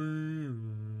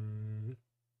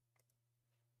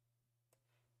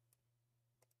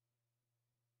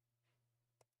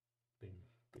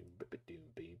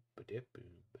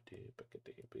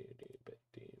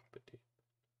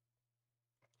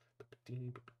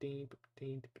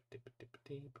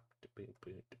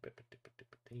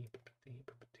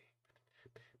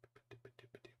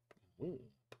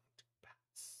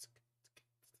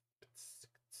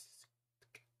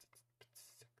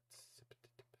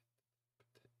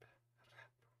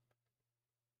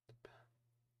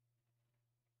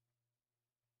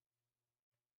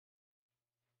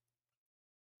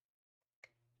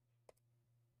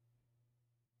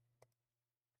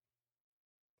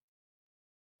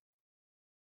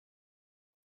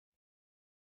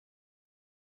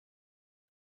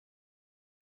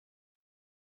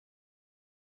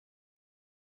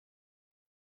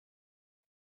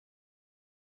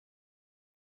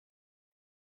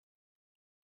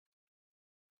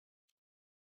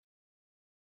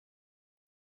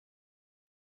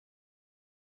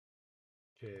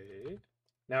 Okay.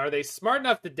 Now, are they smart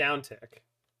enough to downtick?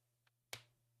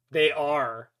 They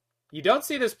are. You don't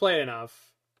see this play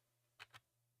enough.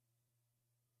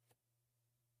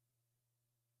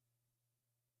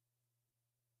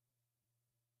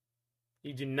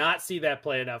 You do not see that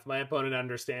play enough. My opponent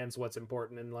understands what's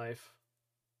important in life.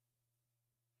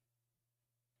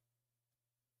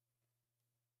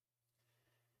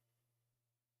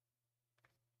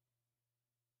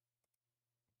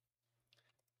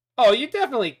 Oh, you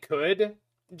definitely could,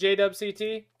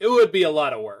 JWCT. It would be a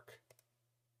lot of work.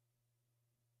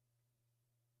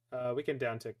 We can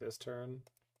downtick this turn.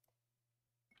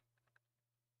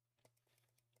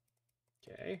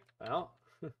 Okay, well,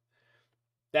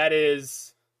 that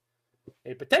is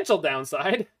a potential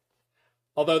downside.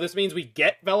 Although this means we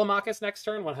get Velomachus next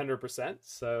turn 100%,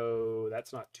 so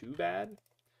that's not too bad.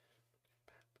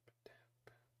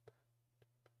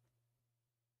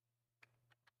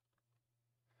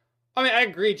 I mean, I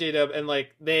agree, J-Dub, and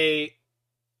like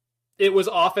it was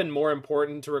often more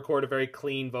important to record a very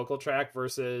clean vocal track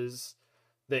versus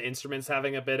the instruments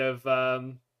having a bit of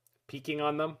peaking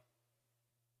on them.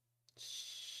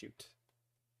 Shoot.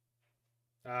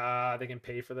 They can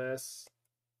pay for this.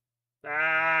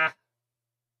 Crap.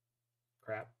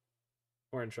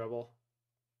 We're in trouble.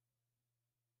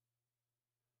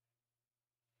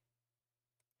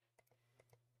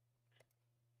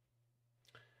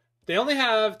 They only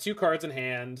have 2 cards in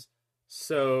hand,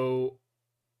 so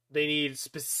they need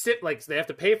specific, like, they have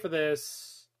to pay for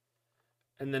this,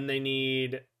 and then they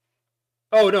need...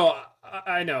 Oh, no,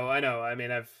 I know. I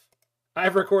mean,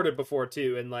 I've recorded before,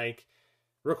 too, and, like,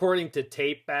 recording to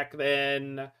tape back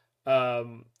then,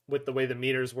 with the way the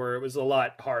meters were, it was a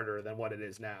lot harder than what it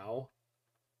is now.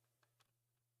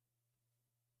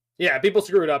 Yeah, people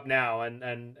screw it up now, and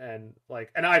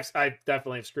I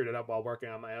definitely screwed it up while working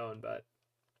on my own, but...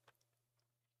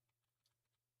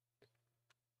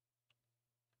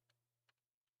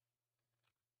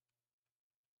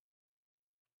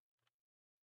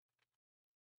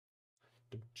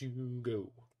 Don't you go.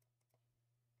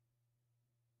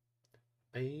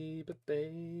 Baby,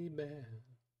 baby.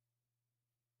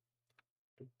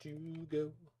 Don't you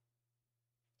go.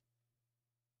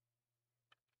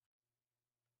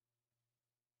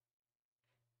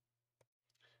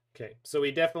 Okay, so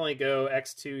we definitely go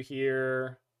X2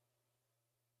 here.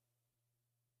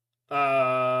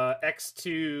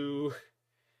 X2...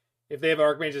 If they have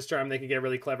Archmage's Charm, they can get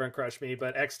really clever and crush me,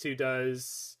 but X2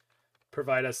 does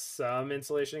provide us some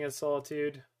insulation against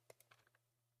Solitude.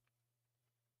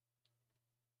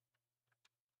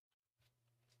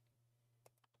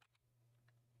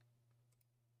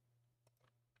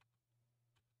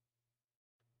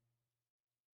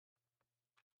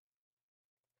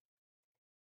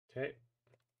 Okay.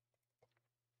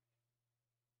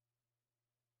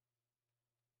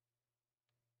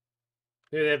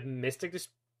 Maybe they have Mystic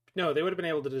No, they would have been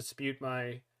able to dispute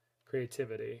my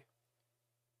creativity.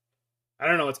 I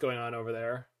don't know what's going on over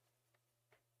there.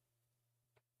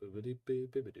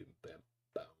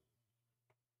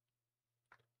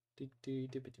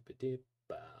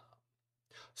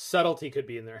 Subtlety could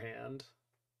be in their hand.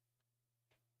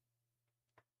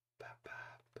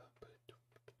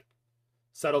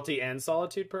 Subtlety and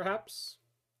Solitude, perhaps?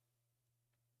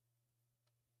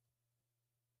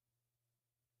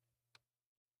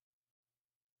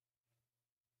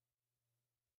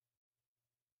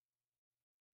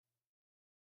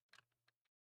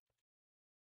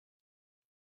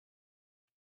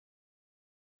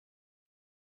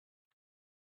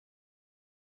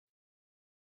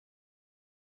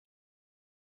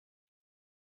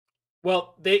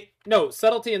 Well,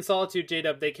 Subtlety and Solitude,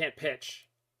 J-Dub, they can't pitch.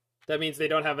 That means they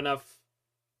don't have enough.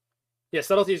 Yeah,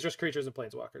 Subtlety is just creatures and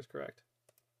planeswalkers, correct.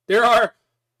 There are...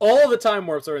 All the Time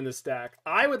Warps are in this stack.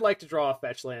 I would like to draw a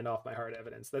fetch land off my Hard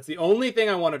Evidence. That's the only thing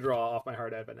I want to draw off my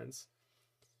Hard Evidence.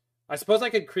 I suppose I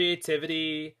could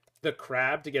Creativity the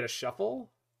Crab to get a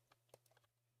shuffle.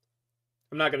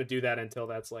 I'm not going to do that until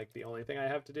that's like the only thing I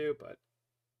have to do, but...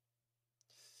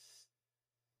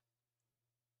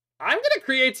 I'm going to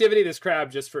Creativity this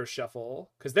Crab just for a shuffle,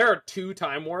 because there are 2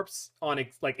 Time Warps on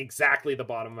like exactly the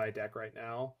bottom of my deck right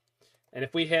now. And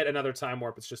if we hit another Time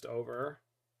Warp, it's just over.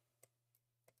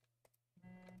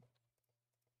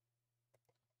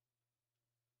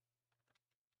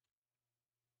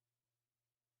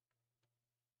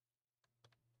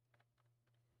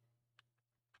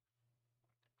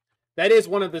 That is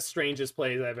one of the strangest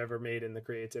plays I've ever made in the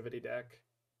Creativity deck.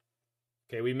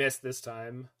 Okay, we missed this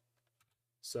time.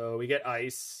 So we get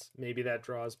Ice. Maybe that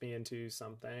draws me into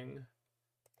something.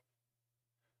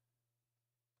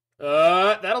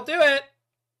 That'll do it!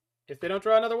 If they don't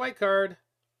draw another white card.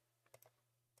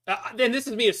 Then this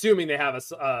is me assuming they have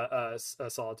a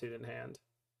Solitude in hand.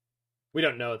 We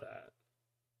don't know that.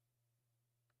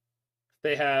 If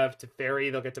they have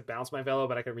Teferi, they'll get to bounce my Velo,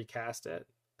 but I could recast it.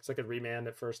 Because I could Remand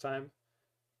it first time.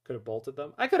 Could have bolted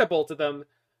them. I could have bolted them.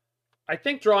 I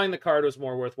think drawing the card was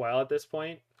more worthwhile at this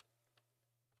point.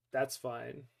 That's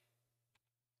fine.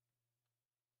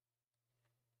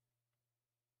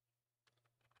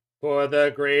 For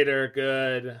the greater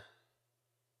good.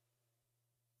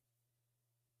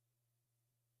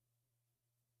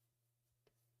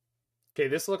 Okay,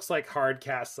 this looks like hard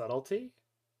cast Subtlety.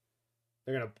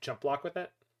 They're going to jump block with it.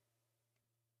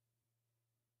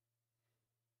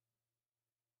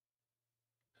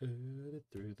 Heard it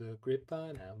through the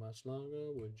grapevine, how much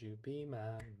longer would you be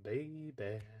my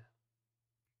baby?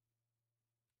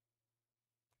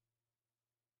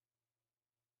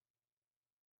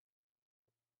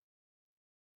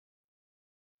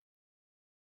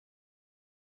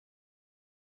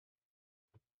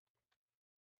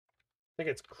 I think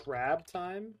it's crab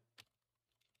time.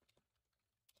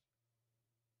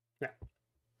 Yeah.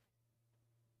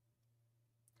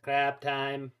 Crab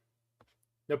time.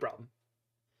 No problem.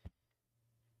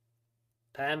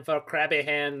 Time for crabby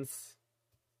hands.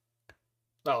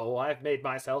 Oh, I've made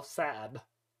myself sad.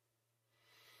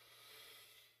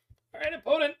 Alright,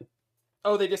 opponent.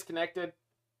 Oh, they disconnected.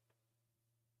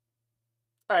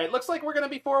 Alright, looks like we're going to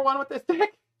be 4-1 with this deck.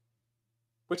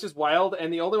 Which is wild,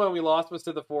 and the only one we lost was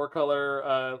to the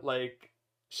 4-color,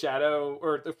 Shadow,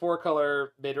 or the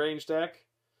 4-color mid-range deck.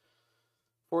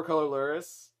 4-color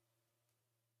Luris.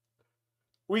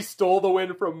 We stole the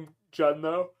win from Jun,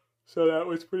 though, so that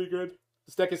was pretty good.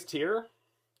 This deck is tier?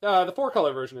 The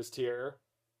 4-color version is tier.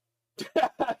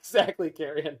 Exactly,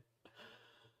 Carrion.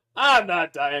 I'm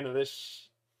not dying to this.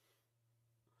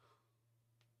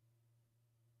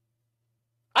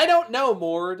 I don't know,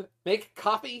 Mord. Make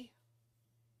coffee?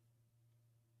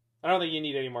 I don't think you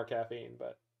need any more caffeine,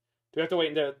 but do we have to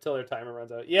wait until their timer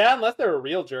runs out? Yeah, unless they're a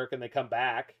real jerk and they come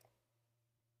back.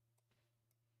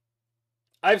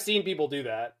 I've seen people do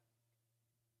that.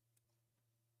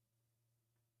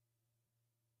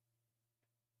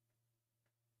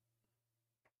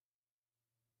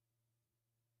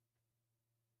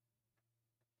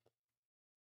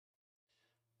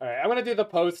 All right, I'm going to do the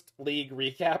post-league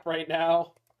recap right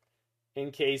now in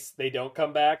case they don't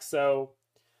come back. So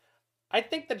I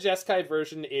think the Jeskai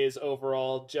version is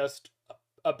overall just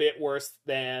a bit worse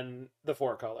than the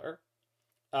 4-color.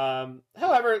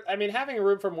 However, I mean, having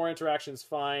room for more interaction is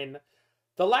fine.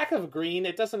 The lack of green,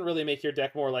 it doesn't really make your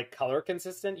deck more like color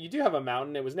consistent. You do have a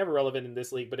mountain. It was never relevant in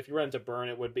this league, but if you run into burn,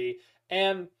 it would be.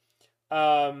 And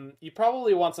you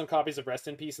probably want some copies of Rest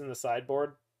in Peace in the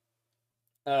sideboard.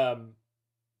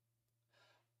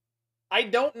 I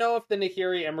don't know if the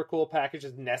Nahiri Emrakul package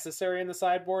is necessary in the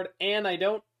sideboard, and I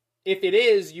don't. If it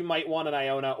is, you might want an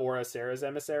Iona or a Sarah's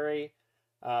Emissary.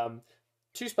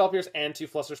 2 Spell Pierce and 2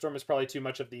 Flusterstorm is probably too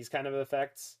much of these kind of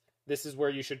effects. This is where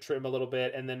you should trim a little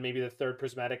bit, and then maybe the 3rd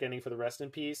Prismatic Ending for the Rest in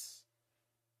Peace.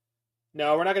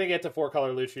 No, we're not going to get to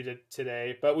 4-color Lutri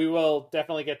today, but we will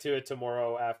definitely get to it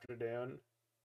tomorrow afternoon.